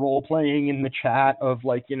little role playing in the chat of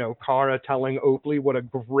Kara telling Oakley what a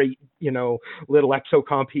great little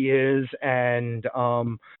exocomp he is, and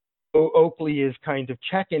Oakley is kind of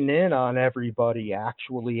checking in on everybody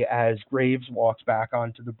actually as Graves walks back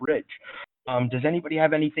onto the bridge. Does anybody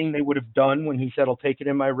have anything they would have done when he said, "I'll take it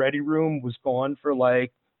in my ready room"? Was gone for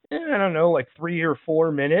like 3 or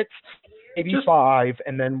 4 minutes, maybe 5,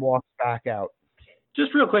 and then walked back out.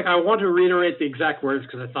 Just real quick, I want to reiterate the exact words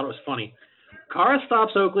because I thought it was funny. Kara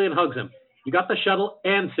stops Oakley and hugs him. You got the shuttle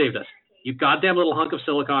and saved us. You goddamn little hunk of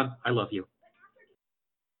silicon. I love you.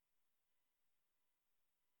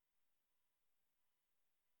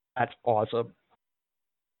 That's awesome.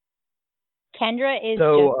 Kendra is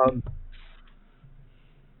go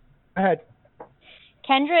ahead.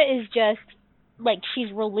 Kendra is just like,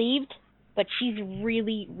 she's relieved, but she's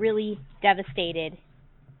really, really devastated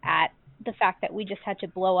at the fact that we just had to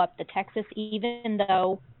blow up the Texas, even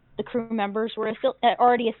though the crew members were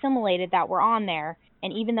already assimilated that were on there,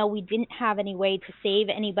 and even though we didn't have any way to save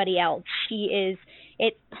anybody else,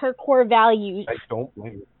 her core values. I don't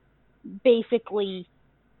blame you. Basically,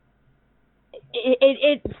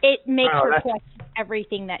 it makes her question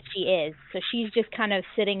everything that she is. So she's just kind of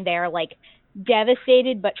sitting there like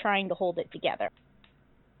devastated, but trying to hold it together.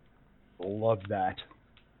 Love that.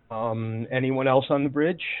 Anyone else on the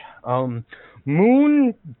bridge?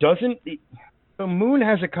 Moon doesn't. Moon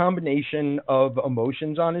has a combination of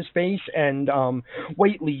emotions on his face, and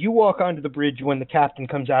Waitley, you walk onto the bridge when the captain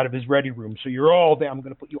comes out of his ready room, so you're all there. I'm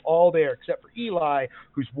going to put you all there, except for Eli,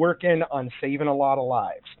 who's working on saving a lot of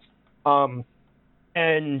lives.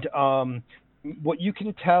 What you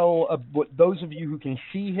can tell of those of you who can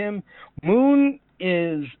see him, Moon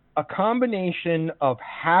is a combination of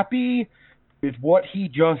happy with what he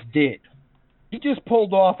just did. He just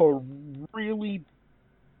pulled off a really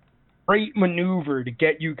great maneuver to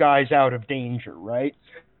get you guys out of danger, right?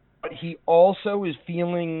 But he also is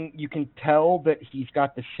feeling, you can tell that he's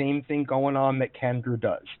got the same thing going on that Kendra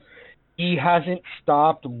does. He hasn't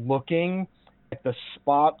stopped looking at the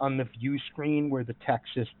spot on the view screen where the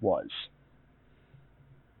Texas was.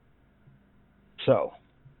 So,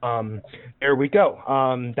 there we go.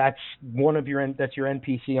 That's your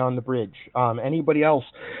NPC on the bridge. Anybody else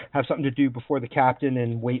have something to do before the captain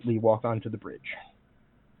and Waitley walk onto the bridge?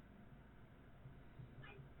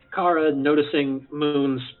 Kara, noticing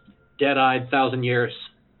Moon's dead-eyed thousand-yard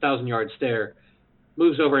stare,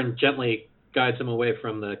 moves over and gently guides him away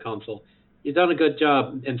from the console. You've done a good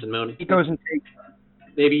job, Ensign Moon. He goes and takes.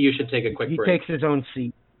 Maybe you should take a quick break. He takes his own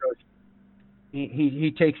seat.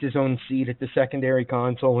 He takes his own seat at the secondary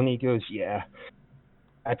console, and he goes, "Yeah,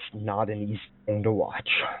 that's not an easy thing to watch."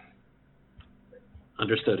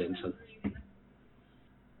 Understood, Ensign.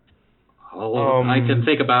 All I can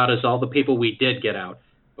think about is all the people we did get out.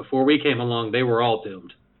 Before we came along, they were all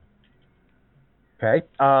doomed. Okay.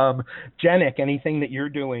 Jenik, anything that you're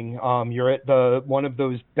doing? You're at one of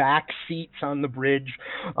those back seats on the bridge,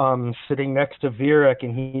 sitting next to Virak,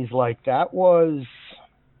 and he's like, "That was..."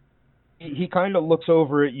 He kind of looks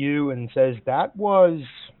over at you and says, "That was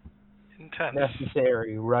intense,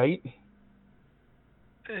 necessary, right?"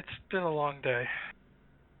 It's been a long day.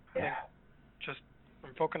 Yeah.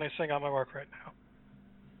 I'm focusing on my work right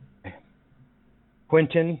now.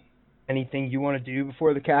 Quentin, anything you want to do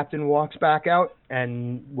before the captain walks back out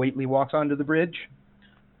and Waitley walks onto the bridge?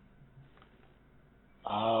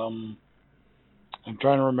 I'm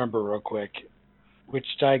trying to remember real quick. Which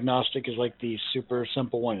diagnostic is like the super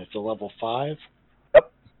simple one? It's a level 5?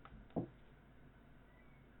 Yep.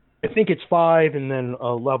 I think it's 5, and then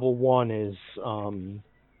level 1 is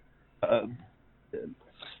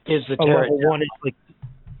is the level 1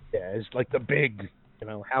 is like the big,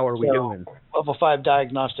 how are we doing? Level 5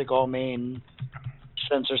 diagnostic all main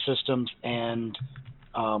sensor systems and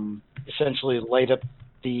essentially light up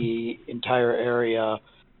the entire area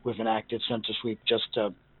with an active sensor sweep just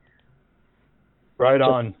to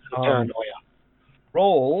on paranoia.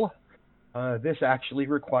 Roll. This actually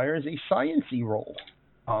requires a science-y roll.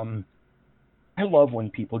 I love when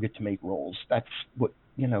people get to make rolls. That's what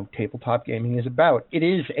tabletop gaming is about. It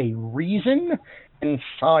is a reason and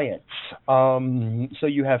science. So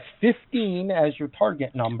you have 15 as your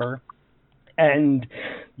target number, and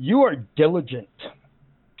you are diligent.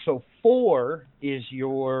 So 4 is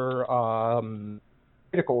your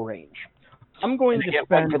critical range. I'm going to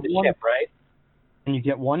spend one for the ship, right? And you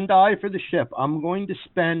get 1 die for the ship. I'm going to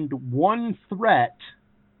spend 1 threat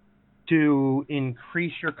to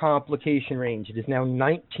increase your complication range. It is now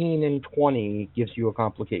 19 and 20 gives you a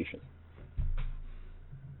complication.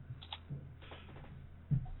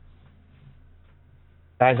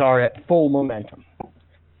 Guys are at full momentum.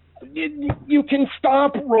 You can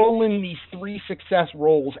stop rolling these 3 success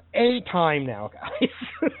rolls anytime now, guys.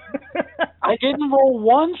 I didn't roll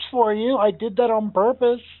once for you. I did that on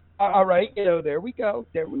purpose. All right, there we go.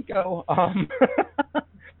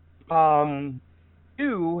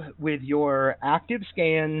 You with your active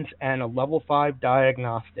scans and a level 5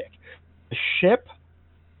 diagnostic. The ship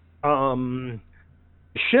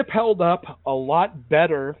held up a lot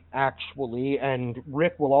better, actually, and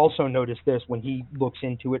Rick will also notice this when he looks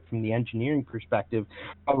into it from the engineering perspective,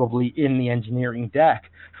 probably in the engineering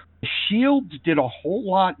deck. The shields did a whole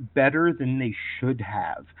lot better than they should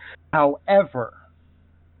have. However,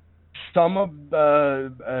 some of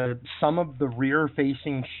the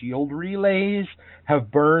rear-facing shield relays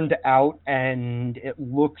have burned out, and it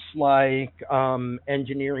looks like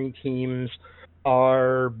engineering teams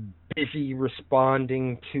are busy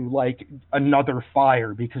responding to like another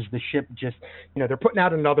fire because the ship just, they're putting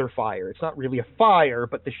out another fire. It's not really a fire,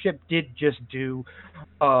 but the ship did just do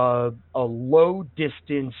a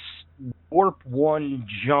low-distance warp 1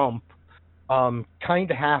 jump, kind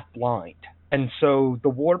of half-blind. And so the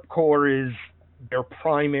warp core is their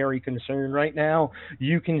primary concern right now.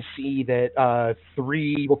 You can see that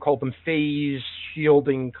 3, we'll call them phase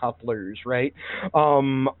shielding couplers, right,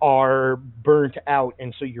 are burnt out.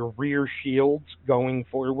 And so your rear shields going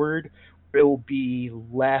forward will be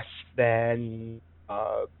less than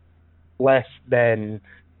the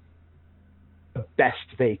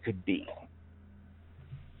best they could be.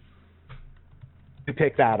 To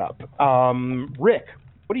pick that up. Rick,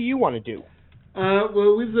 what do you want to do?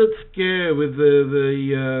 Well, with that scare with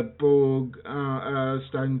the Borg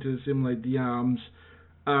starting to assimilate the arms,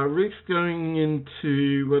 Rick's going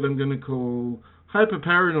into what I'm going to call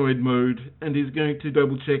hyper-paranoid mode, and he's going to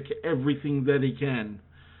double-check everything that he can.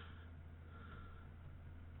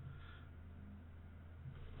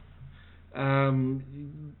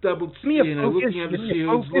 Looking at the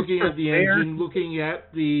shields, looking at the engine, looking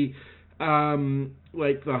at the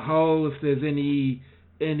the hull, if there's any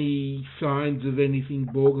signs of anything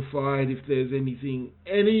Borgified, if there's anything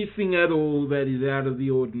at all that is out of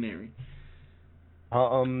the ordinary.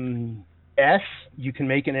 Yes, you can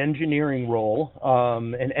make an engineering roll,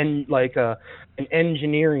 an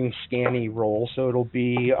engineering scanning roll. So it'll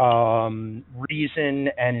be reason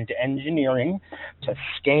and engineering to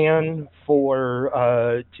scan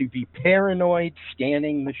for to be paranoid,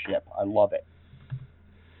 scanning the ship. I love it.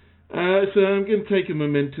 So I'm going to take a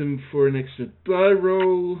momentum for an extra die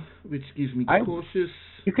roll, which gives me cautious.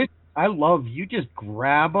 You just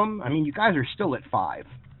grab them. I mean, you guys are still at 5.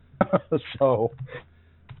 So.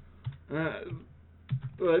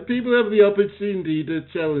 People have the opportunity to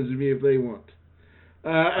challenge me if they want.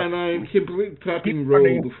 And I'm completely tapping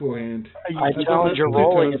roll beforehand. I challenge your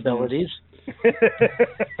rolling abilities.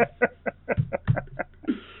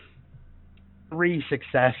 3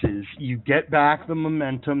 successes. You get back the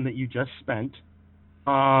momentum that you just spent.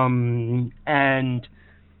 And I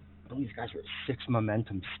believe you guys are at 6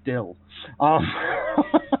 momentum still.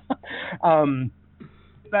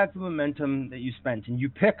 Back the momentum that you spent, and you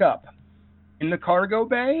pick up in the cargo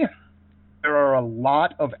bay. There are a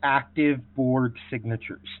lot of active Borg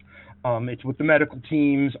signatures. It's what the medical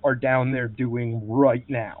teams are down there doing right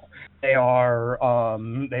now. They are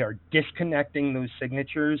disconnecting those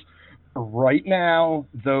signatures. Right now,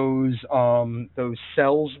 those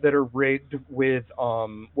cells that are rigged with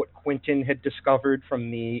what Quentin had discovered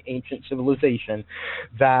from the ancient civilization,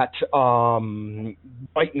 that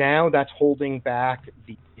right now that's holding back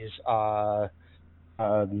these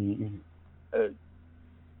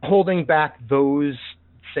holding back those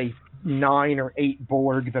safeties. 9 or 8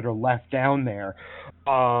 Borg that are left down there.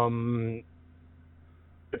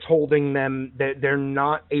 It's holding them. They're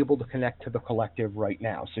not able to connect to the collective right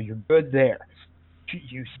now, so you're good there.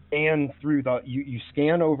 You scan through you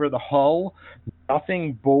scan over the hull.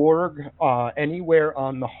 Nothing Borg anywhere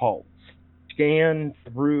on the hull. Scan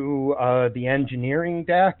through the engineering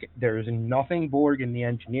deck. There's nothing Borg in the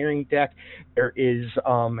engineering deck. There is,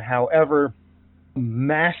 however, a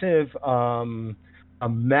massive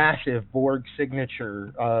Borg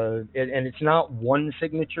signature, and it's not one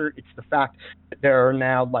signature. It's the fact that there are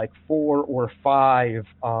now like 4 or 5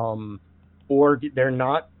 Borg. They're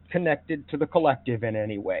not connected to the collective in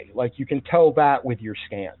any way. Like, you can tell that with your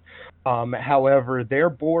scan. However, their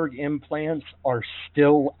Borg implants are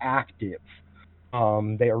still active.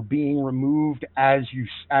 They are being removed as you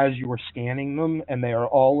are scanning them, and they are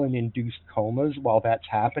all in induced comas while that's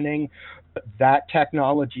happening. But that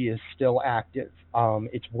technology is still active.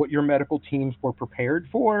 It's what your medical teams were prepared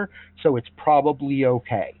for, so it's probably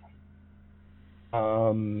okay.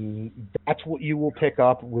 That's what you will pick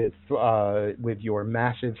up with your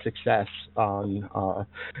massive success on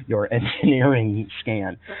your engineering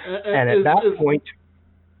scan. And at that point,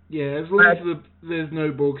 yeah, as long as there's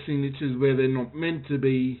no Borg signatures where they're not meant to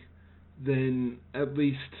be, then at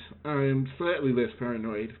least I am slightly less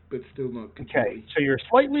paranoid, but still not completely. Okay, so you're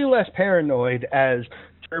slightly less paranoid as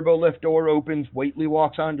turbo lift door opens, Whately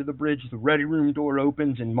walks onto the bridge, the ready room door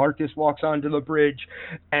opens, and Marcus walks onto the bridge.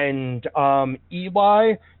 And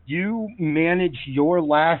Eli, you manage your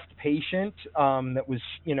last patient that was,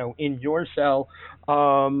 in your cell.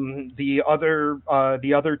 The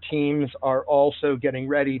other teams are also getting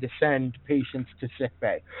ready to send patients to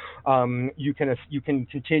sickbay. You can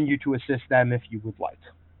continue to assist them if you would like.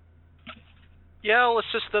 Yeah, I'll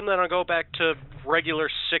assist them, then I'll go back to regular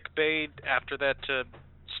sickbay after that to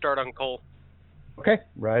start on Cole. Okay,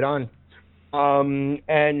 right on.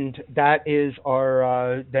 And that is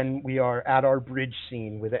our, then we are at our bridge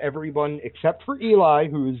scene with everyone except for Eli,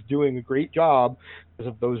 who is doing a great job because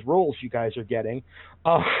of those rolls you guys are getting.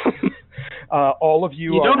 All of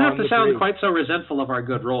you. You don't have to sound bridge. quite so resentful of our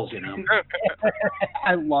good rolls,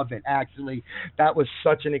 I love it, actually. That was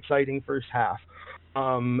such an exciting first half.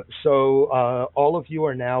 So all of you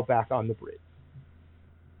are now back on the bridge.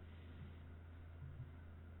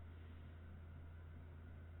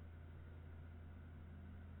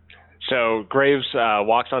 So Graves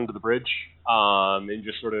walks onto the bridge and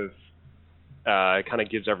just sort of kind of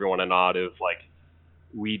gives everyone a nod of like,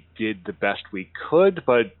 we did the best we could,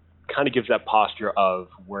 but kind of gives that posture of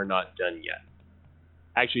we're not done yet.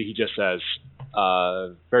 Actually, he just says,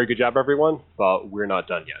 very good job, everyone, but we're not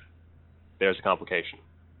done yet. There's a complication.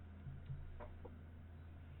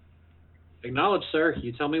 Acknowledged, sir.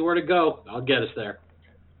 You tell me where to go. I'll get us there.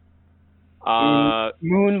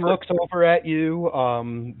 Moon looks over at you.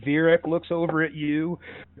 Virik looks over at you.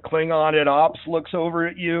 Klingon at Ops looks over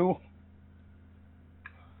at you.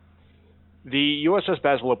 The USS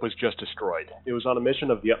Basileip was just destroyed. It was on a mission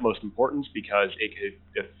of the utmost importance because it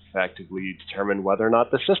could effectively determine whether or not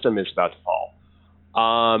the system is about to fall.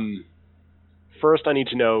 First, I need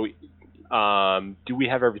to know, do we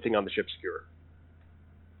have everything on the ship secure?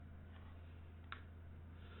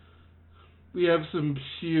 We have some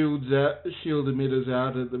shield emitters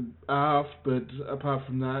out at the aft, but apart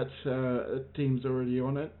from that, team's already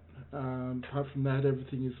on it. Apart from that,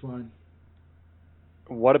 everything is fine.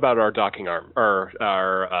 What about our docking arm, or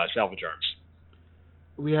our salvage arms?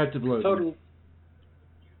 We had to blow them.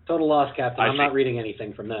 Total loss, Captain. I'm not reading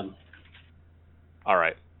anything from them. All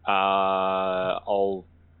right. I'll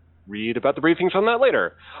read about the briefings on that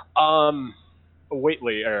later.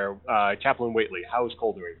 Whately, or Chaplain Whately, how is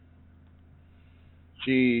Cole doing?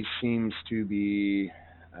 She seems to be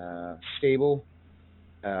stable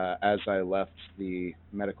as I left the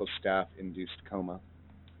medical staff induced coma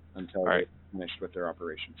until they finished with their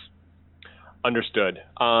operations. Understood.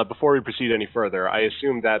 Before we proceed any further, I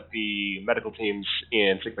assume that the medical teams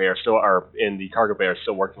in sickbay are in the cargo bay are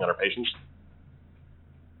still working on our patients.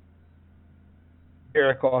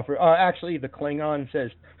 Eric offer. Actually, the Klingon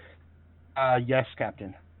says, "Yes,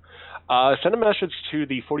 Captain." Send a message to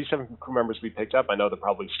the 47 crew members we picked up. I know they're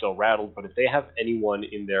probably still rattled, but if they have anyone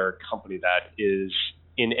in their company that is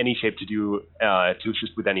in any shape to do to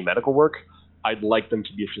assist with any medical work, I'd like them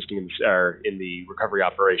to be assisting in the recovery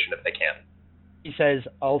operation if they can. He says,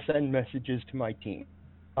 "I'll send messages to my team."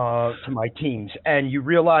 to my teams, and you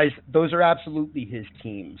realize those are absolutely his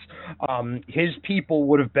teams. His people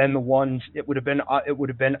would have been the ones. It would have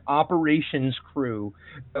been operations crew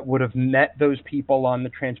that would have met those people on the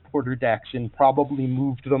transporter decks and probably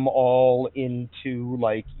moved them all into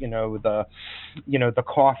the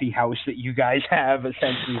coffee house that you guys have,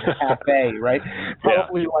 essentially the cafe, right?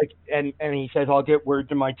 Probably and he says, I'll get word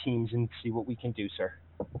to my teams and see what we can do, sir.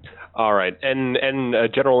 All right, and a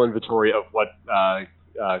general inventory of what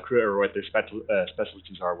crew or what their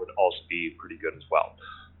specialties are would also be pretty good as well.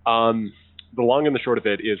 The long and the short of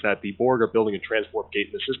it is that the Borg are building a transport gate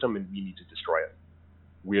in the system, and we need to destroy it.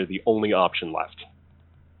 We are the only option left.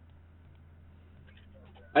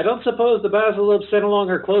 I don't suppose the Basilib sent along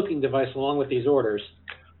her cloaking device along with these orders.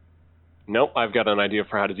 Nope, I've got an idea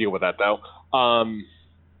for how to deal with that, though.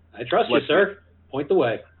 I trust you, sir. Point the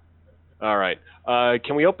way. All right.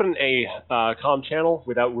 Can we open a comm channel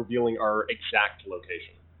without revealing our exact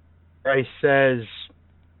location? Bryce says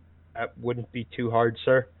that wouldn't be too hard,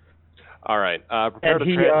 sir. All right. Prepare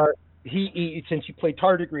and he since you play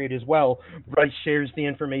tardigrade as well, Bryce shares the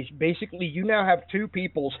information. Basically, you now have two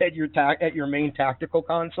people at your main tactical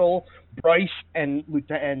console, Bryce and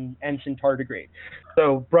Ensign Tardigrade.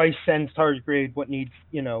 So Bryce sends Tardigrade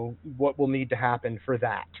what will need to happen for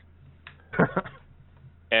that.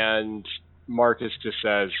 And Marcus just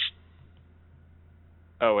says,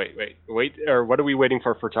 "Oh wait, or what are we waiting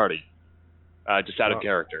for Tardy?" Just out of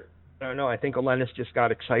character. No, I think Elenis just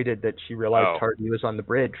got excited that she realized Tardy was on the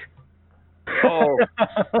bridge. Oh.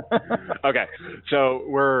 Okay. So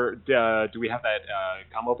do we have that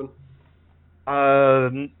comm open?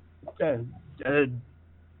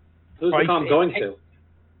 Who's the comm going to?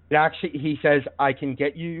 Actually, he says, I can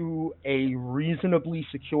get you a reasonably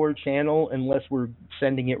secure channel unless we're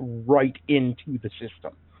sending it right into the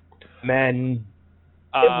system. Then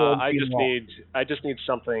I just need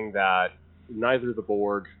something that neither the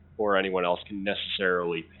Borg or anyone else can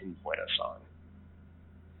necessarily pinpoint us on.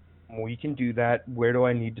 We can do that. Where do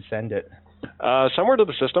I need to send it? Somewhere to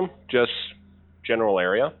the system, just general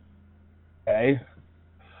area. Okay.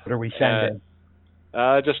 What are we sending?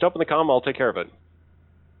 Just open the comm. I'll take care of it.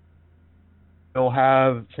 He'll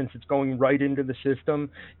have, since it's going right into the system,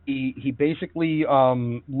 he basically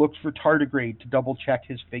looks for Tardigrade to double check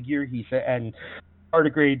his figure. And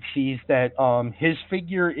Tardigrade sees that his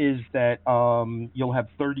figure is that you'll have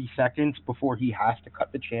 30 seconds before he has to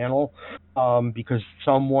cut the channel because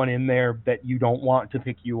someone in there that you don't want to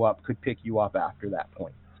pick you up could pick you up after that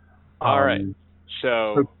point. All right.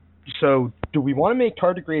 So do we want to make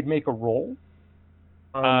Tardigrade make a roll?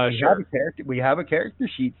 Sure. We have a character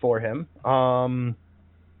sheet for him. Here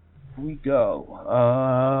we go.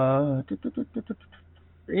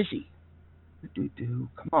 Where is he? Come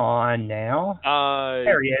on now.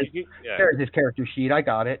 There he is. Yeah. There's his character sheet. I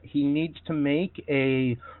got it. He needs to make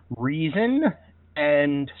a reason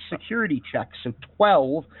and security check. So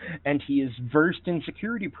 12, and he is versed in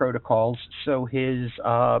security protocols. So his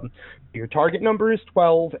your target number is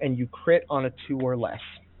 12, and you crit on a 2 or less.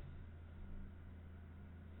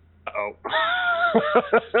 Oh.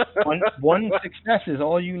 One success is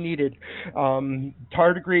all you needed.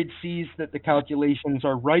 Tardigrade sees that the calculations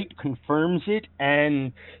are right, confirms it,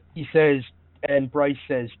 and he says, and Bryce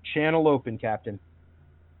says, "Channel open, Captain."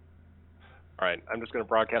 All right, I'm just going to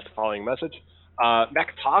broadcast the following message.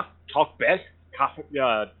 Mac talk bet,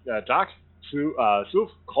 doc,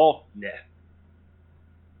 suf, call, ne.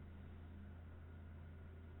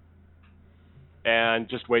 And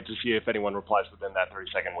just wait to see if anyone replies within that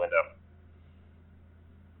 30-second window.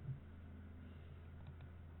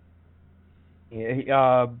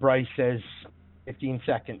 Bryce says, 15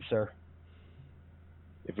 seconds, sir.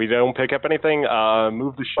 If we don't pick up anything,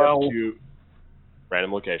 move the ship to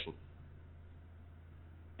random location.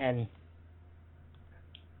 And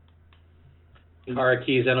Kara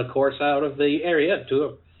keys in a course out of the area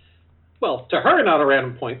to her not a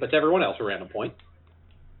random point, but to everyone else a random point.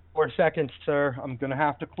 4 seconds, sir. I'm going to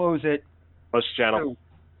have to close it. Close channel.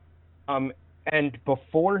 And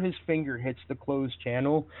before his finger hits the closed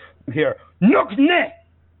channel, you hear, Nukne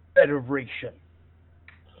Federation.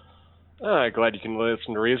 Glad you can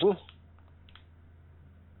listen to reason.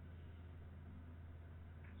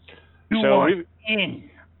 You are in.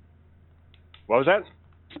 What was that?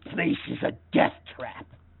 This place is a death trap.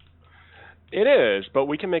 It is, but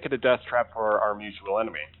we can make it a death trap for our mutual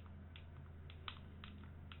enemy.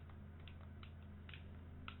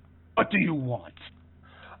 What do you want?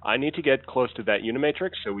 I need to get close to that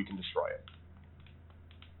Unimatrix so we can destroy it.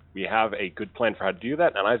 We have a good plan for how to do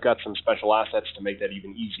that, and I've got some special assets to make that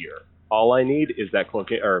even easier. All I need is that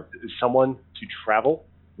cloaking, or someone to travel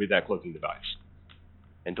with that cloaking device.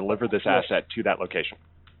 and deliver this asset to that location.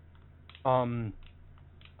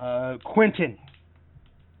 Quentin,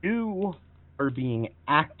 you are being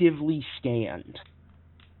actively scanned.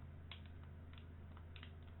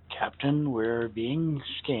 Captain, we're being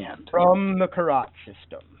scanned. From the Karat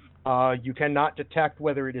system. You cannot detect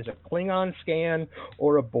whether it is a Klingon scan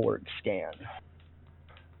or a Borg scan.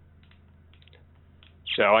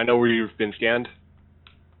 So I know where you've been scanned.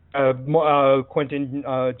 Quentin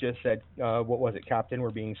just said, what was it, Captain?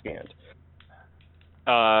 We're being scanned.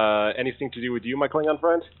 Anything to do with you, my Klingon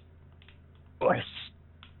friend? Of course.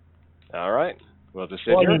 All right. We'll just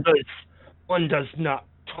sit here. One does not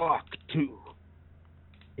talk to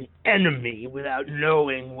the enemy without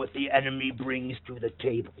knowing what the enemy brings to the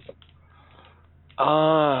table.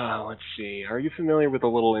 Let's see. Are you familiar with a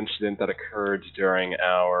little incident that occurred during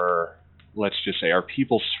our, let's just say, our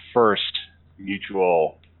people's first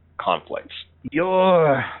mutual conflicts?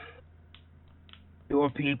 Your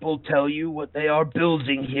people tell you what they are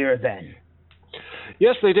building here, then?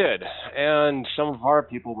 Yes, they did. And some of our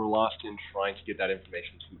people were lost in trying to get that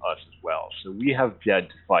information to us as well. So we have dead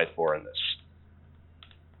to fight for in this.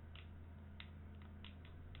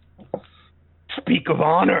 Speak of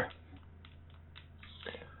honor.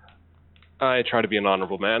 I try to be an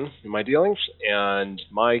honorable man in my dealings, and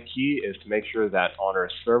my key is to make sure that honor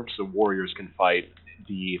is served so warriors can fight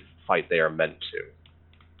the fight they are meant to,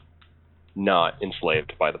 not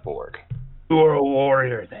enslaved by the Borg. You're a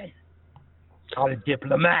warrior, then. Not a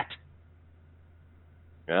diplomat.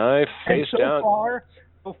 I face down.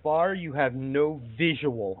 So far, you have no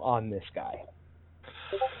visual on this guy.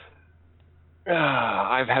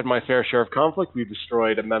 I've had my fair share of conflict. We've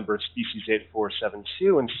destroyed a member of Species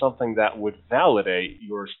 8472, and something that would validate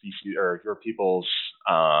your species or your people's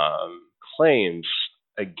claims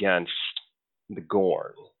against the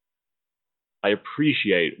Gorn. I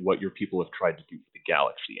appreciate what your people have tried to do for the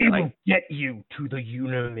galaxy. It will get you to the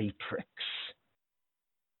Unimatrix.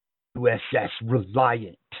 USS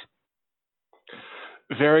Reliant.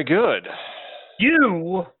 Very good.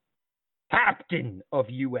 You, Captain of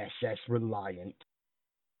USS Reliant,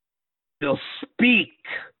 will speak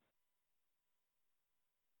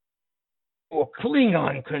for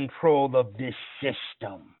Klingon control of this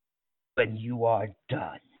system when you are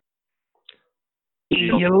done.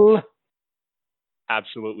 Deal?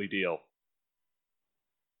 Absolutely deal.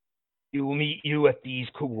 We will meet you at these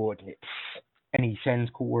coordinates. And he sends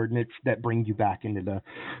coordinates that bring you back into the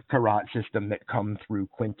Karat system that come through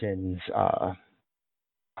Quentin's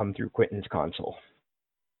console.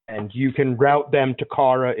 And you can route them to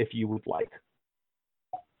Kara if you would like.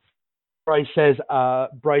 Bryce says,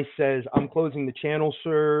 I'm closing the channel,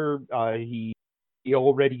 sir. He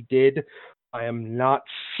already did. I am not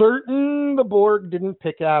certain the Borg didn't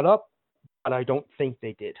pick that up, but I don't think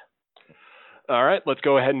they did. All right, let's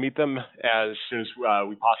go ahead and meet them as soon as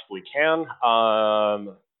we possibly can.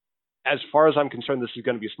 As far as I'm concerned, this is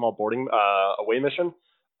going to be a small boarding away mission.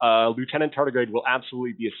 Lieutenant Tardigrade will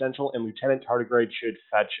absolutely be essential, and Lieutenant Tardigrade should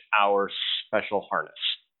fetch our special harness.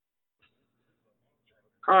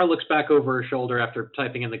 Kara looks back over her shoulder after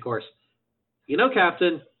typing in the course. You know,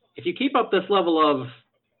 Captain, if you keep up this level of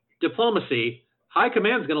diplomacy, High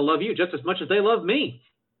Command's going to love you just as much as they love me.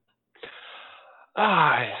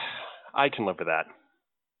 I can live with that.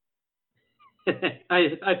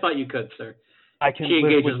 I thought you could, sir. She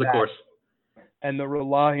engages the course. And the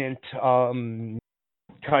Reliant, it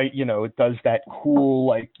does that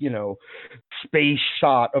cool, space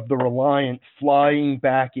shot of the Reliant flying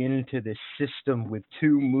back into this system with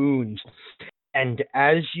 2 moons. And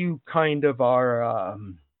as you kind of are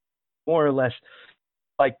more or less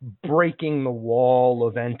breaking the wall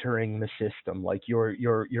of entering the system,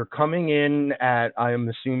 you're coming in at, I am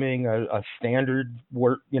assuming, a standard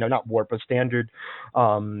warp, not warp, a standard,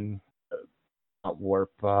 not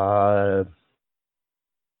warp,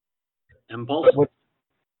 impulse.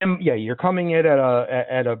 You're coming in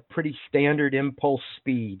at a pretty standard impulse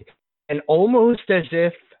speed, and almost as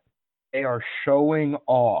if they are showing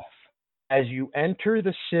off. As you enter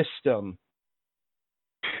the system,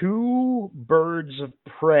 2 birds of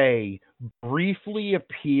prey briefly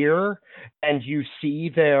appear, and you see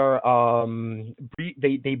their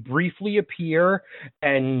they briefly appear,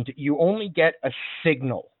 and you only get a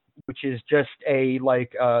signal, which is just a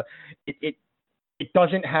it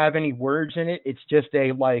doesn't have any words in it. It's just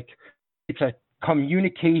it's a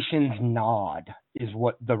communications nod is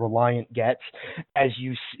what the Reliant gets as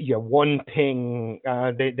one ping.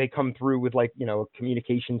 They come through with a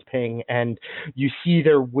communications ping, and you see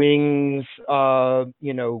their wings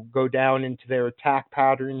go down into their attack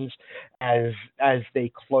patterns as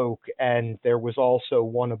they cloak. And there was also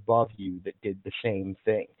one above you that did the same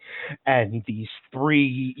thing. And these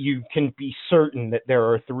three, you can be certain that there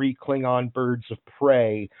are three Klingon birds of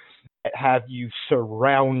prey that have you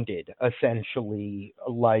surrounded, essentially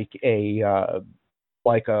like a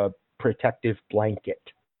protective blanket.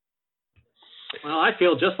 Well, I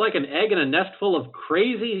feel just like an egg in a nest full of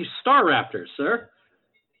crazy star raptors, sir.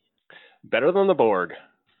 Better than the Borg.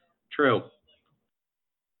 True.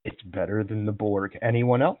 It's better than the Borg.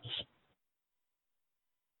 Anyone else?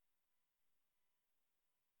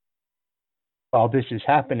 While this is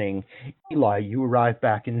happening, Eli, you arrive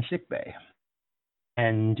back in sickbay.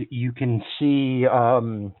 And you can see a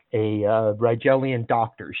Rigelian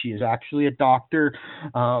doctor. She is actually a doctor.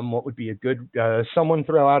 What would be a good... someone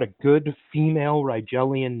throw out a good female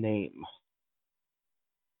Rigelian name.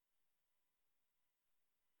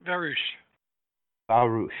 Varouche.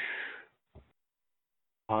 Varouche.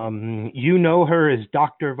 You know her as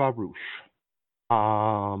Dr. Varouche.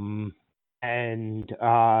 And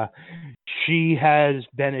she has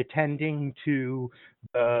been attending to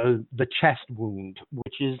the chest wound,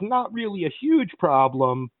 which is not really a huge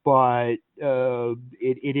problem, but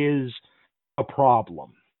it is a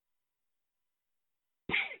problem.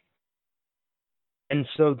 And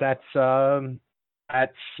so that's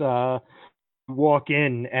walk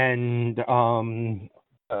in, and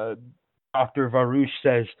Dr. Varouche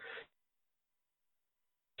says,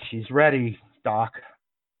 "She's ready, Doc."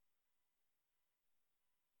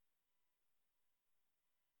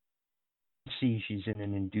 See, she's in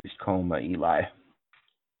an induced coma, Eli.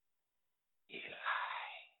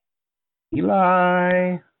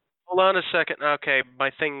 Eli. Hold on a second. Okay,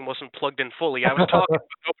 my thing wasn't plugged in fully. I was talking, but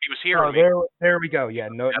nobody was hearing me. There we go. Yeah,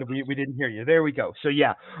 no, we didn't hear you. There we go. So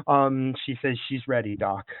yeah, she says she's ready,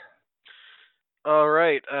 Doc. All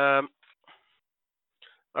right.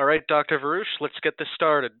 All right, Dr. Varouche, let's get this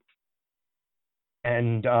started.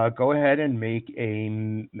 And go ahead and make a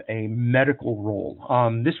medical roll.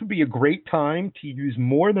 This would be a great time to use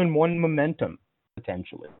more than one momentum,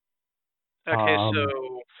 potentially. Okay,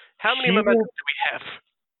 so how many momentum do we have?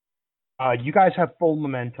 You guys have full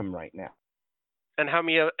momentum right now. And how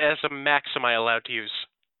many as a max am I allowed to use?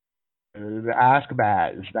 Ask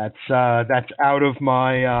Baz. That's out of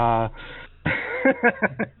my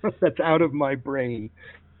that's out of my brain.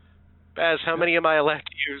 Baz, how many am I allowed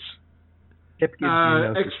to use?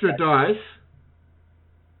 Extra dice.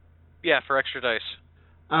 Yeah, for extra dice.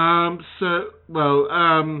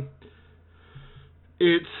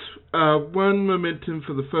 It's one momentum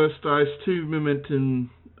for the first dice,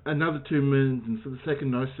 another two momentum for the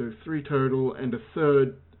second dice, so 3 total, and a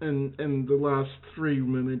third, and the last 3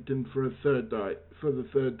 momentum for the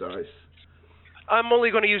third dice. I'm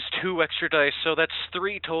only going to use 2 extra dice, so that's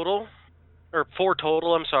 3 total. Or 4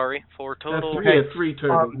 total, I'm sorry. 4 total. 3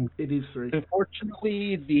 total. It is 3.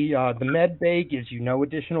 Unfortunately, the med bay gives you no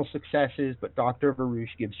additional successes, but Dr.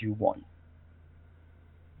 Varouche gives you 1.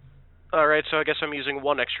 Alright, so I guess I'm using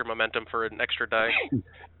 1 extra momentum for an extra die.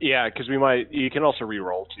 Yeah, because you can also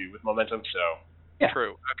re-roll too with momentum, so. Yeah.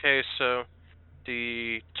 True. Okay, so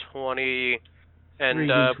D20, and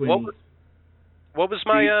what was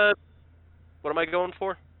my, what am I going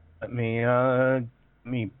for? Let me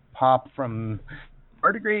pop from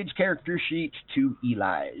Tardigrade's character sheet to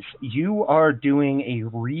Eli's. You are doing a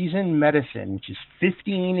reason medicine, which is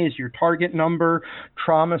 15 is your target number.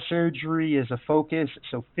 Trauma surgery is a focus,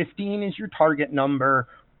 so 15 is your target number.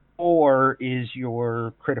 4 is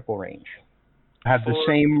your critical range. Have the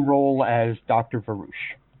same roll as Dr.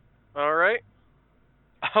 Varouche. All right.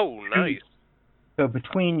 Oh, nice. So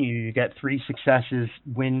between you get 3 successes,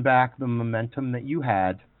 win back the momentum that you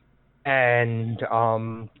had. And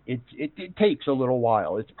it takes a little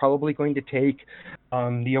while. It's probably going to take,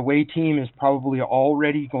 the away team is probably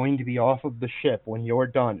already going to be off of the ship when you're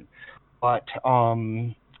done. But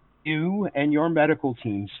you and your medical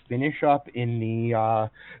teams finish up in the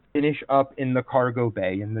cargo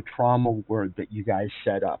bay, in the trauma ward that you guys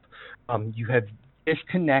set up. You have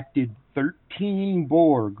disconnected 13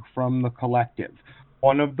 Borg from the collective,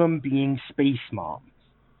 one of them being Space Mom.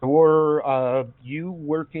 Or you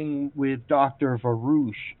working with Dr.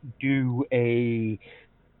 Varouche do an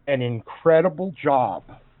incredible job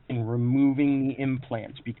in removing the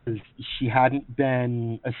implants because she hadn't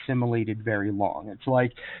been assimilated very long. It's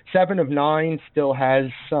like 7 of 9 still has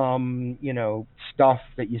some, stuff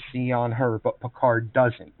that you see on her, but Picard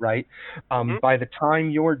doesn't, right? By the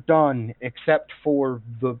time you're done, except for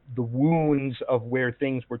the wounds of where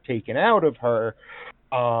things were taken out of her,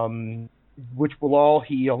 which will all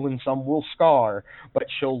heal and some will scar, but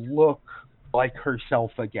she'll look like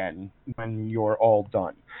herself again when you're all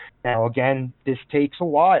done. Now, again, this takes a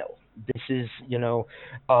while. This is,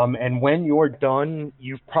 and when you're done,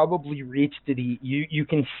 you've probably reached you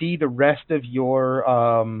can see the rest of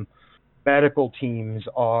your medical teams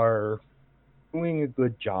are doing a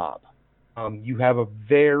good job. You have a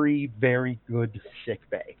very, very good sick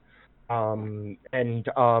bay. And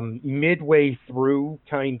midway through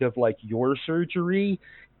kind of like your surgery,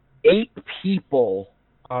 8 people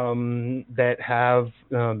that have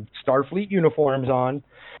Starfleet uniforms on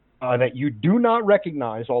that you do not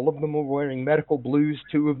recognize. All of them are wearing medical blues.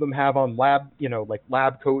 2 of them have on lab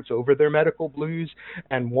coats over their medical blues,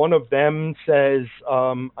 and one of them says,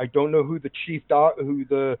 "I don't know who the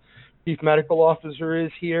chief medical officer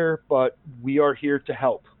is here, but we are here to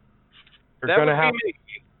help." We're going to have.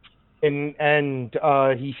 And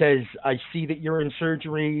he says, "I see that you're in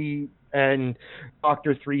surgery." And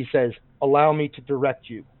Dr. 3 says, "Allow me to direct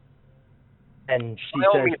you." And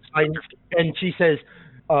she says,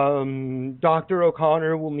 "Dr.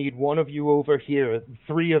 O'Connor will need one of you over here.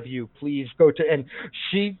 3 of you, please go to." And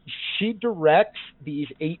she directs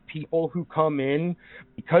these 8 people who come in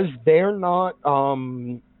because they're not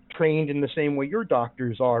trained in the same way your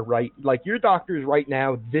doctors are, right? Like your doctors right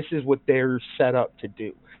now, this is what they're set up to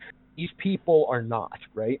do. These people are not,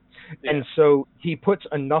 right? Yeah. And so he puts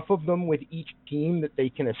enough of them with each team that they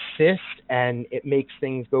can assist, and it makes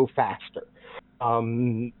things go faster.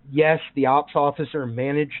 Yes, the ops officer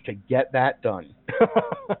managed to get that done.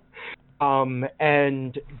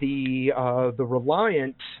 And the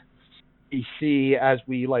Reliant, you see, as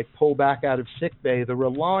we pull back out of sickbay, the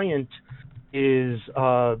Reliant is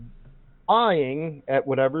flying at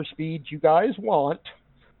whatever speed you guys want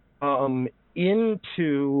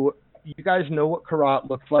into. You guys know what Karat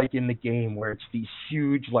looks like in the game, where it's these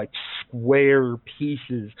huge, square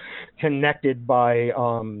pieces connected by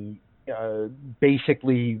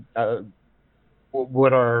basically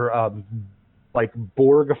what are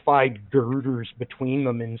Borgified girders between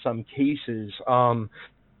them in some cases.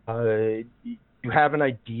 You have an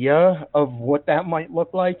idea of what that might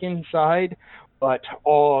look like inside, but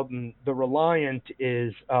the Reliant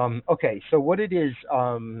is okay. So what it is,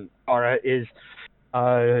 Ara, is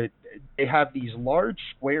they have these large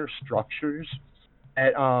square structures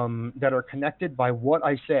that are connected by what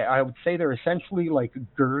I would say they're essentially like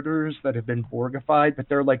girders that have been Borgified, but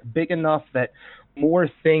they're big enough that more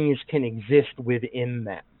things can exist within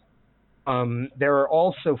them. There are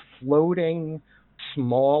also floating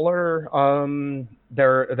smaller.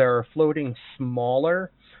 There are floating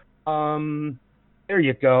smaller. There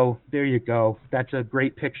you go. That's a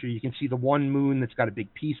great picture. You can see the one moon that's got a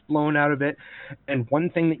big piece blown out of it. And one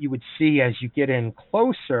thing that you would see as you get in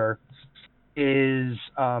closer is,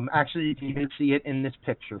 actually you can even see it in this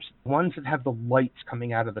picture. The ones that have the lights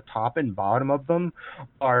coming out of the top and bottom of them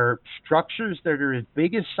are structures that are as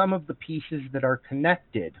big as some of the pieces that are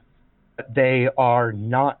connected. But they are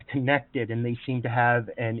not connected, and they seem to have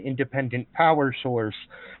an independent power source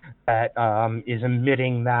that is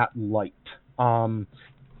emitting that light. The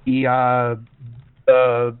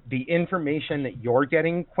information that you're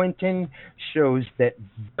getting, Quentin, shows that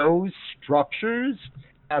those structures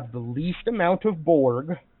have the least amount of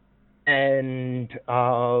Borg, and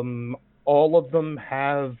all of them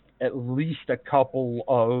have at least a couple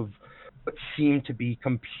of what seem to be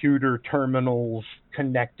computer terminals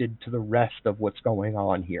connected to the rest of what's going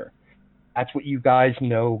on here. That's what you guys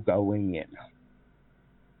know going in.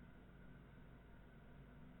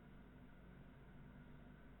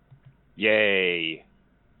 Yay.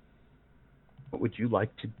 What would you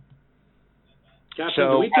like to do? Captain,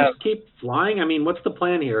 do we just keep flying? I mean, what's the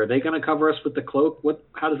plan here? Are they going to cover us with the cloak?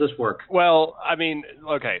 How does this work? Well, I mean,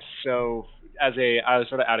 okay, so I was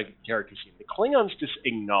sort of out of character scene. The Klingons just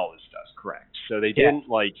acknowledged us, correct? So they didn't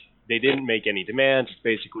they didn't make any demands.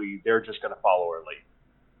 Basically, they're just going to follow our lead.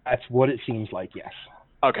 That's what it seems like, yes.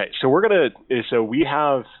 Okay, so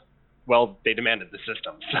they demanded the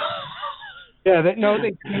system. So. Yeah, they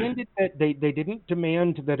demanded that they didn't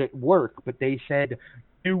demand that it work, but they said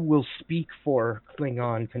you will speak for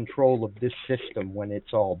Klingon control of this system when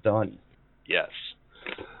it's all done. Yes.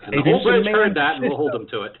 And the whole bridge heard that, and we'll hold them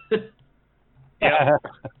to it. Yeah.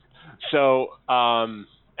 So, and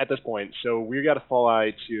at this point, so we got to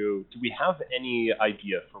fly to. Do we have any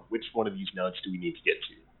idea for which one of these nodes do we need to get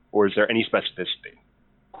to, or is there any specificity?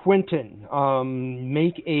 Quentin,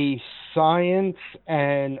 make a science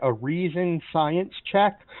and a reason science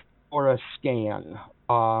check or a scan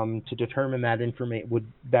to determine that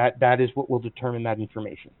information. That is what will determine that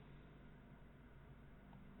information.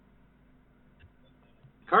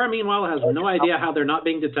 Kara, meanwhile, has no idea how they're not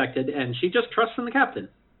being detected, and she just trusts in the captain.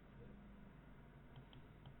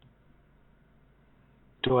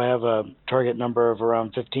 Do I have a target number of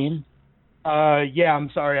around 15? Yeah,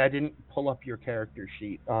 I'm sorry, I didn't pull up your character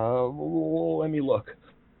sheet. Let me look.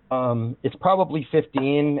 It's probably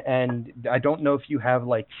 15, and I don't know if you have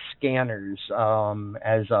like scanners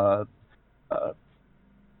as a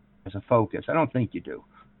focus. I don't think you do.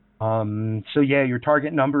 So yeah, your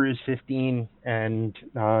target number is 15, and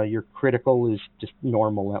your critical is just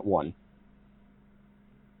normal at 1.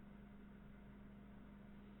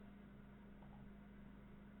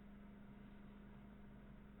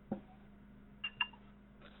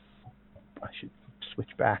 I should switch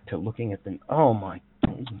back to looking at the... Oh, my...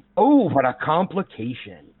 Oh, what a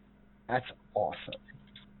complication. That's awesome.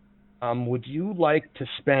 Would you like to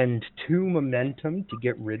spend 2 momentum to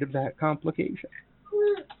get rid of that complication?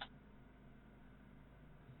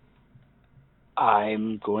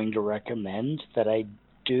 I'm going to recommend that I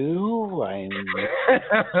do.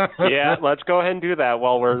 Yeah, let's go ahead and do that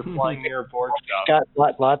while we're flying near Borg stuff.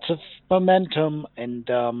 Got lots of momentum, and...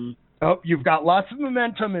 Oh, you've got lots of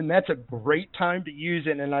momentum, and that's a great time to use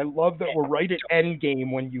it. And I love that we're right at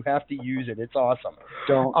endgame when you have to use it. It's awesome.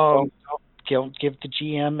 Don't give the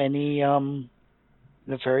GM any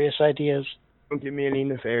nefarious ideas. Don't give me any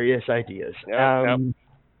nefarious ideas. Yep.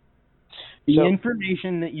 The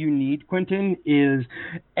information that you need, Quentin, is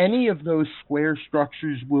any of those square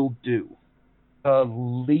structures will do. The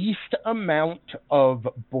least amount of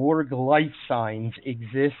Borg life signs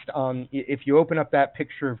exist on. If you open up that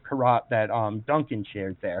picture of Karat that Duncan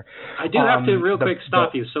shared there, I do have to real quick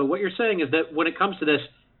stop you. So what you're saying is that when it comes to this,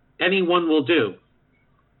 anyone will do.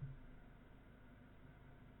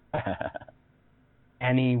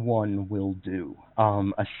 Anyone will do.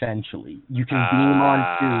 Essentially, you can beam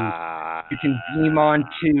onto.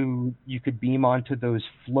 You could beam onto those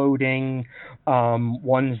floating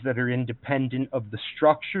ones that are independent of the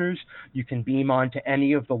structures. You can beam onto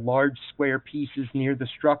any of the large square pieces near the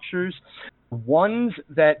structures. Ones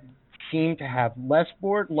that seem to have less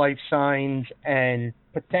Borg life signs and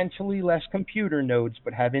potentially less computer nodes,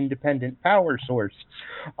 but have independent power source.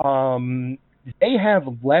 They have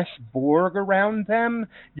less Borg around them.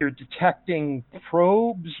 You're detecting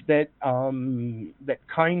probes that kind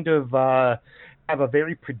of have a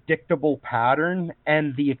very predictable pattern,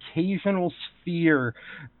 and the occasional sphere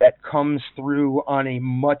that comes through on a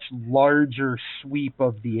much larger sweep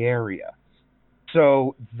of the area.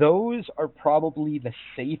 So those are probably the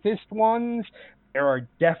safest ones. There are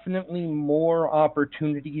definitely more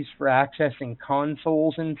opportunities for accessing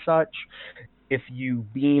consoles and such if you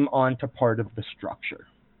beam onto part of the structure.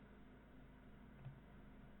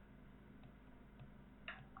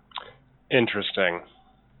 Interesting.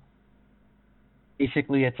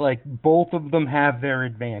 Basically, it's like both of them have their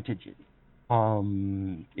advantages.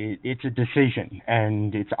 It's a decision,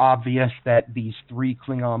 and it's obvious that these 3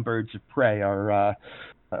 Klingon birds of prey are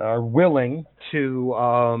willing to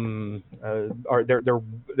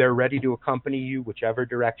they're ready to accompany you whichever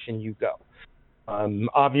direction you go.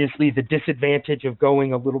 Obviously, the disadvantage of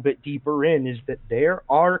going a little bit deeper in is that there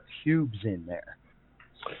are cubes in there.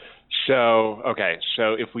 So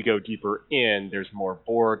if we go deeper in, there's more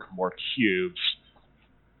Borg, more cubes.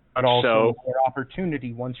 But also more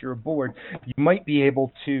opportunity once you're aboard. You might be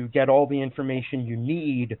able to get all the information you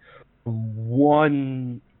need from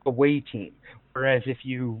one away team. Whereas if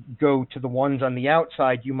you go to the ones on the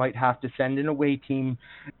outside, you might have to send an away team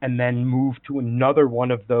and then move to another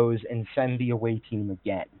one of those and send the away team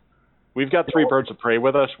again. We've got 3 birds of prey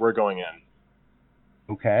with us. We're going in.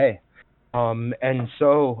 Okay. And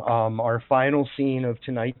so our final scene of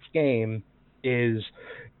tonight's game is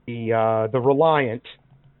the Reliant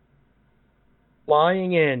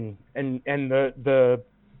flying in, and the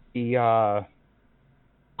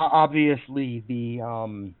obviously the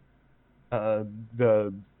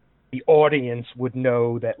audience would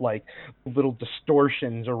know that like little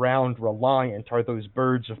distortions around Reliant are those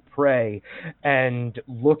birds of prey, and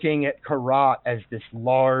looking at Karat as this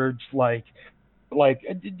large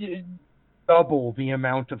double the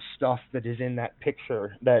amount of stuff that is in that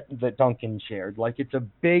picture that Duncan shared. Like, it's a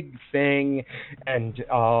big thing, and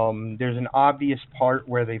there's an obvious part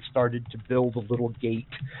where they've started to build a little gate.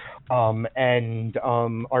 And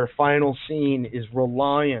our final scene is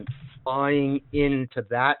Reliant flying into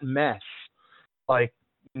that mess, like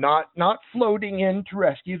not floating in to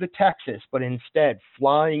rescue the Texas, but instead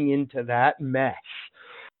flying into that mess.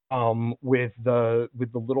 With the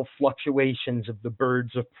little fluctuations of the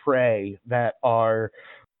birds of prey that are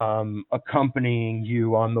accompanying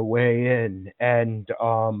you on the way in, and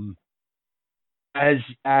as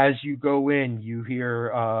you go in, you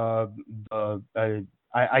hear I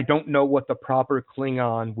don't know what the proper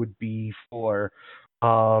Klingon would be for.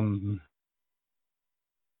 If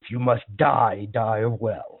you must die, die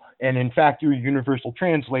well. And in fact, your universal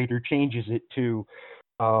translator changes it to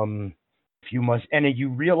if you must, and you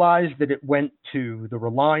realize that it went to the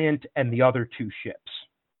Reliant and the other two ships,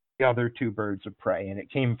 the other two birds of prey, and it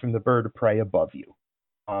came from the bird of prey above you.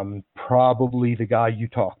 Probably the guy you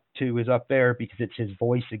talked to is up there because it's his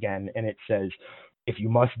voice again, and it says, if you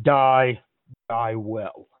must die, die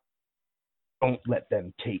well. Don't let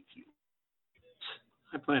them take you.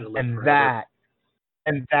 I plan to live forever.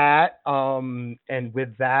 And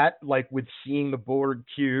with that, like with seeing the Borg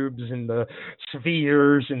cubes and the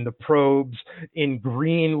spheres and the probes in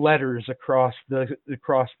green letters across the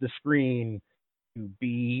screen, to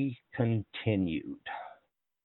be continued.